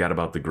forgot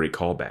about the great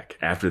callback.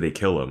 After they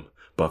kill him,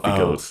 Buffy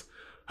goes,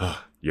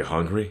 oh, "You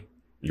hungry?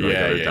 You want to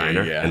go to a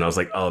diner?" Yeah. And I was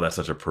like, "Oh, that's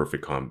such a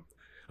perfect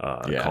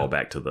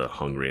callback to the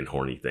hungry and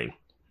horny thing."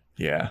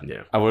 Yeah.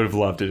 Yeah. I would have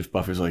loved it if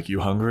Buffy was like, "You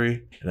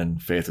hungry?" And then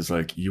Faith is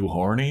like, "You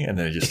horny?" And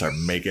then they just start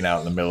making out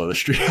in the middle of the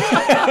street.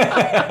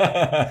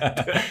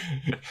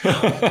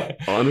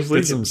 Honestly,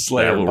 get some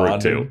Slayer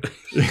bonding.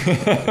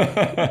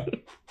 That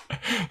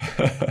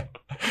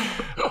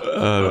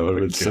would have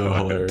been so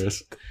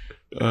hilarious.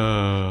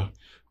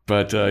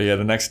 But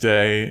the next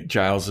day,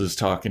 Giles is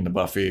talking to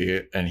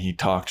Buffy, and he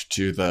talked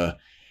to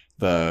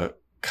the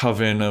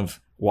coven of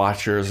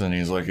Watchers, and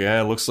he's like, "Yeah,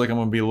 it looks like I'm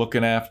gonna be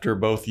looking after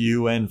both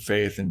you and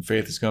Faith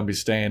is gonna be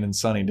staying in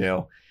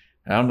Sunnydale.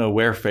 And I don't know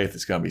where Faith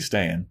is gonna be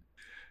staying,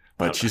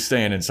 but she's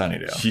staying in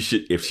Sunnydale. She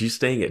should, if she's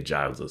staying at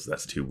Giles's,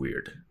 that's too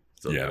weird.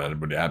 So yeah, that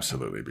would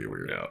absolutely be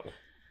weird. No.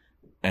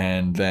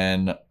 And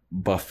then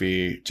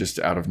Buffy, just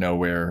out of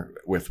nowhere,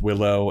 with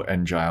Willow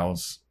and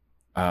Giles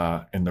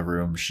in the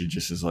room, she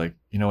just is like,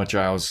 "You know what,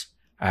 Giles?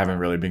 I haven't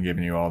really been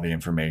giving you all the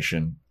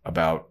information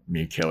about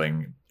me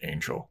killing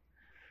Angel.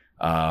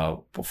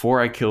 Before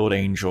I killed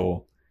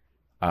Angel,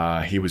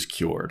 he was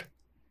cured.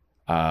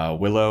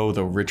 Willow,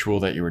 the ritual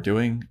that you were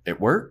doing, it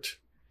worked.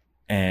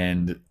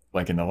 And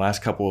like in the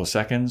last couple of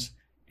seconds,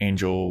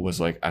 Angel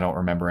was like, I don't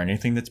remember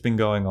anything that's been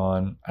going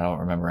on. I don't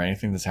remember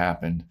anything that's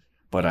happened,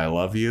 but I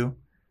love you."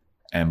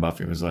 And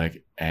Buffy was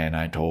like, "And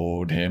I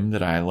told him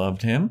that I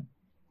loved him.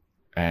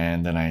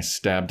 And then I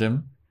stabbed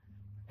him.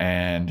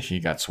 And he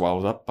got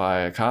swallowed up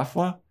by a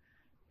Kafla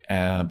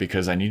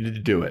because I needed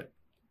to do it.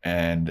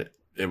 And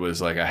it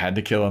was like I had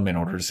to kill him in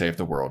order to save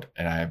the world.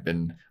 And I have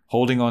been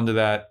holding on to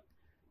that.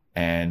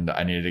 And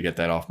I needed to get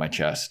that off my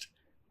chest.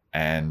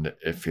 And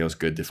it feels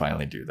good to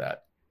finally do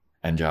that."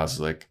 And Giles is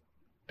like,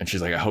 and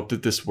she's like, "I hope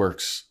that this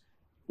works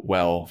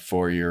well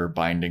for your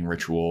binding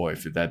ritual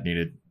if that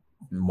needed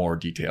more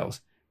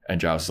details." And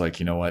Giles is like,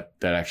 "You know what?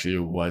 That actually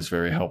was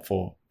very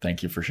helpful.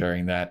 Thank you for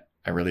sharing that.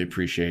 I really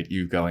appreciate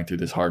you going through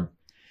this hard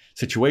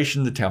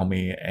situation to tell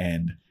me.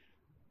 And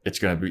it's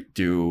going to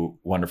do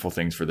wonderful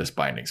things for this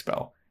binding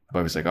spell." But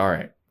I was like, "All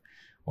right,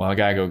 well, I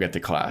got to go get to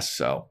class.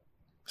 So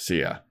see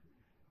ya."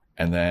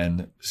 And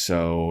then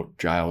so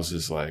Giles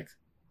is like,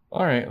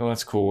 "All right, well,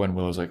 that's cool." And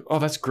Willow's like, "Oh,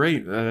 that's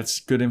great. That's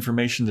good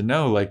information to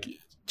know. Like,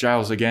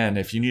 Giles, again,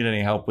 if you need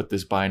any help with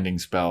this binding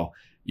spell,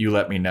 you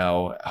let me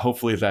know.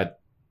 Hopefully that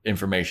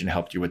information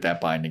helped you with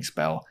that binding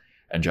spell."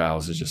 And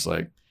Giles is just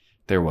like,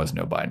 "There was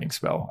no binding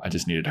spell. I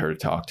just needed her to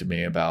talk to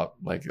me about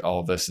like all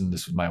of this. And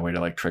this was my way to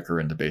like trick her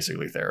into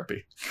basically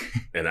therapy."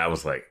 And I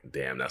was like,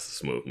 damn, that's a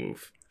smooth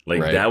move.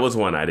 Like Right. That was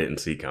one I didn't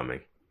see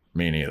coming.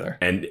 Me neither.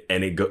 And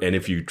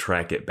if you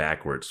track it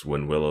backwards,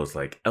 when Willow's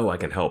like, "Oh, I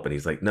can help," and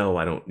he's like, "No,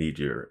 I don't need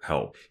your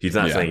help." He's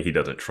not saying he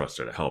doesn't trust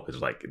her to help. It's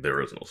like there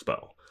is no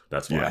spell.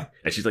 That's why. Yeah.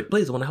 And she's like,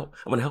 "Please, I want to help.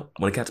 I want to help.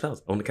 I want to cast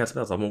spells. I want to cast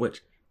spells. I'm a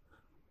witch."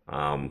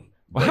 Well,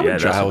 how would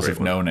Giles have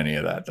known any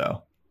of that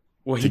though?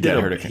 Well, to get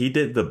her to- he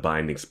did the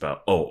binding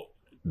spell. Oh,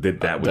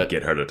 that would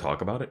get her to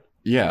talk about it?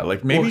 Yeah,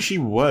 like maybe she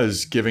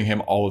was giving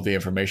him all of the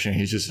information.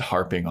 He's just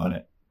harping on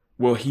it.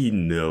 Well, he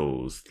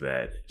knows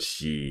that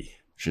she's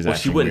She's she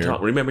acting wouldn't weird.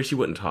 talk. Remember, she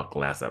wouldn't talk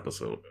last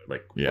episode.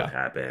 Like Yeah.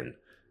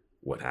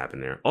 what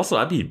happened there. Also,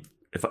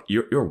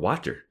 you're a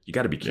watcher, you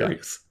got to be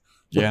curious.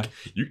 Yeah.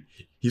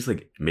 He's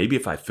like, maybe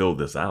if I fill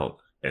this out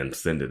and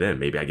send it in,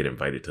 maybe I get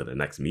invited to the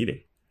next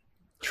meeting.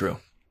 True.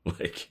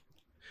 Like,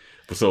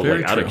 so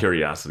Very like out of true.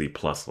 curiosity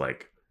plus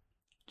like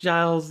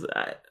Giles,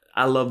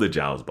 I love the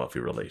Giles Buffy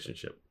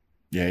relationship.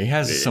 Yeah, he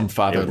has some It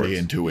fatherly works.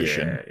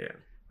 intuition. Yeah.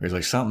 Where he's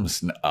like,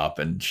 something's up,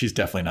 and she's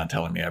definitely not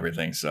telling me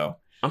everything. So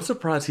I'm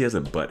surprised he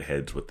hasn't butt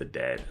heads with the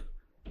dad.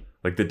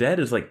 Like the dad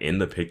is like in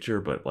the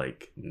picture, but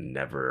like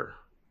never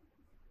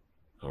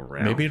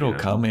around. maybe it'll you know?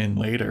 come in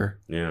later.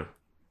 Yeah.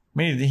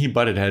 Maybe he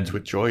butted heads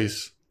with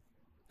Joyce.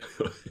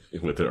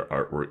 With her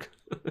artwork.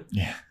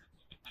 Yeah.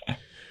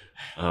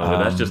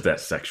 That's just that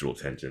sexual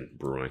tension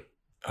brewing.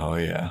 Oh,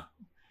 yeah.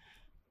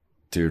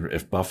 Dude,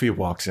 if Buffy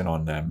walks in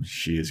on them,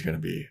 she is going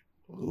to be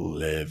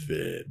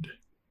livid.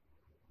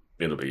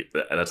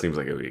 That seems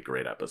like it'll be a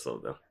great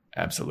episode though.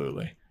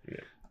 Absolutely. Yeah.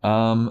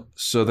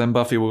 So then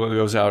Buffy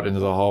goes out into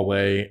the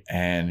hallway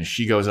and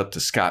she goes up to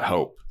Scott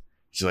Hope.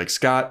 She's like,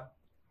 Scott,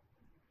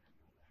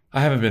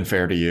 I haven't been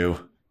fair to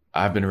you.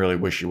 I've been really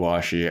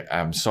wishy-washy.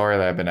 I'm sorry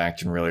that I've been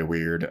acting really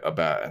weird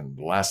and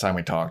the last time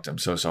we talked. I'm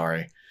so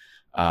sorry.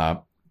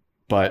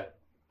 But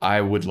I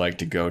would like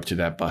to go to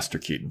that Buster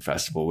Keaton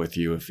festival with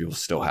you if you'll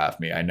still have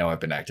me. I know I've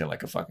been acting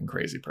like a fucking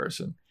crazy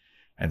person.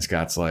 And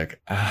Scott's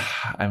like,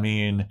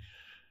 and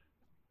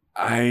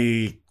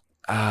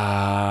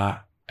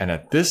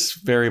at this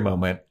very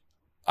moment,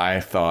 I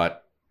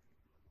thought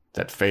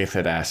that Faith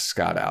had asked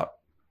Scott out.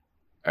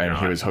 And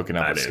he was hooking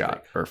up with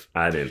Scott.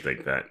 I didn't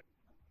think that.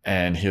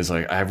 And he was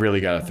like, I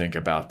really got to think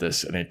about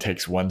this. And he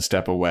takes one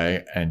step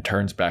away and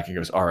turns back and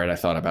goes, all right, I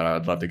thought about it.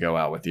 I'd love to go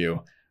out with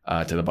you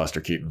to the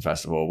Buster Keaton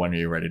Festival. When are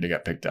you ready to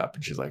get picked up?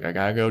 And she's like, I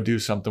got to go do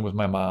something with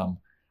my mom.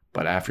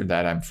 But after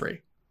that, I'm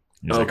free.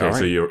 Okay, like, right.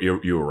 So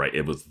you were right.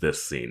 It was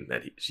this scene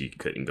that she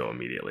couldn't go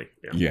immediately.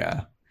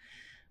 Yeah.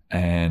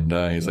 And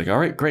he's like, all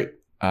right, great.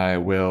 I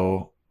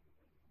will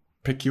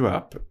pick you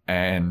up.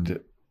 And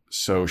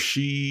so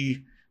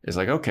she is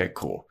like, okay,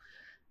 cool.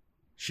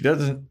 She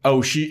doesn't.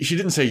 Oh, she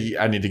didn't say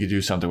I need to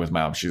do something with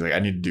mom. She's like, I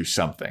need to do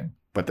something.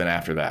 But then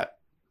after that,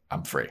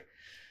 I'm free.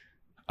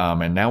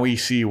 And now we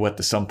see what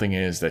the something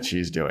is that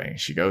she's doing.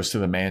 She goes to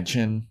the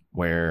mansion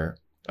where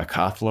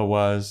Akathla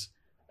was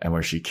and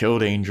where she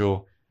killed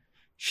Angel.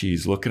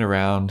 She's looking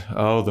around.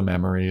 Oh, the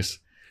memories.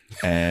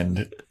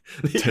 And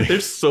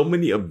there's so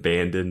many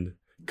abandoned,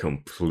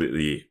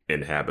 completely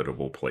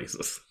inhabitable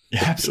places.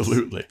 Yeah,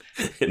 absolutely.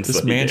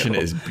 This mansion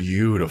is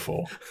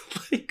beautiful.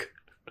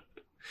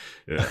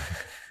 Yeah.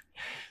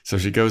 So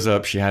she goes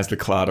up, she has the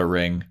Claddagh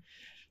ring.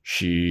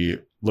 She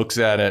looks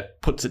at it,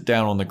 puts it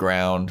down on the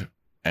ground,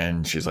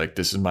 and she's like,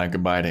 this is my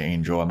goodbye to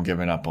Angel. I'm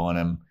giving up on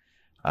him.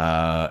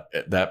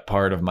 That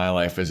part of my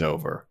life is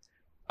over.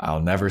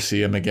 I'll never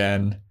see him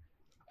again.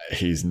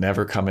 He's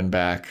never coming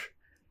back.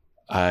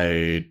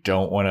 I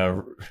don't want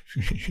to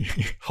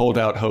hold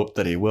out hope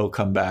that he will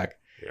come back.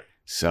 Yeah.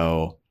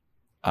 So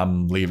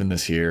I'm leaving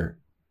this here.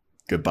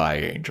 Goodbye,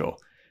 Angel.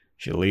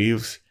 She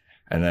leaves.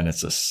 And then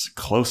it's a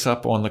close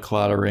up on the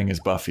Claddagh ring as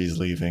Buffy's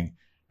leaving.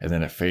 And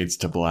then it fades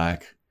to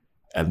black.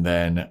 And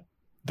then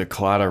the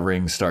Claddagh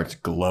ring starts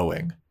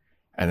glowing.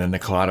 And then the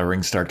Claddagh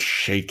ring starts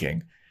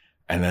shaking.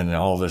 And then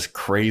all this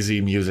crazy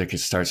music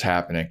starts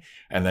happening.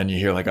 And then you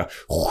hear like a...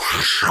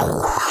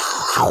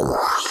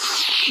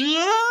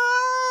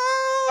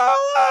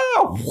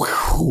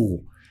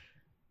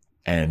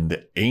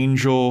 And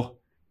Angel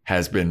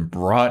has been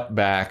brought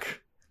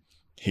back.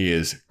 He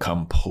is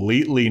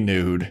completely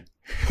nude.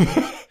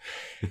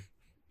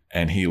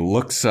 And he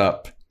looks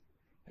up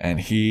and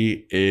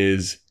he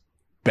is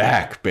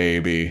back,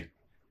 baby.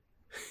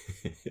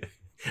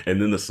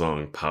 And then the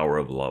song Power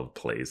of Love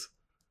plays.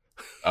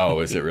 Oh,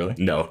 is it really?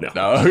 No.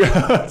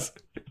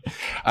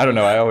 I don't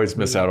know. I always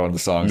miss out on the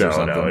songs or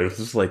something. No, it was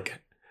just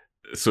like,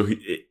 so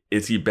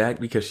is he back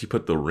because she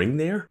put the ring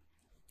there?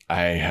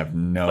 I have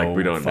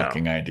no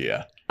fucking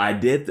idea.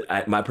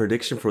 My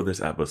prediction for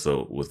this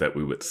episode was that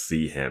we would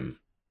see him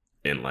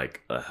in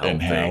like a hell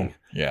thing.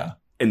 Yeah.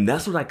 And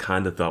that's what I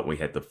kind of thought we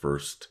had the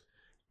first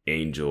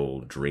Angel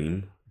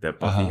dream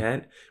that Buffy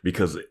had,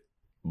 because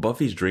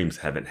Buffy's dreams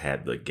haven't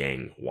had the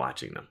gang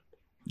watching them.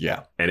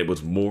 Yeah. And it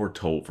was more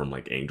told from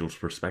like Angel's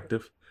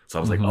perspective. So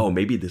I was like, oh,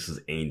 maybe this is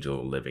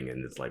Angel living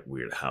in this like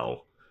weird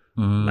hell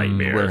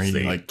nightmare. Where he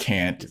like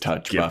can't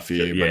touch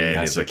Buffy, but he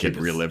has to keep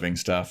reliving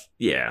stuff.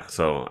 Yeah.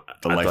 So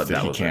the life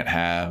that he can't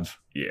have.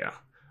 Yeah.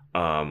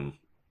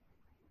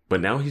 But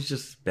now he's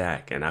just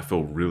back and I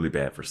feel really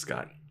bad for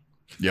Scott.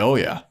 Oh,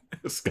 yeah.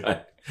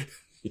 Scott.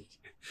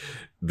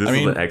 This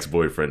is an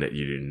ex-boyfriend that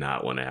you do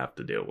not want to have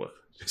to deal with.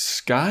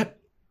 Scott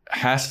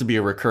has to be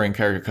a recurring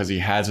character because he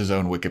has his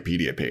own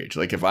Wikipedia page.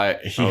 Like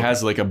he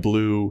has like a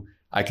blue,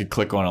 I could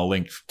click on a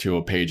link to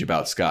a page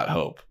about Scott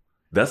Hope.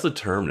 That's the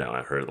term now.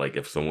 I heard like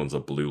if someone's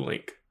a blue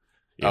link.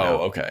 You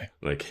know? Okay.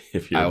 Like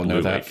if you're I will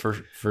know that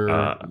link, for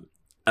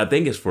I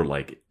think it's for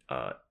like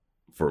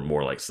for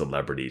more like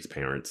celebrities'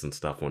 parents and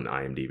stuff on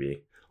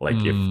IMDb. Like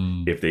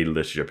if they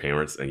list your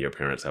parents and your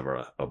parents have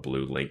a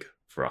blue link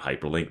for a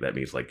hyperlink, that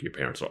means like your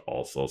parents are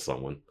also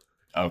someone.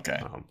 Okay.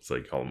 So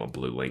you call them a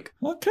blue link.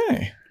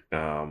 Okay.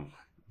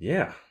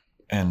 Yeah.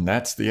 And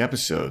that's the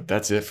episode.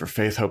 That's it for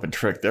Faith, Hope, and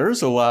Trick.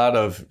 There's a lot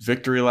of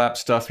victory lap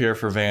stuff here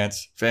for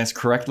Vance. Vance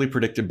correctly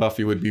predicted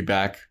Buffy would be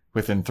back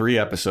within 3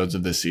 episodes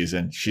of this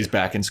season. She's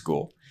back in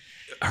school.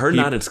 Her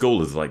not in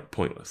school is like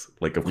pointless.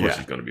 Like, of course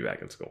she's going to be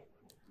back in school.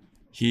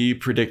 He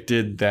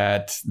predicted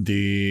that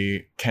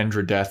the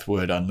Kendra death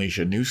would unleash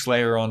a new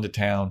Slayer onto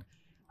town.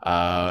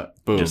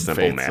 Boom, Faith's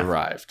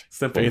arrived.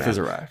 Faith has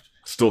arrived.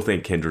 Still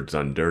think Kendra's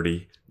done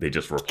dirty. They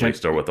just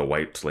replaced her with a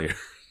white Slayer.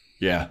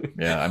 Yeah,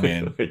 I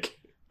mean... like,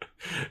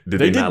 did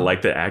they not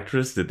like the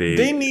actress? Did they...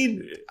 They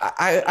need...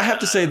 I have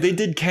to say, they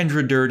did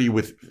Kendra dirty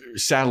with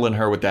saddling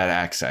her with that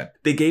accent.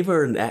 They gave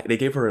her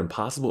an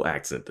impossible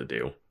accent to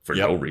do for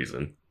no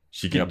reason.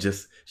 She could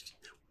just...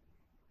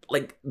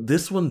 Like,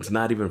 this one's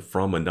not even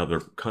from another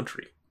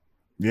country.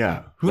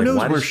 Yeah. Who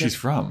knows where she's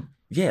from?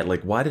 Yeah,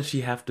 like why did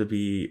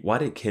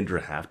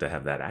Kendra have to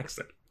have that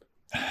accent?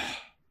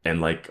 And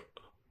like,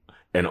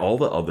 and all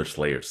the other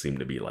Slayers seem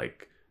to be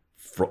like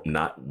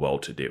not well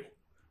to do.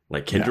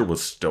 Like Kendra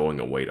was stowing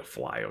away to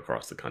fly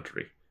across the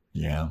country.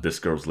 Yeah. This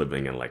girl's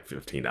living in like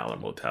 $15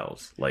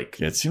 motels. Like,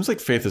 Yeah, it seems like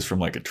Faith is from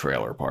like a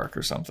trailer park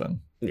or something.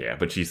 yeah,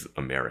 but she's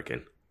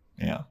American.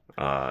 Yeah.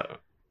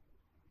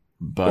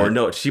 But or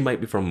no, she might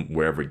be from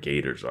wherever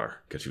gators are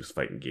because she was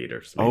fighting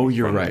gators. Maybe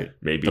you're right.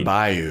 Maybe the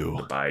Bayou.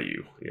 The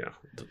Bayou, yeah,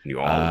 New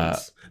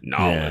Orleans,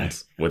 Yeah.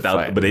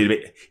 But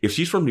if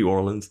she's from New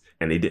Orleans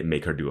and they didn't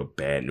make her do a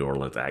bad New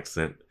Orleans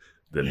accent,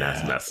 then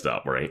that's messed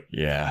up, right?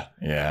 Yeah,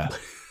 yeah.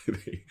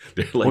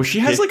 Like, well, she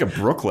has like a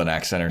Brooklyn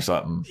accent or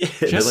something. Yeah,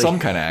 she has some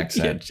kind of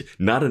accent. Yeah,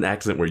 not an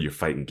accent where you're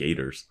fighting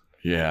gators.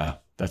 Yeah,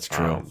 that's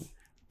true.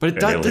 But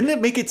didn't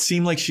it make it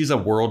seem like she's a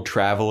world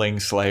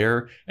traveling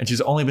Slayer and she's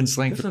only been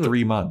slaying for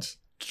 3 months?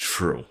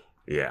 True.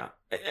 Yeah.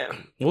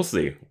 We'll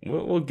see.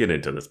 We'll get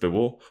into this, but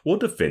we'll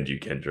defend you,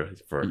 Kendra.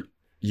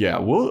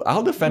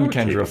 I'll defend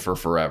Kendra for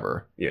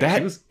forever. Yeah,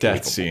 that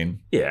death scene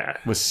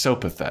was so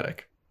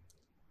pathetic.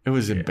 It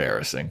was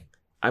embarrassing.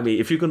 I mean,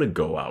 if you're gonna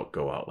go out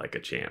like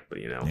a champ,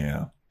 you know.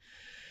 Yeah.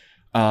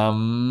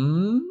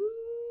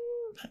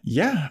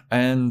 Yeah,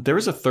 and there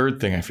was a third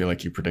thing I feel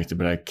like you predicted,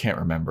 but I can't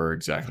remember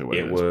exactly what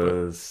it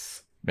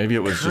was. Maybe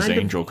it was just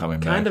Angel coming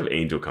back. Kind of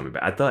Angel coming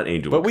back. I thought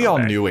Angel but we all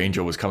knew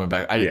Angel was coming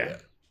back.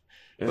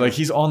 Like,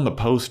 he's on the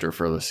poster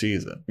for the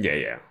season.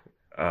 Yeah.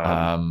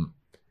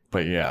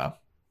 But yeah.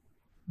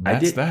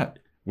 That's that.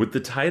 With the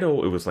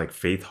title, it was like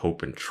Faith,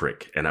 Hope, and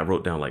Trick. And I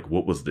wrote down, like,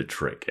 what was the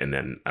trick? And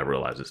then I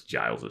realized it's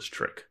Giles'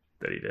 trick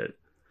that he did.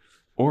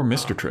 Or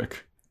Mr.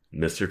 Trick.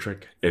 Mr.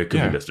 Trick? It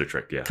could be Mr.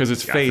 Trick, yeah. Because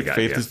it's Faith.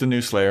 Faith is the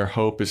new Slayer.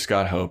 Hope is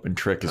Scott Hope. And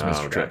Trick is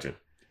Mr. Trick. Gotcha.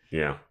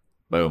 Yeah.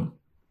 Boom.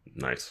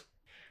 Nice.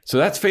 So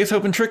that's Faith,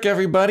 Hope, and Trick,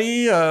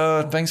 everybody.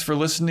 Thanks for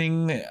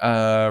listening. Rate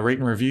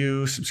and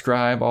review,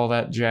 subscribe, all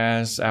that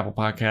jazz. Apple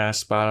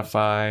Podcasts,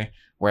 Spotify,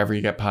 wherever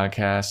you get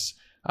podcasts.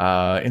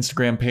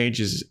 Instagram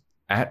page is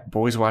at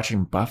Boys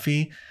Watching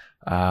Buffy.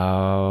 You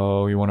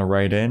want to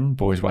write in,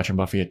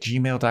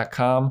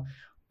 boyswatchingbuffy@gmail.com.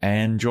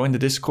 And join the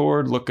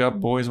Discord. Look up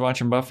Boys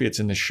Watching Buffy.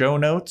 It's in the show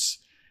notes.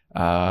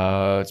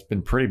 It's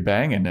been pretty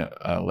banging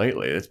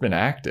lately. It's been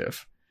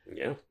active.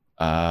 Yeah.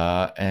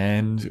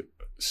 And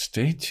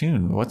stay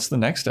tuned. What's the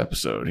next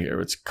episode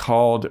here? It's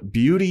called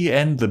Beauty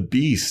and the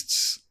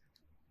Beasts.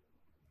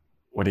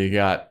 What do you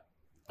got?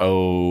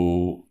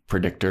 Oh,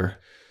 predictor.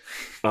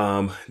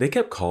 They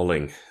kept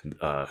calling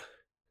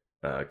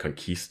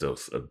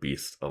Conquistos a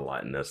beast a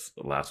lot in this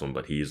last one,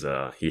 but he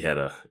had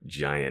a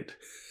giant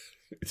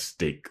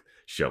stake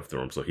shoved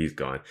through him, so he's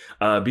gone.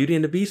 Beauty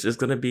and the Beast is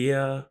gonna be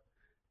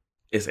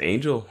it's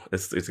Angel.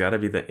 It's gotta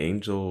be the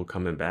Angel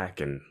coming back,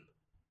 and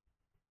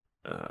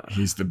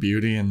he's the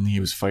beauty and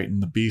he was fighting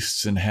the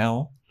beasts in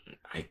hell.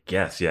 I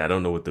guess, yeah. I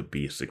don't know what the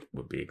beast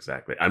would be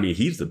exactly. I mean,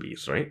 he's the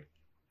beast, right?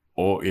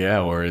 Oh yeah,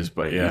 or is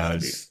I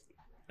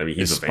mean,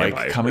 he's is a vampire.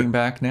 Spike coming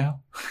back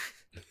now?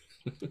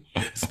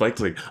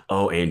 Spike's like,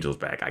 oh, Angel's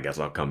back. I guess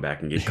I'll come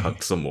back and get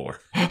cucked some more.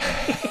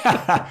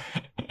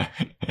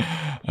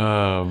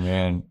 Oh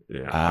man.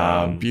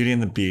 Yeah. Beauty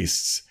and the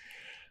Beasts.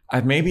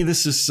 Maybe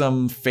this is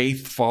some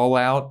Faith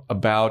fallout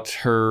about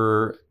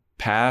her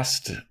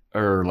past,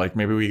 or like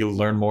maybe we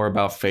learn more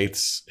about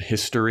Faith's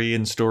history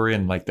and story,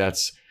 and like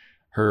that's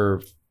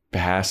her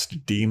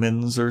past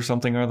demons or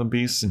something are the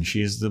beasts and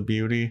she's the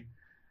beauty.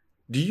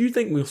 Do you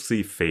think we'll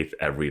see Faith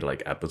every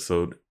like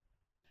episode?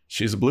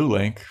 She's a Blue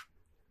Link.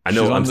 I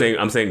know. I'm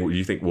saying. Do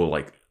you think we'll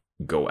like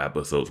go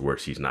episodes where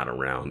she's not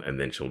around and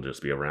then she'll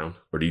just be around,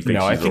 or do you think?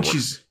 No, I think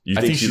she's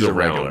a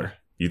regular.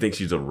 You think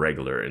she's a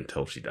regular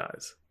until she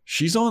dies?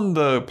 She's on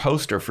the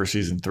poster for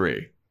season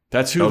 3.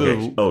 That's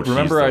who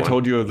remember I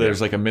told you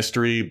there's like a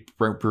mystery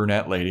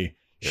brunette lady.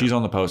 She's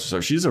on the poster,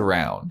 so she's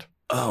around.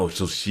 Oh,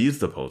 so she's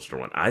the poster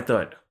one. I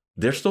thought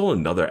there's still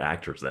another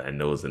actress that I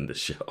know is in the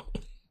show.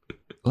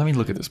 Let me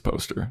look at this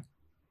poster.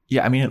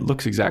 Yeah, I mean, it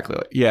looks exactly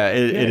like... Yeah,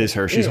 it is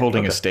her. She's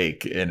holding a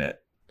stake in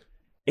it.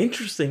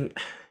 Interesting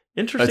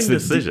That's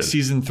decision. The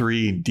season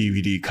 3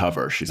 DVD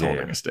cover. She's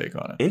holding a stake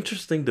on it.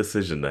 Interesting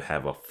decision to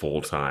have a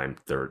full-time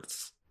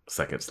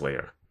second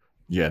Slayer.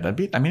 Yeah, that'd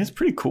be... I mean, it's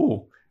pretty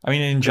cool. I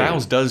mean, and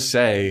Giles does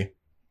say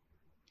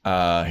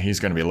he's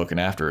going to be looking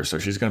after her, so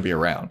she's going to be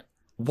around.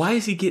 Why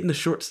is he getting a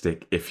short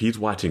stick if he's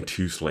watching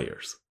 2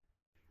 Slayers?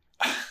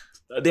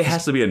 There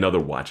has to be another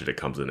watcher that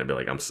comes in and be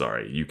like, I'm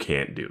sorry, you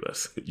can't do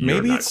this.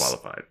 You're not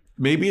qualified.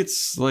 Maybe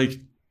it's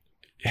like,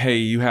 hey,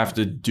 you have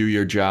to do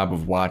your job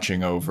of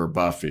watching over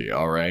Buffy,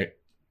 all right?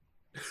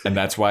 And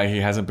that's why he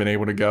hasn't been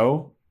able to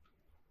go?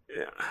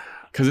 Yeah.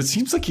 Because it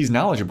seems like he's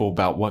knowledgeable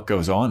about what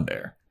goes on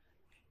there.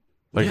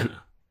 Like,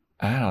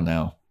 I don't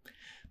know.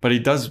 But he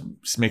does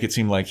make it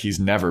seem like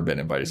he's never been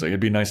invited. He's like, it'd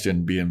be nice to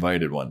be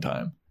invited one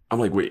time. I'm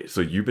like, wait,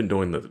 so you've been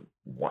doing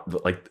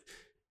like...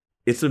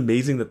 It's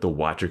amazing that the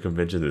Watcher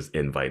convention is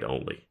invite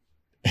only.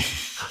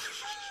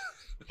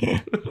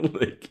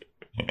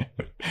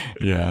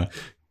 Yeah.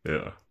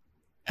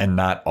 and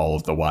not all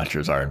of the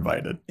Watchers are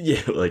invited.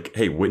 Yeah, like,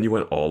 hey, wouldn't you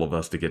want all of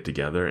us to get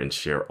together and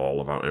share all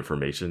of our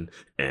information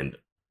and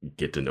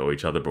get to know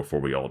each other before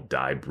we all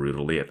die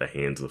brutally at the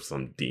hands of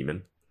some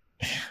demon?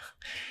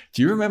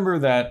 Do you remember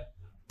that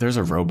there's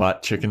a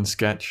Robot Chicken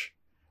sketch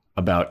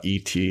about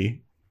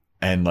E.T.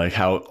 and like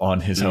how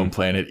on his home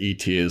planet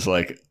E.T. is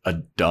like a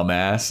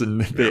dumbass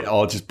and they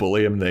all just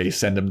bully him. They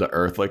send him to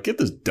Earth like, get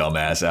this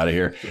dumbass out of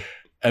here.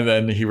 And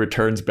then he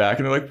returns back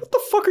and they're like, what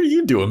the fuck are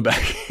you doing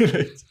back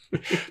here?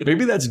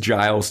 Maybe that's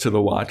Giles to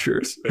the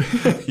Watchers.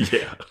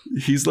 Yeah.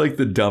 He's like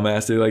the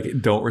dumbass. They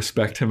like don't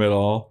respect him at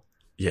all.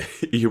 Yeah.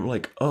 You're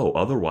like, oh,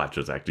 other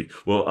Watchers actually.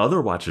 Well,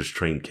 other Watchers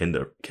trained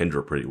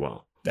Kendra pretty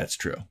well. That's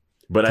true.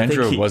 But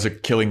Kendra I think was a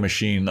killing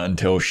machine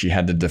until she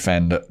had to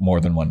defend more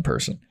than one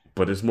person.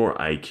 But it's more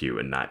IQ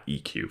and not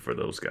EQ for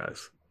those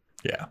guys.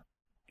 Yeah.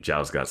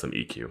 Giles got some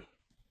EQ.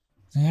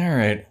 All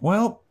right.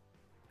 Well,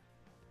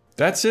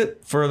 that's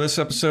it for this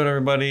episode,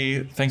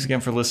 everybody. Thanks again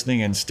for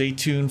listening, and stay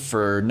tuned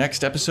for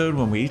next episode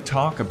when we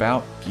talk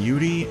about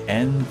Beauty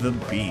and the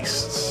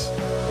Beasts.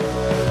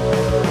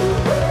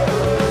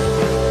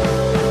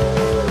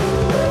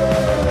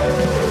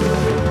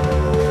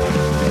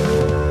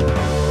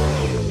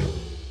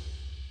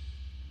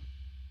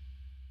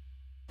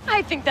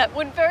 I think that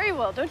went very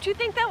well. Don't you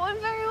think that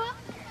went very well?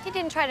 He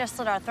didn't try to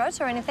slit our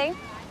throats or anything.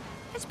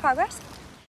 It's progress.